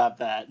don't know about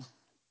that.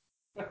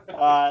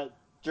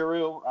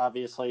 Giroux,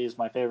 obviously, is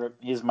my favorite.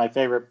 He's my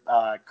favorite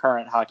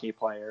current hockey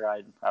player.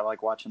 I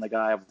like watching the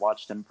guy. I've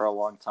watched him for a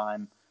long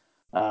time,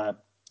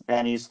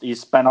 and he's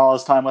spent all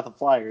his time with the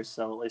Flyers,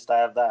 so at least I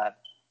have that.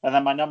 And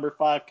then my number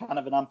 5, kind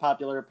of an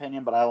unpopular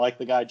opinion, but I like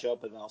the guy Joe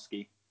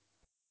Pavelski.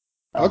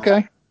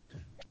 Okay.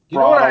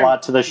 Brought a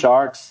lot to the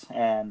Sharks,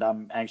 and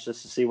I'm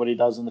anxious to see what he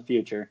does in the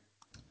future.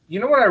 You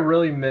know what I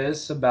really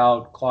miss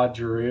about Claude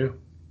Giroux?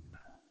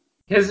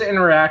 His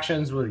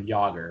interactions with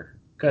Yager.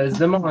 Because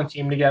them on a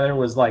team together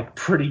was, like,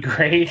 pretty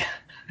great.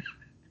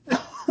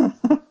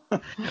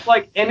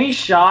 Like, any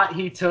shot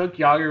he took,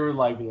 Yager would,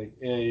 like, be like,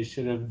 you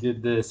should have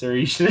did this, or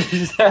you should have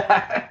did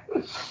that.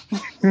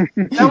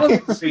 That was a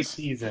great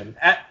season.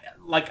 I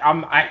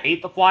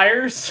hate the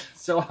Flyers,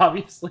 so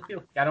obviously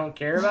I don't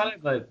care about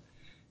it, but,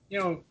 you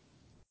know,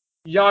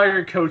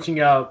 Yager coaching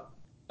up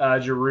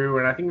Giroux,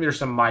 and I think there's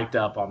some mic'd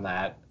up on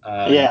that.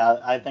 Yeah,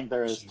 I think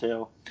there is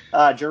too.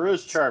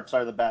 Giroux's chirps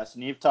are the best,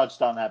 and you've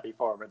touched on that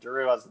before, but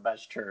Giroux has the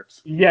best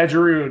chirps. Yeah,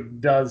 Giroux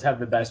does have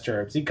the best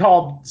chirps. He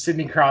called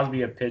Sidney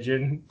Crosby a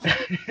pigeon.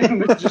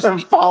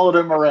 Just followed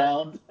him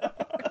around.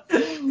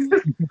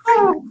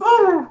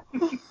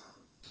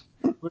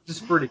 Which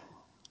is pretty cool.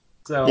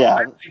 So, yeah.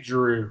 I like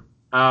Giroux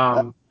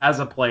as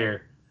a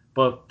player,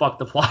 but fuck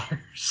the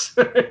Flyers.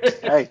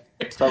 Hey,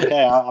 it's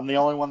okay. I'm the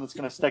only one that's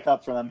going to stick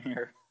up for them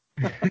here.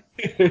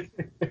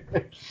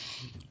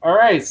 All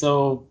right,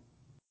 so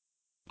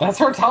that's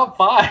our top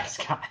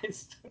 5s,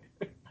 guys.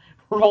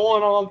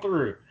 Rolling on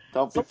through.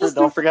 Don't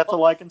forget to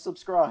like and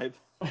subscribe.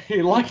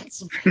 Like and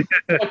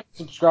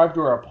subscribe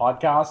to our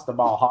podcast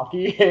about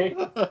hockey.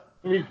 That'd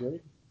be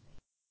great.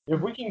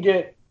 If we can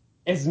get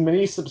as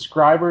many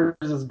subscribers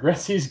as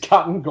Gressy's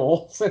gotten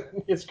goals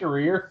in his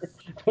career,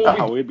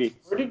 we'd be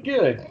pretty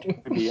good.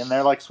 We'd be in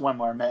there like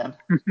swimwear, man.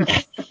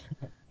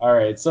 All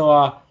right,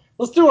 so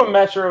let's do a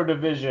Metro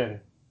Division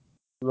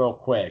real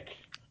quick.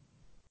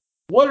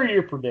 What are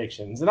your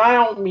predictions? And I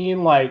don't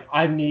mean like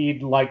I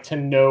need like to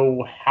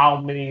know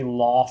how many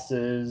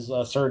losses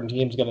a certain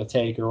team's going to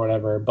take or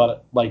whatever,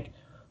 but like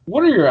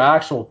what are your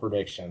actual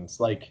predictions?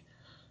 Like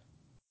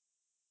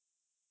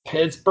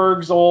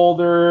Pittsburgh's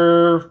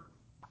older,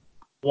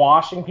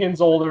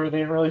 Washington's older. They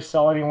didn't really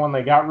sell anyone.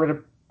 They got rid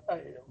of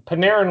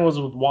Panarin was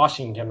with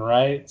Washington,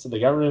 right? So they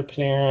got rid of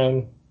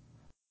Panarin.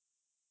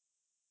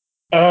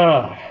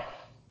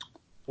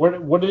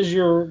 What is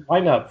your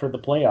lineup for the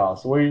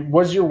playoffs?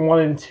 What's your 1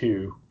 and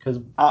 2? Because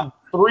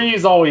 3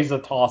 is always a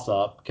toss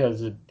up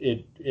because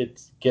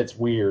it gets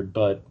weird.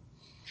 But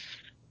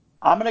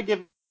I'm gonna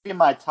give you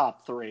my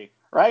top 3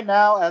 right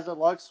now, as it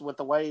looks with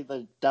the way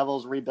the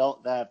Devils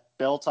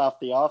built off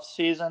the off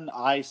season.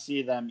 I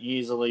see them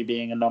easily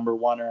being a number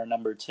 1 or a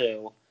number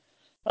 2.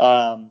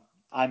 I'm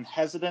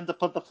hesitant to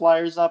put the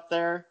Flyers up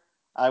there.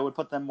 I would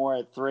put them more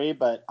at 3,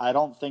 but I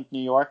don't think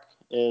New York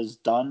is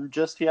done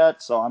just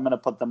yet, so I'm going to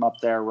put them up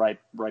there right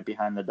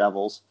behind the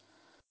Devils.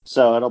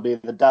 So it'll be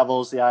the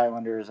Devils, the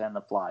Islanders, and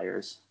the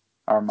Flyers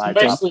are my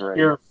top 3.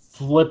 You're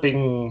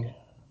flipping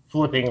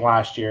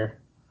last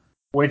year,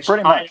 which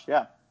pretty much,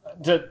 yeah.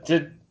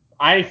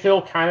 I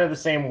feel kind of the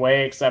same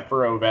way, except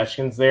for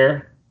Ovechkin's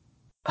there.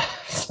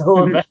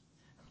 So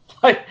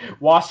like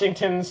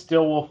Washington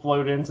still will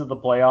float into the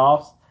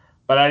playoffs,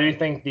 but I do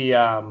think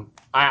I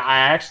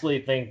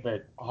actually think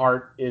that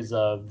Hart is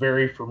a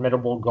very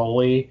formidable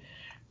goalie,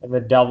 and the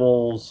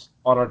Devils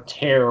on a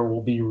tear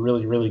will be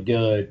really, really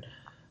good.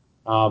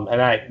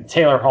 And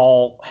Taylor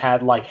Hall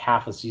had like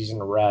half a season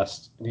to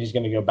rest, and he's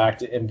going to go back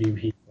to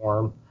MVP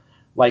form.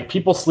 Like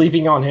people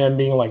sleeping on him,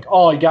 being like,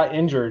 "Oh, he got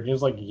injured." And he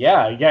was like,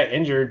 "Yeah, he got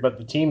injured, but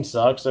the team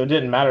sucks, so it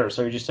didn't matter."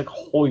 So he just took a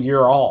whole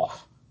year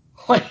off.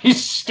 Like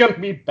he's just going to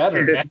be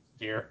better next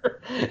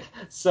year.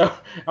 So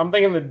I'm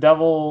thinking the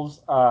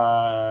Devils.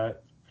 I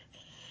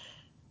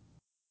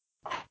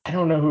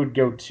don't know who would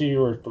go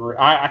 2 or 3.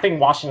 I think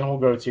Washington will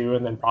go 2,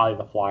 and then probably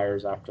the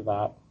Flyers after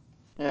that.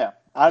 Yeah,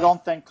 I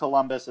don't think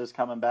Columbus is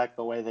coming back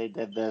the way they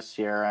did this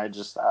year. I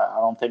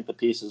don't think the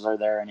pieces are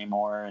there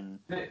anymore, and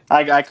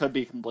I could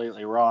be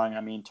completely wrong.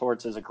 I mean,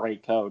 Torts is a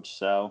great coach,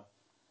 so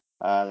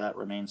That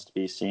remains to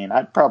be seen.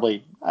 I'd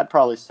probably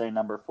say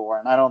number 4,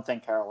 and I don't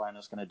think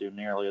Carolina's going to do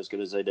nearly as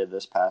good as they did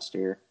this past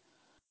year.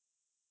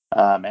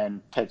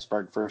 And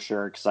Pittsburgh for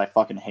sure, because I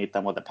fucking hate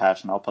them with a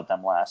passion. I'll put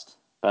them last,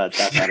 but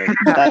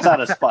that's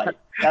out of spite.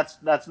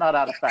 That's not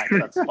out of fact.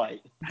 That's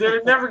spite.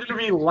 They're never going to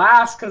be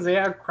last because they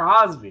have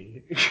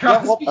Crosby.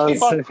 Yeah, well,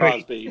 fuck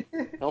Crosby.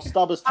 He'll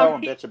stub his toe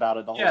and bitch about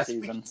it the whole yes,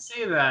 season. we can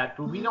say that,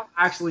 but we don't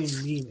actually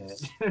mean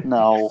it.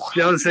 No.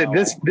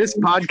 This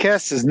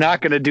podcast is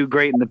not going to do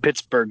great in the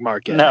Pittsburgh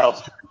market. No.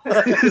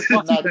 It's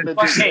not gonna do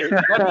But hey,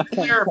 great. let me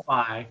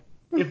clarify.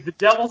 If the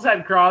Devils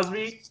had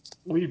Crosby,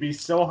 we'd be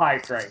so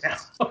hyped right now.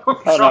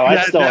 Oh no,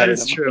 I still that hate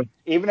is him. true.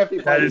 Even if he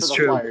That plays is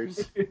for the true.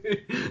 Flyers.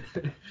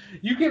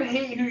 You can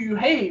hate who you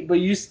hate, but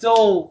you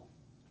still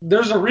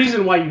there's a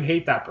reason why you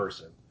hate that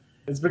person.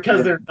 It's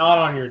because they're not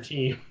on your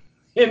team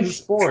in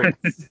sports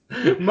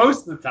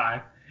most of the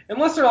time.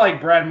 Unless they're like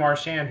Brad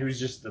Marchand, who's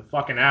just a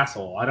fucking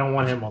asshole. I don't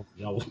want him on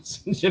the Devils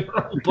in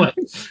general. But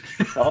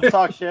Don't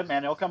talk shit,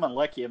 man. He'll come and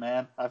lick you,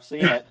 man. I've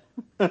seen it.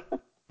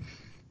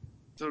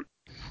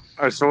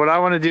 All right, so what I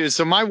want to do is,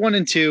 so my 1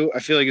 and 2, I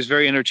feel like is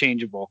very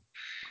interchangeable.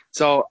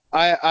 So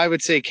I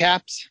would say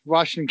Caps,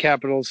 Washington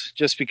Capitals,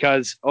 just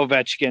because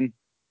Ovechkin.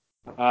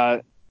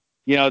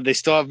 They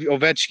still have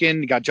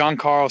Ovechkin. You got John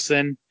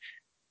Carlson.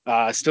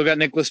 Still got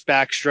Nicholas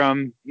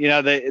Backstrom.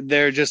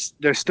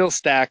 They're still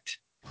stacked.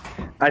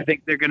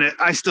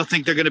 I still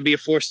think they're gonna be a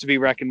force to be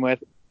reckoned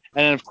with.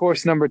 And then of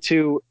course number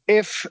 2,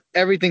 if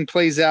everything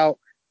plays out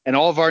and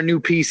all of our new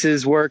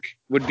pieces work,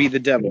 would be the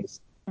Devils.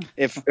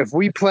 If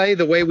we play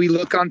the way we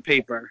look on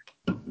paper,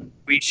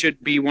 we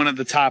should be one of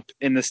the top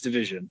in this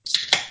division.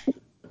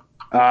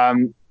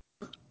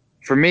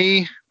 For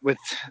me, with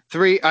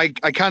 3, I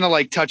kind of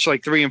like touch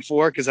like 3 and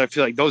 4 because I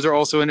feel like those are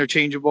also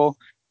interchangeable.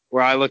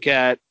 Where I look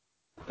at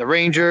the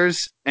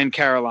Rangers and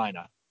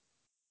Carolina.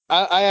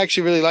 I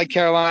actually really like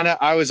Carolina.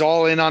 I was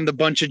all in on the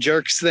bunch of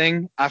jerks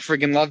thing. I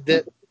freaking loved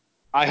it.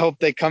 I hope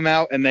they come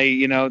out and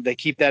they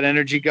keep that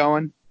energy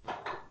going.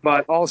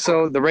 But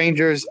also the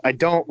Rangers, I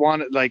don't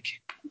want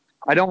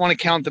to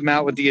count them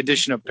out with the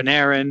addition of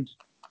Panarin.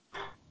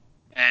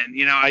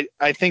 And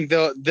I think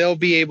they'll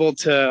be able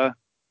to.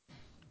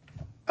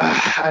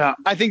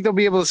 I think they'll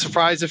be able to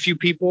surprise a few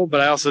people, but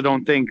I also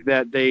don't think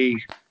that they're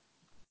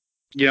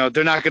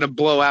not going to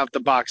blow out the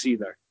box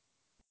either.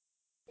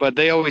 But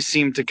they always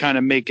seem to kind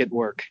of make it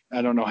work.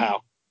 I don't know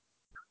how.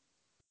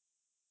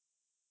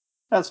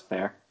 That's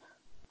fair.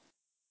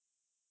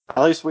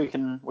 At least we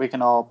can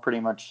all pretty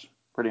much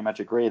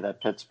agree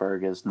that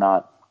Pittsburgh is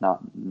not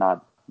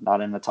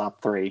in the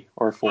top 3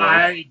 or 4.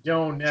 I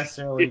don't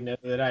necessarily know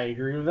that I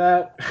agree with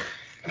that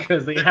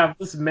because they have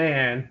this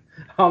man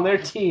on their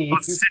team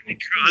Sidney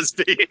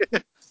Crosby.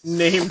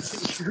 named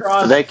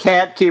Crosby. They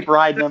can't keep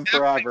riding him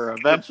forever.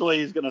 Eventually,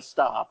 he's gonna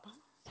stop.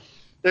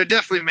 They're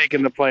definitely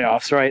making the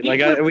playoffs, right?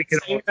 We can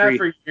say that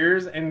for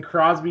years, and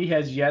Crosby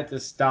has yet to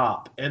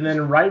stop. And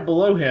then right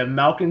below him,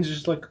 Malkin's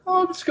just like,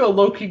 oh, I'm just gonna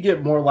low-key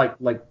get more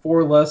like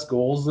 4 less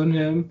goals than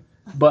him,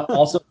 but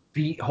also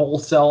beat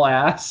wholesale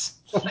ass.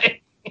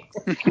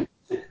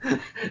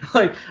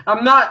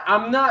 I'm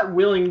not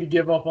willing to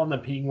give up on the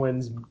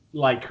Penguins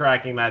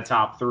cracking that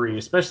top 3,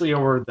 especially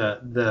over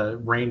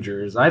the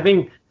Rangers. I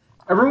think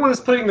everyone is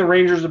putting the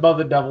Rangers above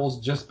the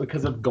Devils just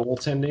because of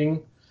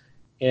goaltending,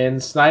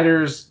 and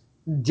Snyder's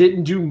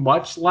didn't do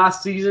much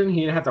last season.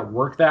 He didn't have to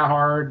work that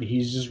hard.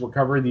 He's just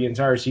recovered the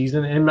entire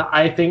season. And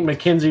I think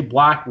Mackenzie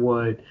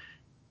Blackwood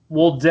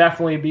will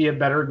definitely be a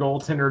better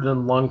goaltender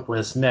than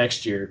Lundqvist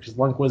next year because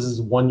Lundqvist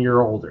is 1 year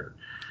older.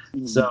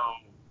 So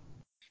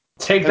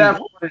take that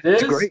for what it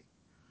is. It's great.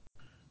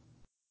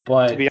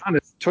 But to be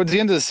honest, towards the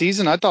end of the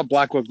season, I thought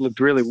Blackwood looked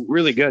really,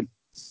 really good.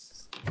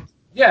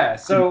 Yeah,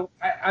 so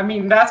I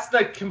mean that's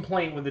the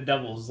complaint with the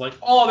Devils. Like,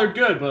 oh, they're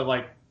good, but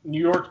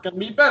New York's gonna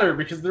be better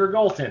because they're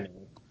goaltending.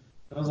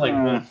 I was like,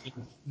 well,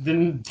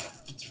 then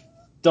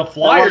the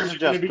Flyers are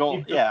going to be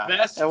the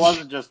best. It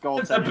wasn't just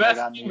goaltending that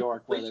got New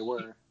York where they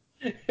were.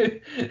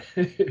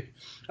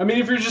 I mean,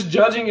 if you're just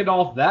judging it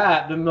off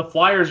that, then the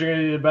Flyers are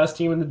going to be the best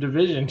team in the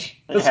division.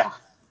 Yeah.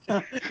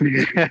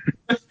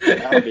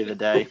 That'll be the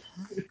day.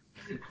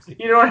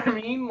 You know what I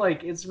mean?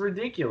 It's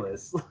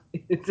ridiculous.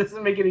 It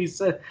doesn't make any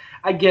sense.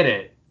 I get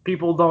it.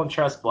 People don't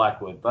trust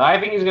Blackwood, but I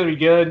think he's going to be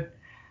good.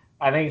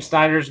 I think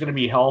Snyder's going to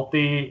be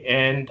healthy,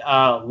 and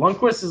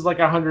Lundqvist is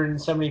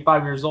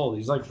 175 years old.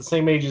 He's the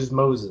same age as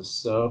Moses,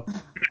 so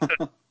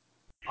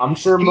I'm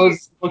sure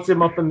Moses looks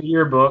him up in the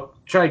yearbook,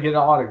 try to get an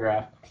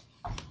autograph.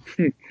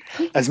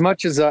 As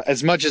much as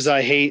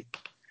I hate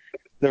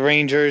the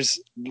Rangers,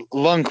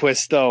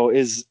 Lundqvist though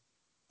is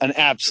an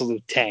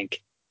absolute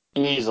tank.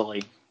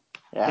 Easily.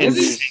 Yeah,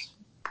 is he?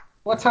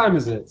 What time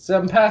is it?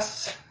 7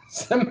 past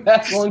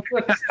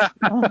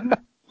Lundqvist.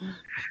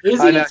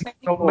 Is he a tank?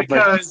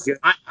 Because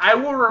I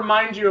will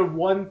remind you of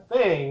one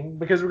thing,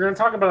 because we're going to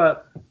talk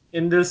about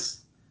in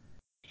this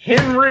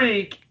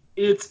Henrique,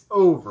 it's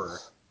over.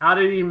 How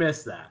did he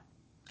miss that?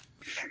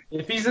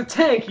 If he's a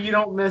tank, you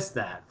don't miss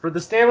that. For the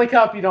Stanley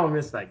Cup, you don't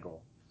miss that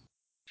goal.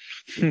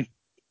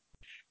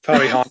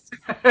 Probably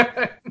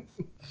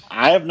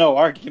I have no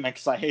argument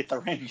because I hate the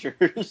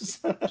Rangers.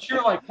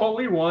 You're like, well,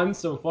 we won,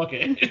 so fuck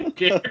it. Who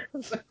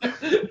cares?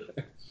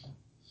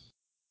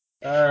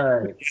 All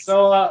right,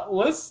 so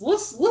let's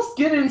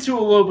get into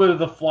a little bit of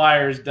the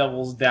Flyers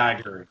Devil's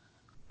Dagger,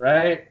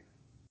 right?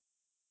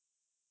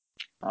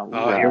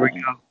 Here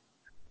we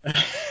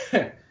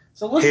go.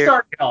 So let's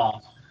start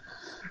off.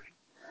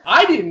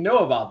 I didn't know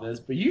about this,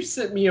 but you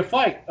sent me a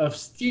fight of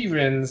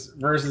Stevens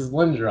versus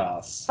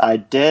Lindros. I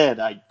did.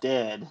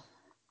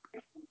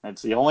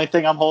 That's the only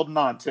thing I'm holding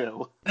on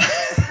to.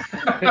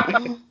 It's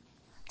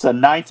a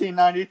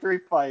 1993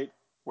 fight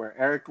where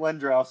Eric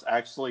Lindros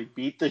actually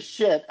beat the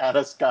shit out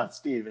of Scott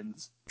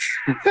Stevens.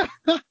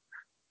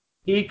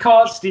 He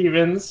caught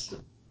Stevens.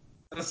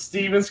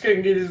 Stevens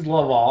couldn't get his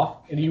glove off,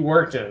 and he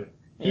worked him.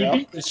 He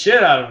beat the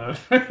shit out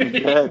of him. He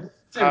did.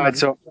 All right,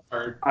 so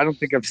I don't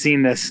think I've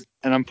seen this,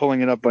 and I'm pulling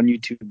it up on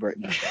YouTube right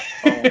now.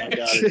 Oh my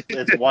god,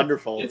 it's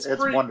wonderful. It's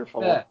wonderful.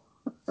 Bad.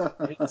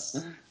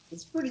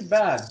 It's pretty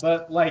bad,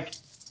 but like,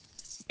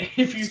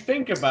 if you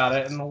think about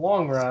it in the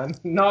long run,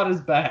 not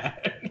as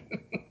bad.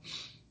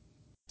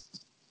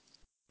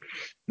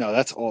 No,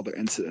 that's all their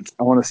incidents.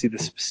 I want to see the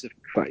specific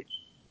fight.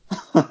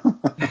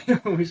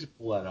 We should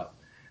pull that up.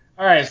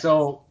 All right,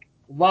 so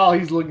while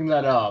he's looking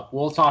that up,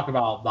 we'll talk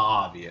about the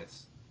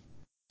obvious.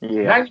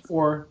 Yeah.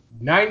 94,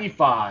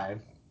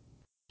 95,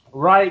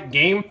 right,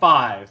 game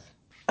 5.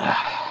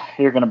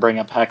 You're going to bring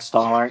up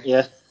Hextall, aren't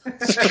you?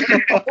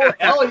 Oh,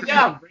 hell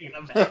yeah, I'm bringing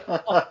up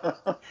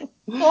Hextall.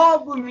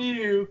 Claude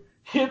Lemieux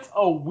hits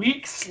a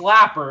weak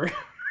slapper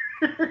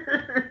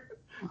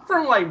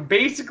from, like,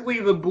 basically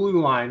the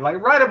blue line,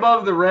 like, right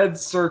above the red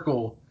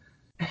circle.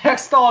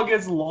 Hextall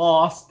gets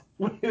lost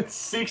with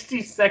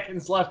 60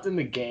 seconds left in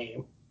the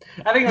game.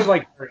 I think it was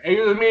like,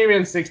 it was maybe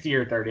in 60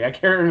 or 30. I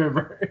can't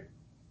remember.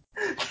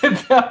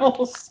 The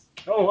Devils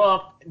go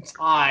up and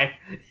tie.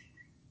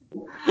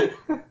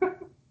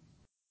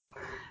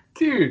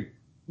 Dude,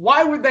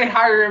 why would they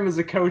hire him as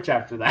a coach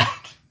after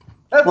that?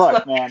 That's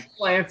Look, the man.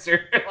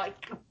 answer.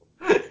 Like,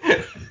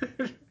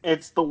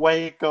 it's the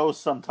way it goes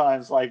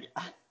sometimes. Like,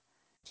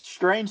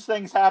 strange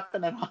things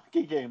happen in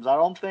hockey games. I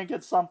don't think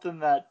it's something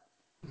that,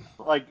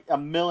 like, a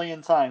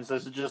million times.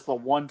 This is just the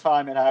one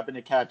time it happened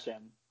to catch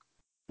him.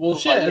 Well,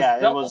 shit, yeah,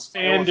 as Devils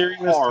fan during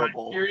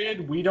horrible. This time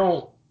period, we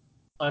don't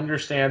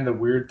understand the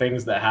weird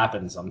things that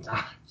happen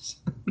sometimes.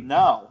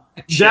 No.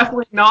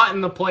 Definitely not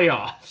in the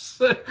playoffs.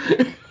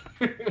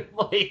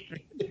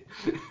 Like,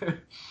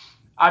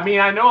 I mean,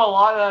 I know a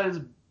lot of that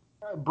is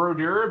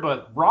Brodeur,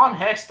 but Ron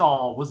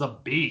Hextall was a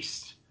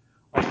beast.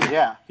 Like,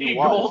 yeah, he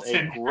was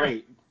a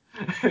great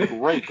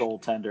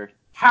goaltender.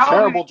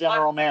 Terrible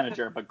general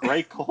manager, but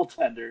great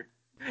goaltender.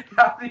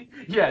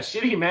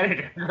 Shitty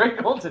manager, great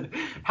goaltender.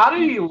 How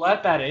did he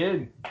let that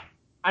in?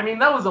 I mean,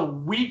 that was a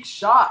weak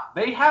shot.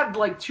 They had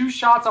like 2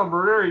 shots on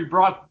Brodeur. He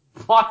blocked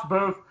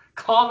both.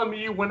 Claude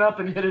Lemieux went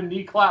up and hit a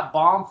knee clap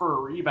bomb for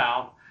a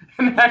rebound.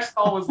 And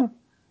Hextall was,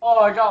 oh,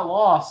 I got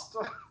lost.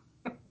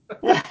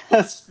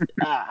 Yes,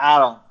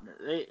 I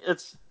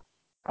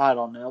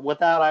don't know.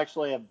 Without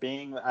actually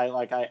being,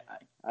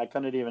 I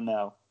couldn't even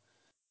know.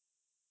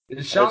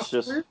 It's just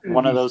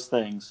one of those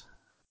things.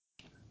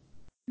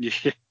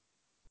 Yeah.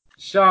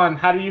 Sean,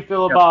 how do you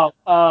feel about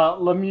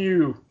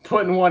Lemieux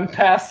putting one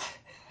past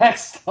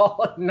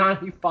Hextall at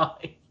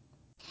 95?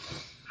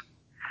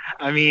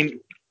 I mean,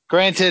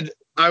 granted,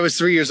 I was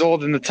 3 years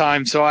old in the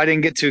time, so I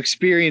didn't get to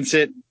experience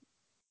it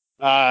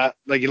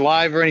like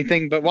live or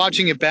anything. But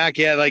watching it back,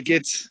 yeah, like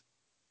it's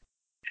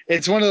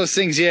one of those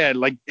things. Yeah,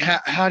 like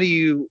how do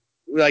you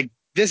like?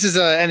 This is a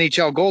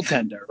NHL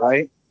goaltender,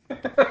 right?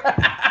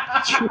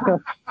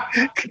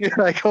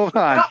 Like, hold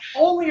on. Not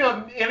only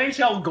an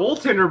NHL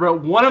goaltender,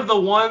 but one of the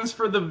ones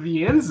for the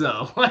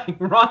Vienza. Like,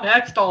 Ron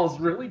Hextall is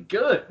really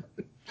good.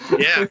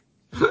 Yeah.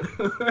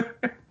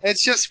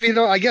 It's just,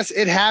 I guess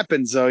it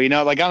happens, though,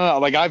 like, I don't know,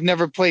 like, I've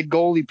never played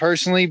goalie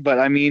personally, but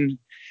I mean,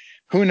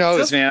 who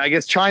knows, man? I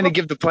guess trying to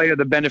give the player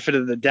the benefit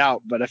of the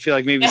doubt, but I feel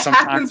like maybe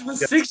sometimes happens with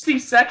 60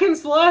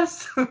 seconds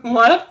left.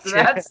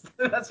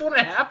 That's when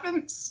it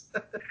happens.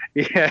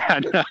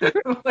 Yeah,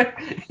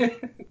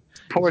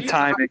 poor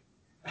timing.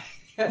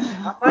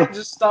 I might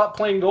just stop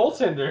playing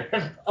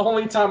goaltender.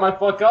 Only time I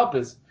fuck up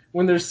is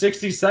when there's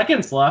 60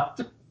 seconds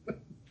left.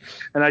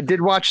 And I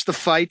did watch the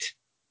fight.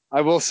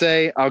 I will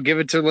say I'll give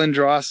it to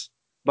Lindros,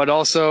 but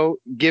also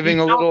giving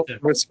a little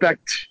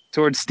respect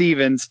towards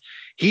Stevens.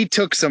 He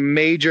took some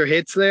major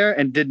hits there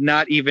and did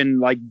not even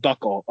like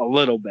buckle a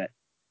little bit.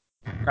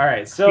 All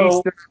right, so he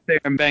stood there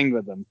and banged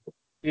with him.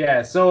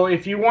 Yeah, so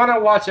if you want to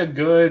watch a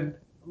good,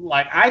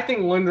 like, I think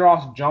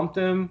Lindros jumped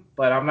him,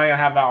 but I'm not gonna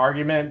have that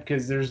argument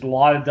because there's a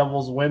lot of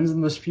Devils wins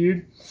in this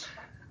feud.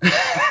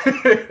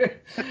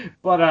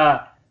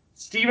 But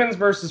Stevens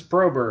versus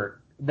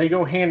Probert, they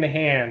go hand to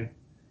hand,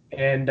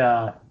 and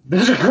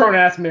those are grown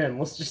ass men.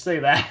 Let's just say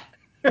that.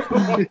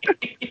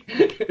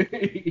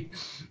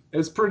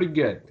 It's pretty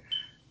good.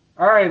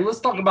 All right, let's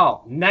talk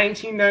about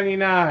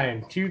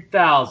 1999,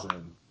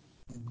 2000.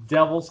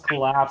 Devils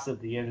collapse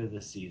at the end of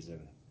the season.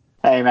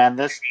 Hey man,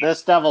 this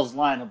Devils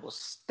lineup was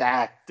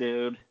stacked,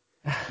 dude.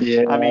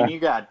 Yeah. I mean, you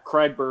got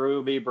Craig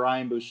Berube,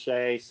 Brian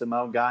Boucher,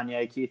 Simone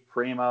Gagne, Keith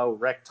Primo,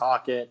 Rick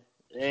Tocchet.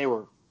 They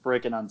were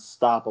freaking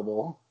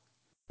unstoppable.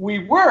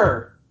 We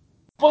were,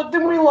 but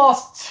then we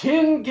lost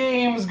 10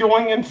 games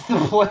going into the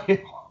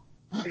playoffs.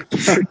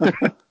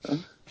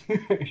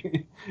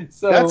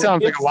 So That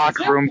sounds like a it's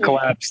locker room definitely-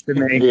 collapse to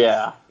me.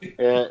 Yeah, it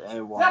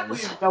Definitely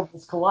was. a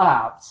Devils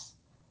collapse.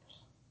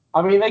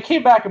 I mean, they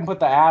came back and put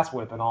the ass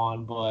whipping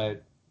on,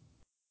 but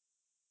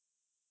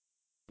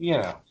you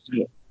know.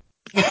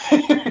 But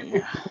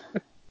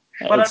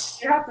I mean,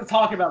 you have to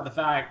talk about the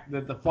fact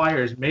that the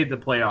Flyers made the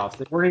playoffs.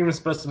 They weren't even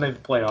supposed to make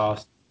the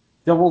playoffs.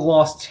 Devils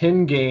lost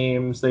 10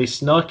 games. They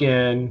snuck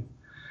in.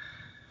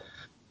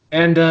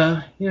 And,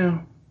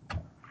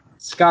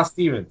 Scott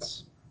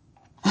Stevens.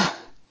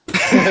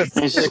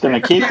 He's just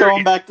going to keep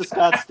going back to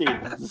Scott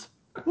Stevens.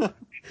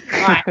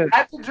 I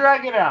had to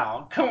drag it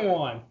out. Come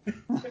on.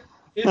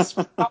 It's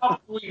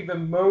probably the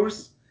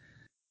most.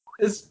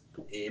 It's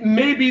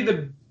maybe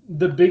the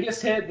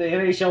biggest hit the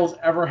NHL's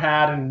ever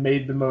had and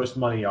made the most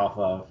money off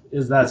of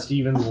is that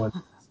Stevens one.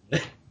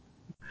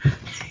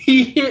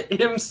 He hit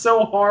him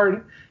so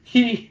hard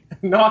he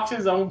knocked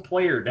his own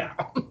player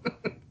down.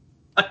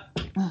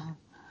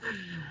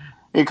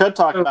 You could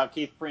talk about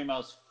Keith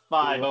Primo's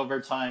 5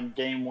 overtime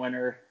game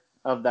winner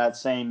of that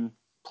same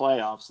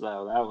playoffs,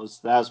 though.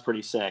 That was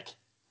pretty sick.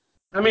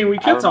 I mean, we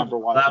could talk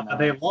about that, but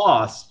they that.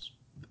 lost,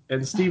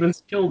 and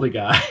Stevens killed a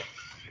guy.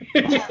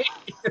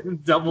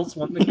 Devils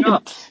won the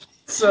cup.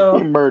 So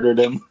he murdered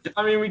him.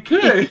 I mean, we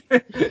could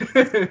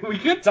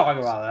talk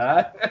about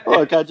that.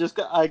 Look, I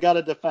got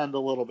to defend a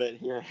little bit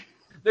here.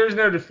 There's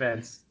no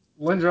defense.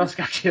 Lindros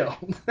got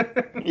killed.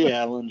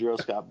 Yeah,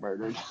 Lindros got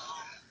murdered.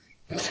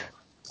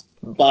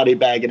 Body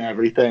bag and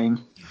everything.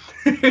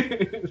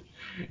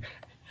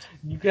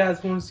 You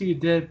guys want to see a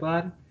dead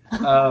body?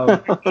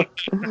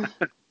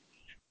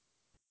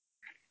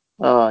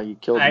 Oh, you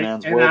killed a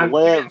man's will to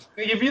live.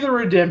 I give you the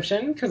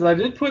redemption because I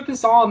did put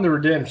this on the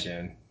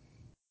redemption.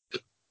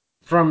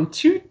 From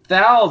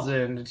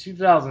 2000 to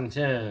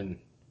 2010,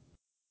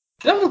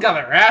 Devils got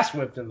their ass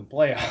whipped in the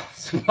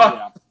playoffs.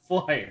 Yeah.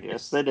 Flyers.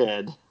 Yes, they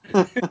did.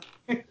 Like,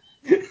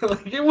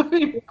 it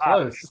wasn't even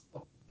close.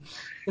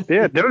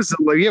 Yeah,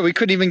 we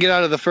couldn't even get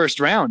out of the first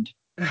round.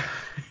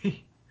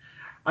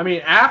 I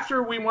mean,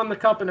 after we won the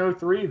cup in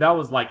 2003, that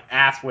was like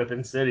ass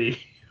whipping city.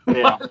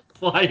 Yeah.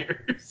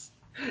 Flyers.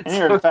 In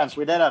your defense,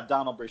 we did have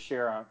Donald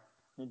Brashear.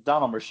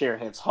 Donald Brashear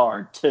hits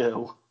hard,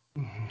 too.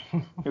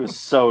 He was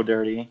so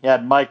dirty. He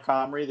had Mike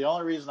Comrie. The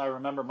only reason I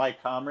remember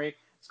Mike Comrie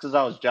is because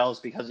I was jealous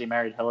because he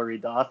married Hillary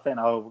Duff, and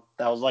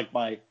that was like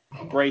my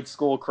grade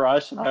school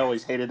crush, and I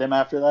always hated him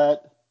after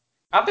that.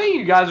 I think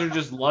you guys are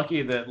just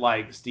lucky that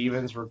like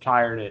Stevens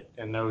retired it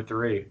in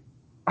 2003.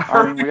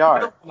 I mean, we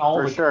are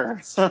for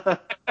sure. But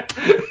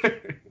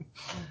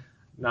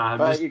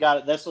you got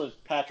it. This was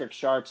Patrick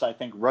Sharp's, I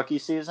think, rookie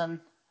season.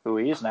 Who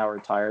he is now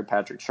retired.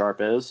 Patrick Sharp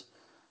is.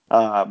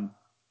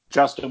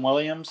 Justin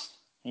Williams.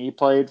 He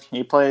played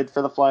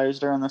for the Flyers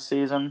during the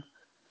season.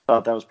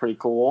 Thought that was pretty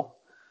cool.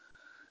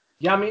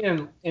 Yeah, I mean,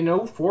 in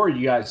 2004,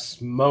 you guys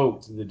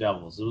smoked the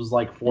Devils. It was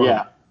like 4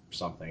 or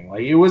something.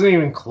 Like, it wasn't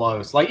even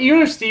close. Like,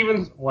 even if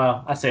Stevens,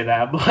 well, I say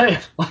that,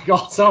 but like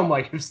also, I'm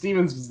like, if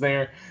Stevens was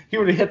there, he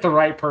would have hit the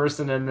right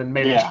person and then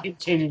made a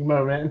game-changing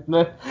moment.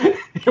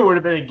 It would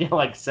have been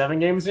like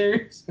 7-game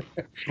series.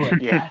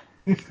 But, yeah.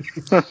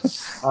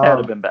 That would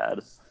have been bad.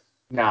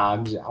 Nah,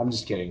 I'm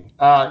just kidding.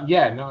 I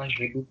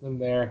did them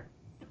there.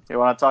 You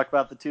want to talk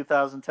about the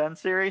 2010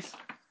 series?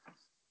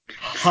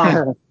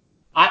 Something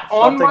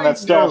that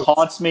still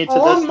haunts me to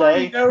this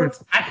day.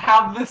 Notes, I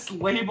have this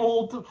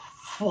labeled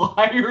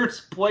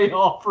Flyers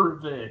playoff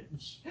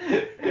revenge.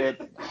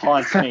 It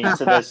haunts me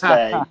to this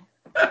day.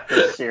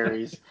 This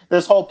series,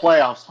 this whole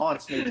playoffs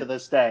haunts me to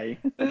this day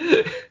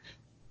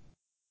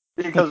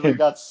because we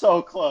got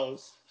so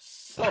close,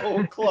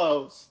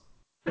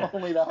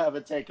 only to have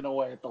it taken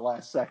away at the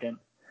last second.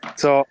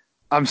 So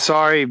I'm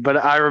sorry, but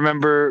I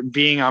remember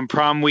being on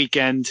prom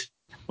weekend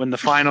when the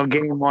final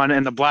game won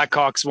and the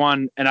Blackhawks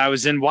won, and I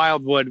was in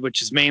Wildwood, which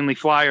is mainly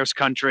Flyers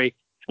country.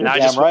 And You're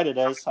damn right it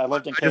is. I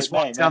lived in Cape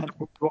May, man.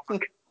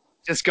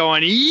 Just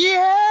going,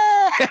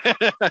 yeah!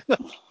 I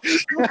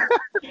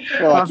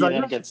feel like you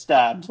didn't get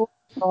stabbed.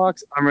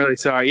 I'm really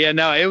sorry. Yeah,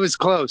 no, it was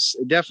close.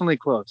 Definitely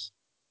close.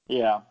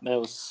 Yeah, it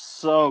was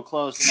so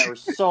close, and there were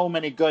so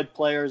many good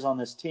players on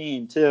this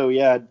team, too.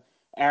 You had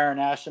Aaron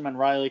Asham and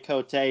Riley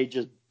Cote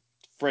just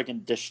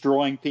freaking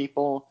destroying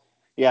people.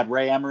 You had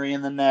Ray Emery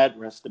in the net,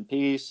 rest in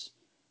peace.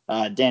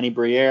 Danny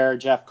Briere,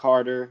 Jeff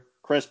Carter,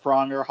 Chris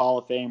Pronger, Hall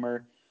of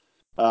Famer.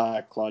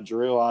 Claude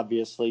Giroux,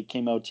 obviously,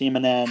 Kimmo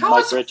Timonen,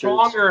 Mike Richards.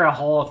 How is Pronger a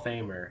Hall of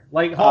Famer?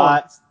 Like,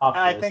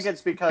 I think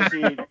it's because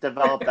he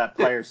developed that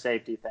player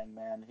safety thing,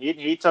 man.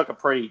 He took a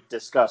pretty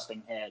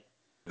disgusting hit.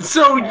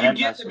 So you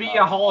get to be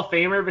a Hall of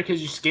Famer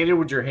because you skated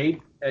with your head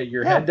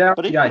down?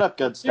 But he put up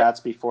good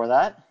stats before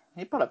that.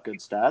 He put up good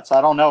stats.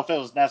 I don't know if it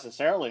was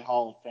necessarily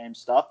Hall of Fame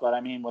stuff, but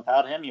I mean,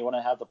 without him, you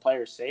wouldn't have the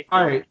player safety.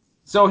 All right.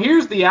 So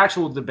here's the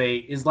actual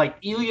debate: is like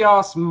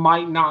Elias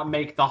might not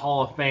make the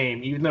Hall of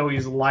Fame, even though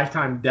he's a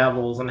lifetime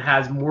Devils and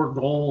has more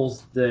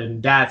goals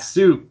than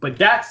Datsuk. But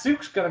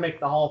Datsuk's gonna make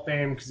the Hall of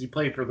Fame because he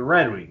played for the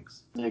Red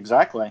Wings.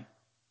 Exactly.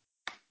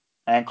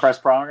 And Chris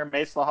Pronger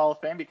makes the Hall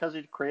of Fame because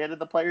he created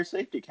the Player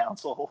Safety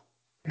Council.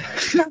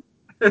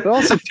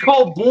 Also,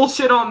 Call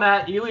bullshit on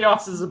that.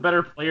 Elias is a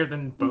better player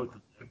than both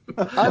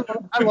of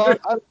them. I love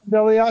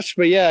Elias,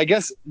 but yeah, I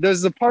guess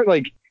there's the part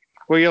like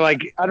where you're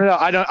like, I don't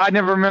know, I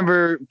never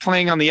remember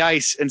playing on the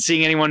ice and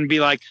seeing anyone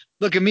be like,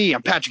 look at me,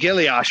 I'm Patrick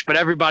Elias, but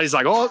everybody's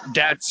like, oh,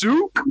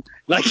 Datsuk,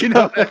 like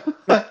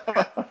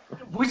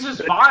Which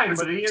is fine,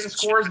 but he didn't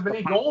score as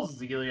many goals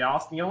as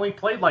Elias, and he only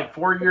played like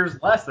 4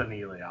 years less than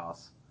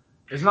Elias.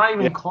 It's not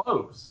even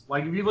close.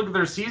 Like, if you look at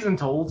their season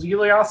totals,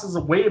 Elias is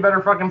a way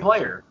better fucking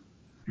player.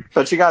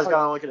 But you guys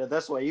gotta look at it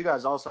this way. You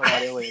guys also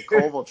had Ilya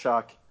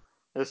Kovalchuk.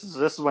 This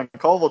is when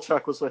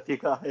Kovalchuk was with you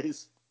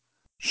guys.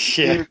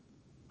 shit.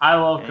 I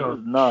love He Coach.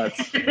 was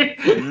nuts.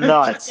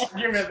 Nuts.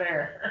 Give it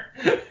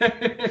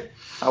there.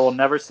 I will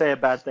never say a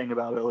bad thing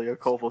about Ilya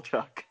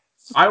Kovalchuk.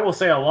 I will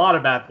say a lot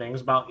of bad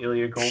things about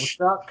Ilya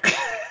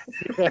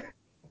Kovalchuk.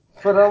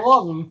 But I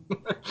love him.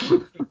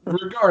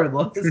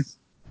 Regardless.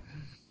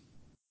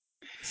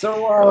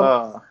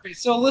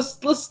 So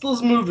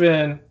let's move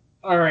in.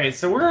 All right,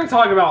 so we're going to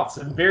talk about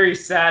some very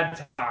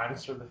sad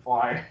times for the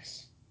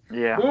Flyers.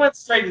 Yeah. We went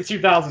straight to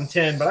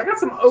 2010, but I got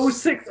some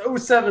 06,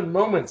 07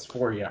 moments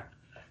for you.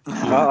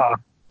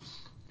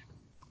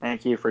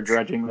 Thank you for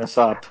dredging this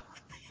up.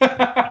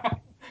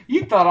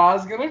 You thought I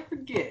was going to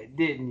forget,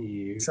 didn't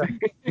you?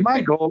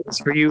 My goal is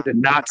for you to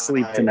not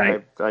sleep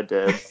tonight. I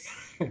did.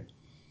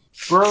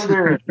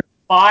 Broder,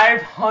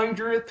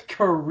 500th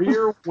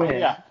career win.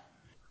 Yeah.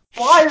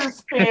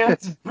 Flyers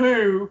fans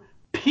boo.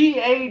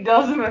 PA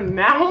doesn't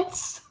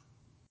announce.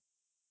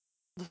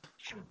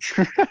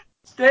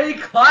 Stay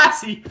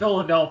classy,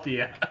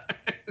 Philadelphia.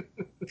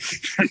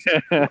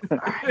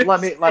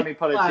 Let me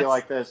put it to you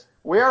like this.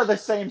 We are the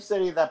same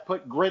city that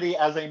put Gritty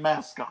as a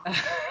mascot.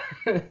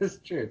 It's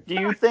true. Do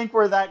you think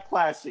we're that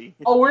classy?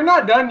 Oh, we're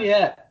not done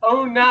yet.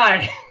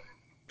 09.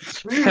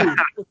 Dude.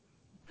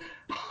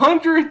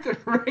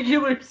 100th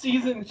regular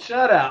season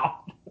shutout.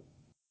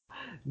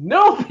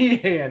 No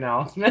PA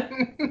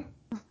announcement.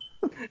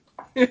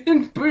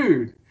 And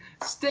booed.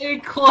 Stay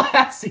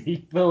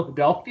classy,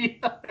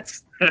 Philadelphia.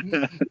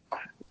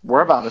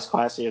 We're about as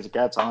classy as it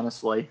gets,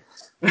 honestly.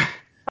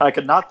 I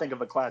could not think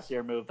of a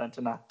classier move than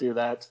to not do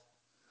that.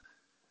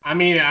 I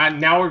mean,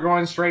 now we're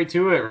going straight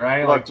to it,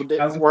 right? Look,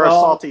 we're a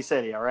salty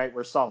city, all right?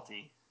 We're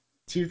salty.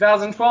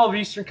 2012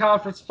 Eastern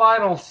Conference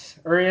Finals,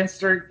 or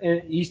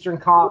Eastern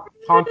Conference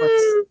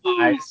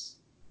Finals.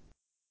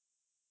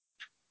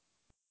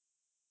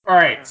 All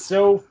right,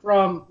 so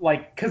from,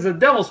 like, because the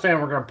Devils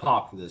fan, we're going to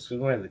pop for this because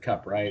we went to the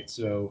Cup, right?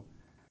 So,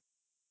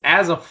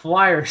 as a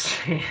Flyers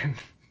fan,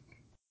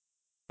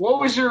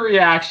 what was your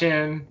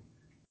reaction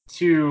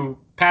to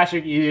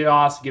Patrick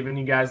Elias giving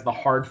you guys the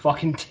hard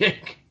fucking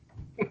dick?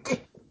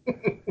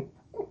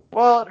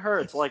 Well, it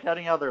hurts like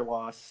any other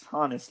loss,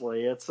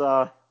 honestly. It's,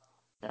 they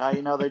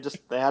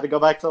had to go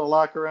back to the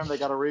locker room. They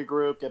got to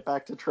regroup, get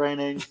back to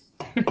training.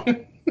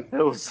 That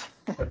was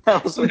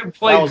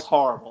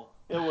horrible.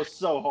 It was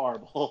so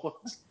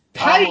horrible.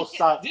 I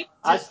stopped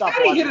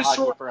watching hit a hockey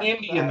short for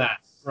handy in that,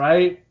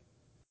 right?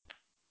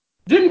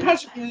 Didn't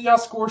Patrick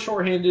Elias score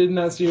shorthanded in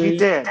that series?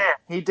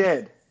 He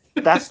did.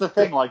 That's the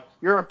thing. Like,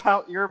 you're a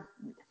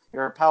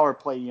power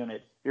play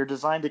unit. You're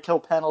designed to kill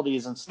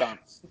penalties and stuff,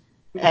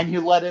 and you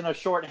let in a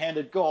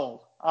shorthanded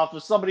goal off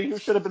of somebody who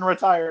should have been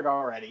retired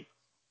already.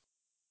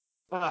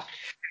 I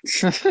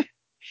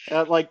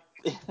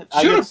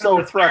get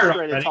so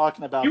frustrated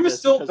talking about this. He was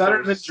still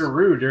better than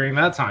Giroux during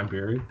that time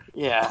period.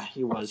 Yeah,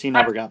 he was. He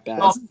never got bad.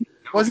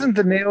 Wasn't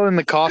the nail in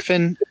the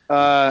coffin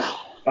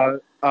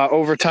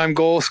overtime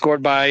goal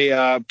scored by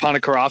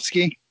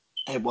Ponikarovsky?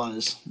 It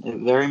was. It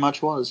very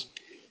much was.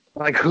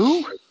 Like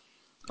who?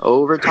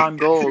 Overtime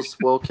goals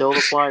will kill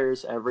the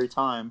Flyers every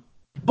time.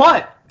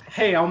 But,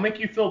 hey, I'll make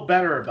you feel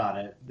better about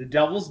it. The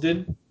Devils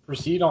did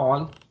proceed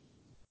on,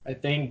 I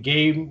think,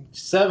 Game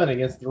 7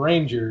 against the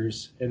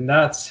Rangers, and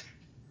that's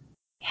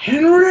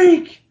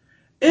Henrique!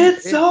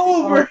 It's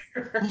over!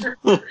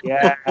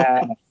 Yeah.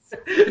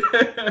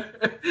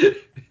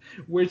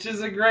 Which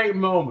is a great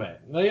moment.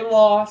 They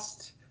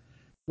lost.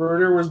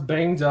 Brodeur was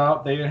banged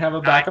up. They didn't have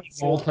a backup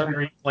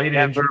goaltender. He played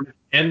injured.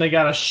 And they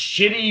got a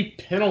shitty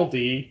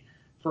penalty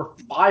for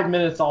 5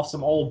 minutes off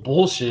some old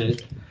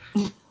bullshit.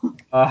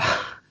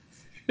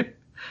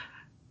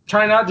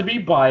 Try not to be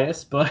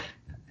biased, but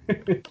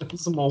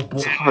some old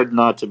bullshit. It's hard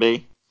not to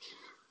be.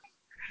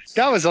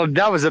 That was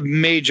a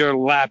major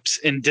lapse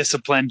in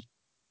discipline.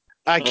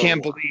 I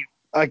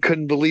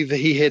couldn't believe that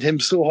he hit him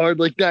so hard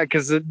like that,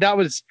 because that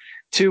was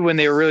too when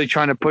they were really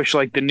trying to push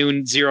like the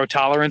new zero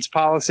tolerance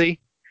policy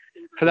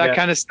for that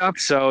kind of stuff.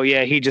 So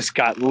yeah, he just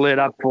got lit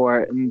up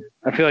for it, and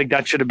I feel like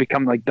that should have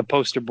become like the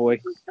poster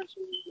boy.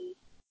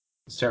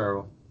 It's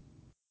terrible.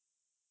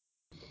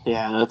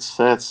 Yeah, it's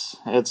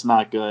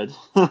not good.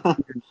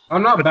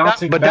 I'm not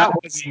bouncing back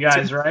with you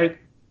guys, right?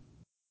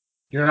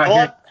 You're not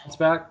hearing bounce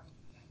back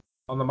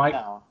on the mic?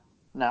 No,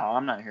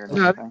 I'm not hearing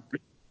No. anything.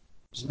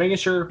 Just making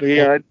sure. But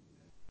yeah,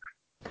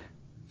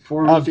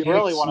 If you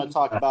really want to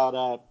talk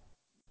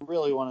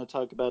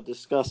about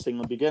discussing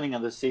the beginning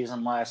of the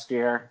season last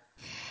year,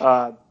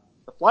 the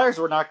Flyers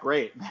were not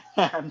great,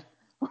 man.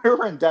 We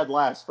were in dead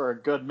last for a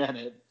good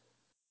minute.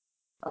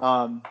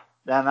 And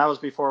that was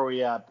before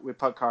we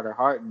put Carter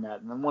Hart in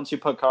net. And then once you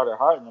put Carter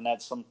Hart in the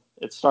net,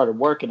 it started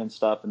working and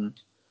stuff, and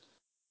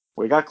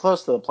we got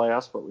close to the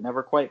playoffs, but we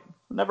never quite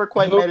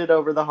made it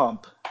over the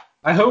hump.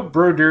 I hope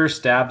Brodeur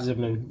stabs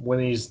him when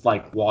he's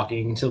like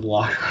walking to the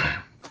locker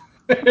room.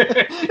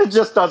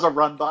 Just does a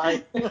run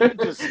by,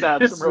 just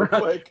stabs him real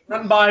quick.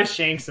 Run by,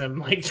 shanks him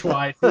like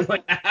twice. He's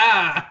like,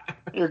 ah!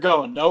 You're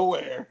going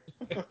nowhere.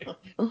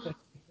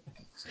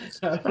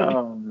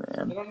 Oh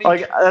man!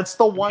 Like that's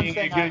the one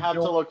thing I have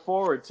to look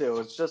forward to.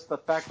 It's just the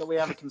fact that we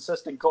have a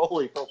consistent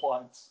goalie for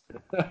once.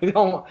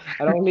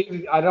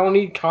 I don't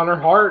need Connor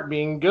Hart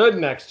being good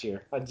next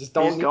year. I just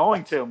don't. He's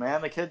going to,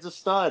 man. The kid's a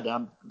stud.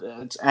 I'm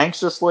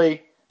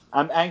anxiously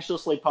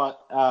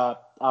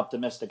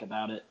optimistic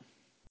about it.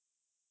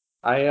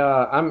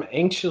 I'm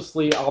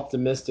anxiously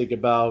optimistic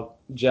about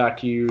Jack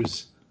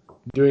Hughes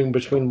doing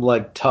between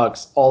leg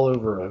tucks all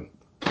over him.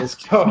 Let's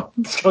go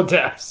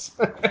Devs.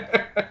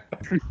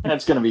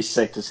 It's gonna be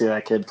sick to see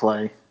that kid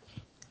play.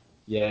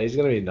 Yeah, he's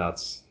gonna be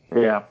nuts.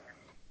 Yeah.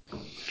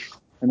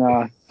 And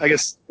I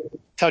guess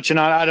touching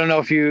on, I don't know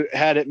if you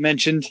had it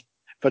mentioned,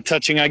 but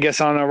touching, I guess,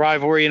 on a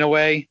rivalry in a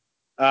way,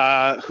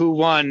 who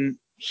won,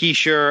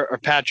 Hischier or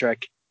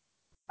Patrick?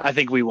 I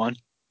think we won.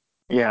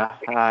 Yeah,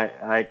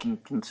 I can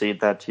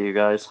concede that to you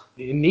guys.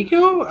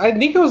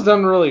 Nico's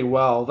done really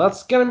well.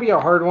 That's going to be a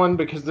hard one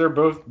because they're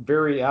both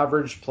very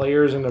average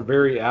players in a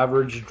very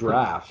average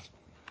draft.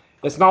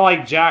 It's not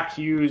like Jack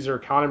Hughes or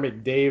Connor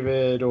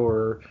McDavid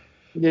or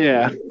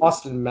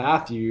Austin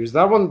Matthews.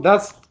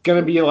 That's going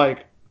to be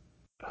like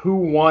who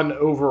won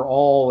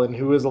overall and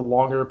who is a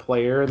longer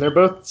player, and they're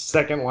both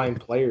second-line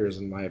players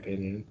in my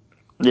opinion.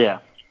 Yeah.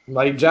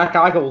 Like Jack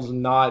Eichel's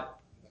not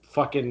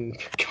fucking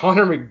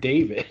Connor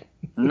McDavid.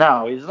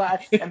 No, he's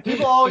not. And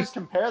people always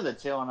compare the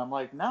two, and I'm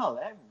like, no,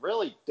 they have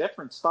really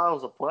different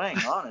styles of playing,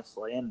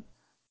 honestly. And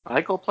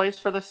Eichel plays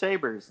for the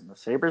Sabres, and the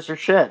Sabres are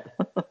shit.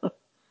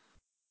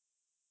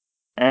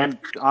 And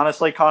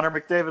honestly, Connor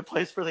McDavid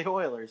plays for the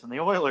Oilers, and the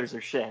Oilers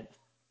are shit.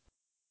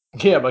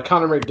 Yeah, but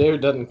Connor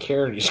McDavid doesn't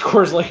care, and he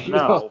scores like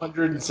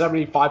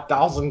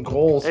 175,000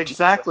 goals.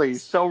 Exactly.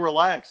 He's so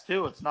relaxed,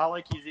 too. It's not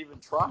like he's even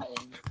trying.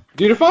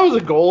 Dude, if I was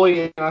a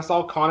goalie and I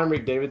saw Connor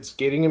McDavid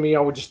skating at me,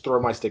 I would just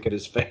throw my stick at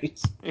his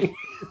face.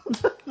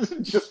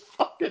 Just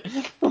fucking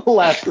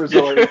last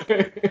resort.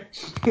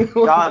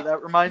 God, that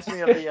reminds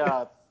me of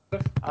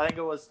I think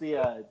it was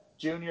the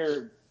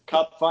Junior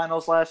Cup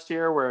Finals last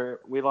year where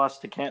we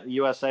lost to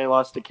USA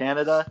lost to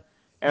Canada.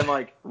 And,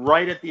 like,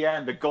 right at the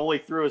end, the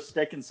goalie threw a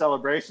stick in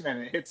celebration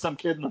and it hit some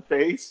kid in the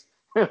face.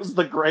 It was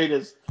the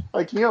greatest.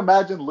 Like, can you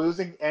imagine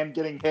losing and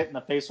getting hit in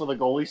the face with a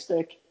goalie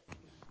stick?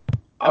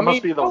 That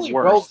must be the worst.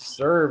 Well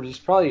deserved. He's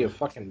probably a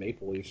fucking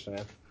Maple Leafs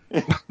fan.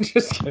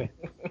 Just kidding.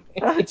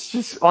 It's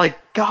just like,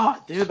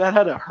 God, dude, that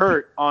had to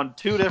hurt on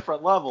two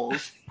different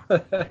levels.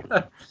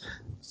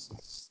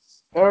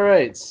 All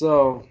right,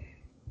 so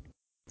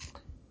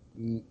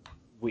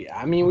we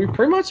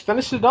pretty much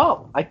finished it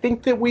up. I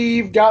think that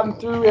we've gotten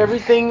through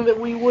everything that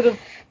we would have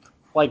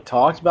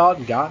talked about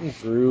and gotten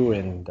through,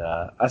 and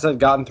I said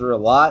gotten through a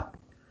lot.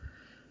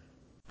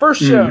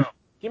 First show,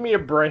 give me a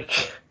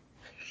break.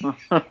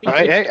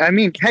 I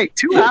mean, hey,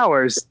 2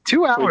 hours.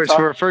 2 hours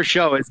for a first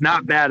show is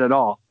not bad at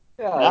all.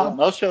 Yeah,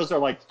 most shows are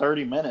like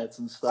 30 minutes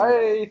and stuff.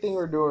 I think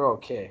we're doing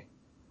okay.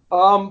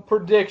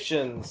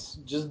 Predictions,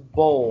 just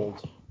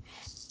bold.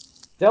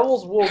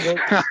 Devils will go to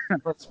the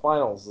conference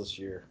finals this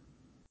year.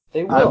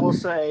 They will. I will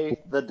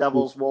say the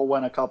Devils will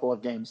win a couple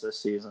of games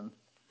this season.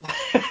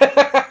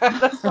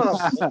 That's not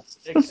a bold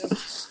prediction.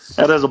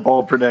 That is a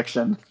bold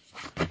prediction.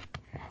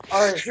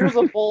 All right, here's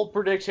a bold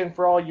prediction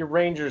for all you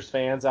Rangers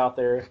fans out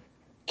there.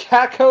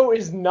 Kakko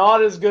is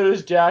not as good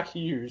as Jack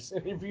Hughes,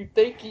 and if you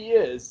think he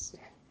is,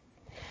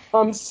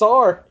 I'm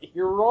sorry,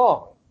 you're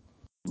wrong.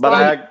 But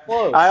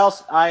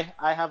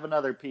I have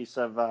another piece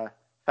of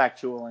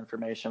factual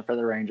information for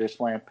the Rangers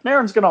fan.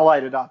 Panarin's going to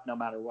light it up no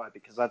matter what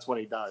because that's what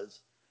he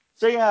does.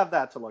 So you have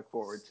that to look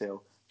forward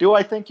to. Do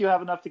I think you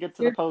have enough to get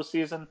to the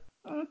postseason?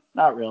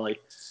 Not really.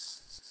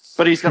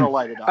 But he's going to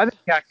light it up.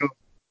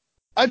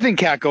 I think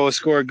Kakko will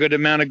score a good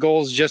amount of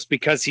goals just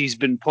because he's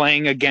been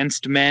playing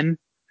against men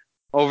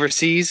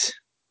overseas.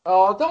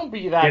 Oh, don't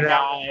be that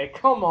guy!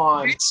 Come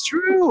on. It's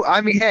true.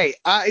 I mean, hey,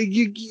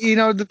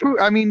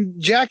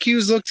 Jack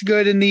Hughes looked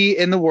good in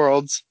the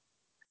Worlds,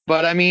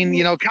 but I mean,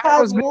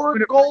 Kakko's more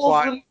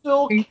goals than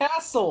Phil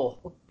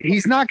Kessel.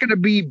 He's not going to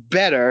be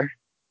better.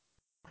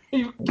 Are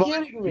you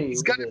kidding me?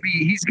 He's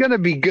gonna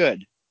be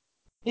good.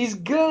 He's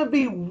gonna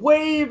be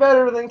way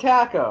better than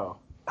Kakko.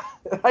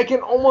 I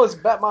can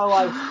almost bet my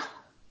life.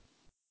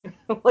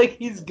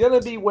 He's gonna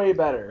be way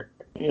better.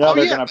 They're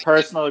gonna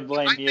personally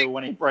blame you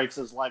when he breaks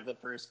his leg the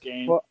first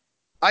game.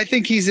 I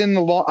think he's in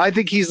the long. I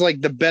think he's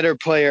like the better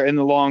player in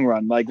the long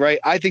run. Like, right?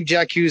 I think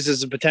Jack Hughes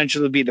has the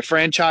potential to be the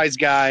franchise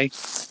guy.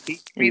 He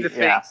could be the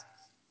face.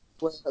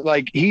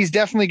 Like, he's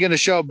definitely going to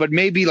show, but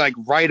maybe like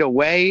right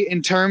away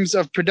in terms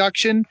of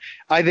production,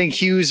 I think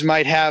Hughes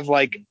might have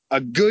like a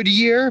good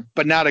year,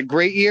 but not a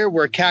great year.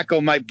 Where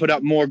Kako might put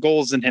up more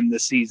goals than him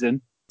this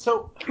season.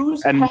 So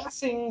who's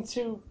passing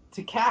to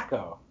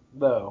Kako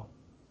though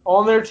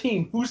on their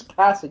team? Who's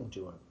passing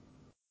to him?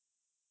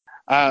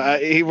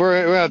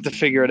 We're have to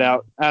figure it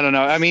out. I don't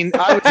know. I mean,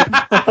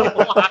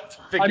 That's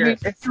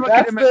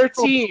their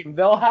team.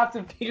 They'll have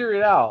to figure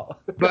it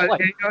out. But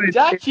like,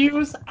 Jack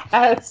Hughes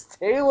has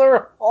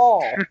Taylor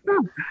Hall.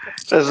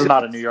 This is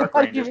not a New York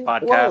Rangers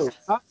podcast.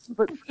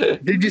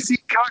 Did you see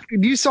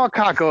Kako? You saw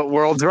Kako at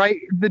Worlds, right?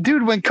 The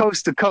dude went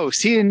coast to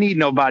coast. He didn't need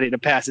nobody to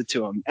pass it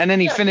to him, and then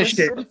he finished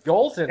it.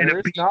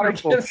 Goaltender. It's not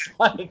against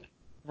like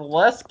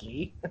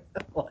Valesky.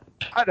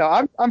 I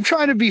know. I'm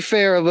trying to be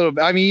fair a little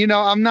bit. I mean, you know,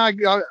 I'm not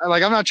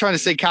trying to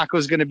say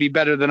Kako's going to be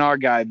better than our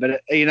guy,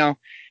 but you know,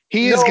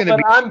 he is going to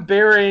be. I'm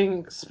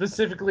bearing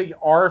specifically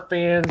our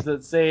fans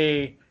that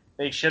say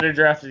they should have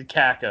drafted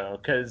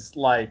Kako because,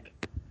 like,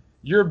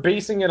 you're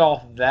basing it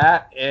off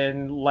that,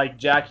 and like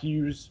Jack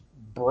Hughes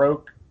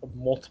broke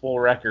multiple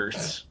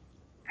records.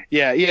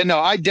 Yeah, no,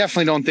 I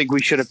definitely don't think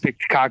we should have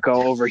picked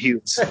Kako over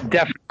Hughes.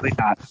 Definitely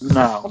not.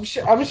 No, I'm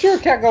sure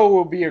Kako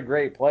will be a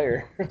great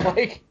player.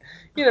 Like,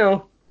 you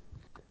know,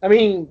 I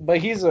mean, but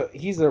he's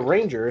a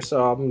Ranger,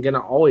 so I'm gonna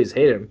always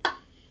hate him.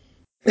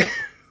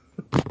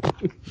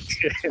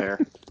 fair.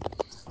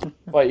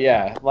 But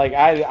yeah, like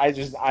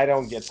I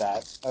don't get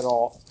that at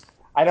all.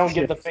 I don't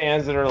get the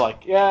fans that are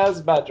like, yeah, it's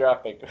a bad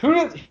draft pick.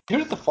 Who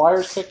did the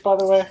Flyers pick, by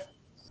the way?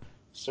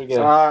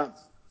 So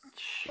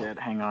Shit,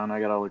 hang on, I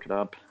gotta look it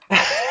up.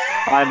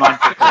 I'm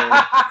unprepared.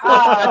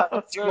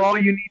 That's all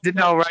you need to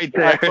know right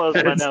there. I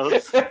closed my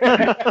notes.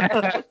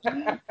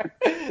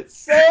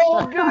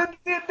 So good to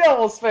be a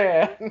Devils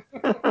fan.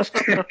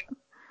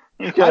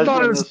 You guys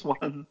thought won it was this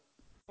one.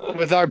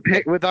 with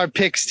our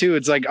picks too.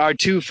 It's like our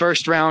 2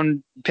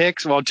 first-round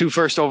picks, 2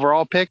 first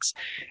overall picks,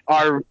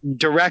 our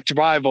direct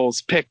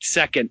rivals picked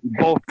second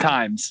both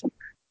times.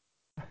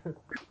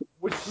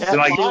 Which is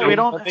like, fine,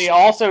 but they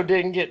also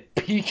didn't get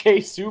PK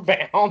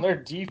Subban on their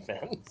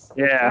defense.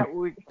 Yeah.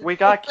 We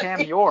got Cam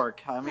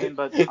York. I mean,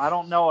 but I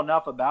don't know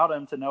enough about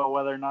him to know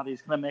whether or not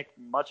he's going to make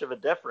much of a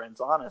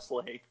difference,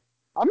 honestly.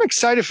 I'm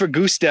excited for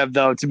Gustev,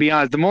 though, to be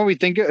honest. The more I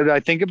think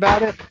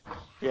about it,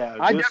 yeah,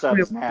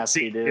 Gustev's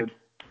nasty, dude.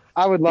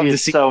 I would love to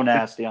see. He's so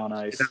nasty on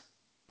ice.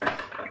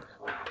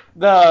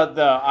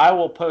 I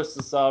will post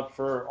this up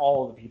for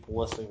all of the people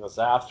listening to this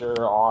after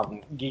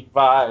on Geek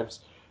Vibes.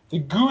 The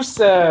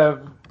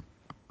Gusev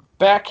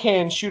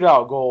backhand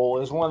shootout goal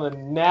is one of the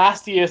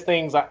nastiest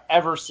things I've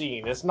ever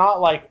seen. It's not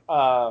like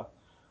Michael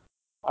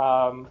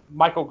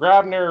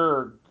Grabner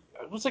or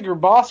was it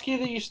Grabowski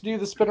that used to do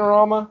the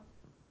spinorama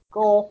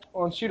goal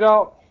on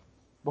shootout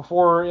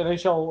before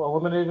NHL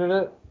eliminated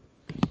it.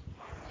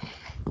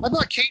 I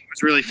thought Kane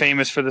was really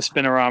famous for the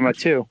spinorama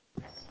too.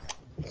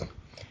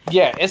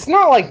 Yeah, it's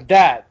not like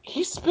that.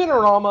 He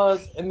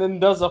spinoramas and then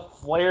does a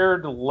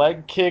flared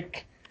leg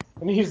kick,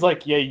 and he's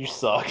like, "Yeah, you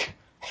suck,"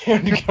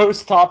 and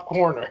goes top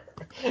corner.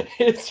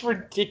 It's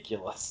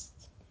ridiculous.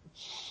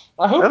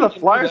 I hope the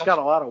Flyers got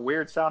a lot of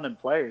weird sounding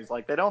players.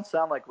 Like, they don't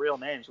sound like real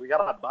names. We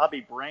got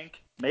Bobby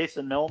Brink,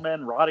 Mason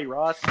Millman, Roddy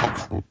Ross.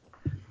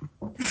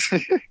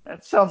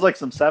 That sounds like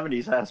some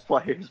 70s ass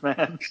players,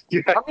 man.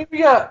 Yeah. I mean, we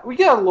got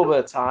a little bit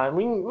of time.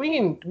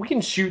 We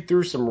can shoot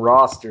through some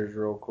rosters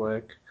real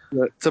quick.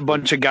 It's a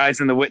bunch of guys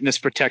in the witness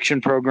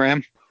protection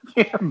program.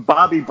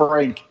 Bobby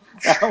Brink.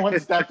 That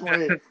one's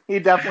he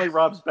definitely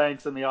robs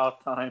banks in the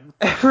off time.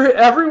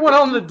 Everyone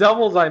on the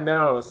Devils I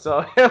know,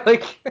 so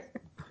like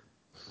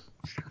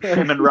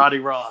him and Roddy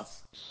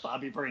Ross,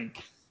 Bobby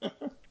Brink.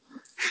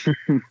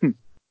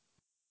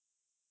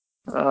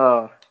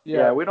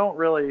 Yeah, we don't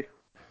really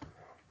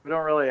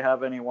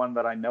have anyone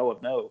that I know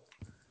of note.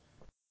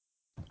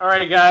 All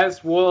right,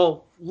 guys.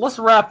 Well, let's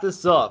wrap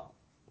this up.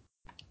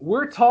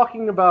 We're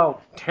talking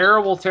about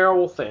terrible,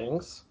 terrible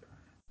things.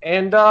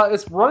 And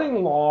it's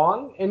running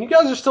long, and you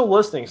guys are still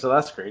listening, so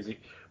that's crazy.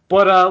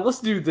 But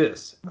let's do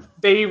this.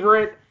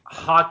 Favorite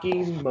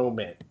hockey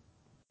moment.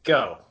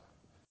 Go.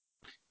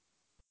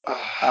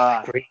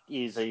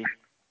 Easy.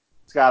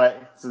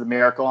 It's the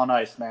Miracle on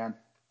Ice, man.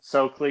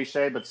 So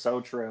cliche, but so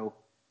true.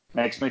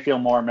 Makes me feel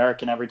more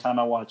American every time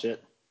I watch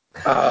it.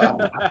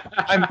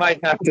 I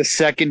might have to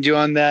second you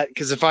on that,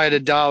 because if I had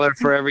 $1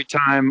 for every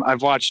time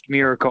I've watched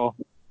Miracle,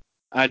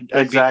 I'd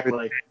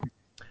exactly.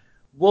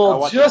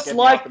 Well, just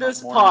like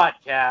this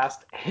podcast,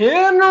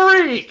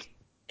 Henry,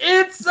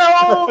 it's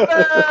over!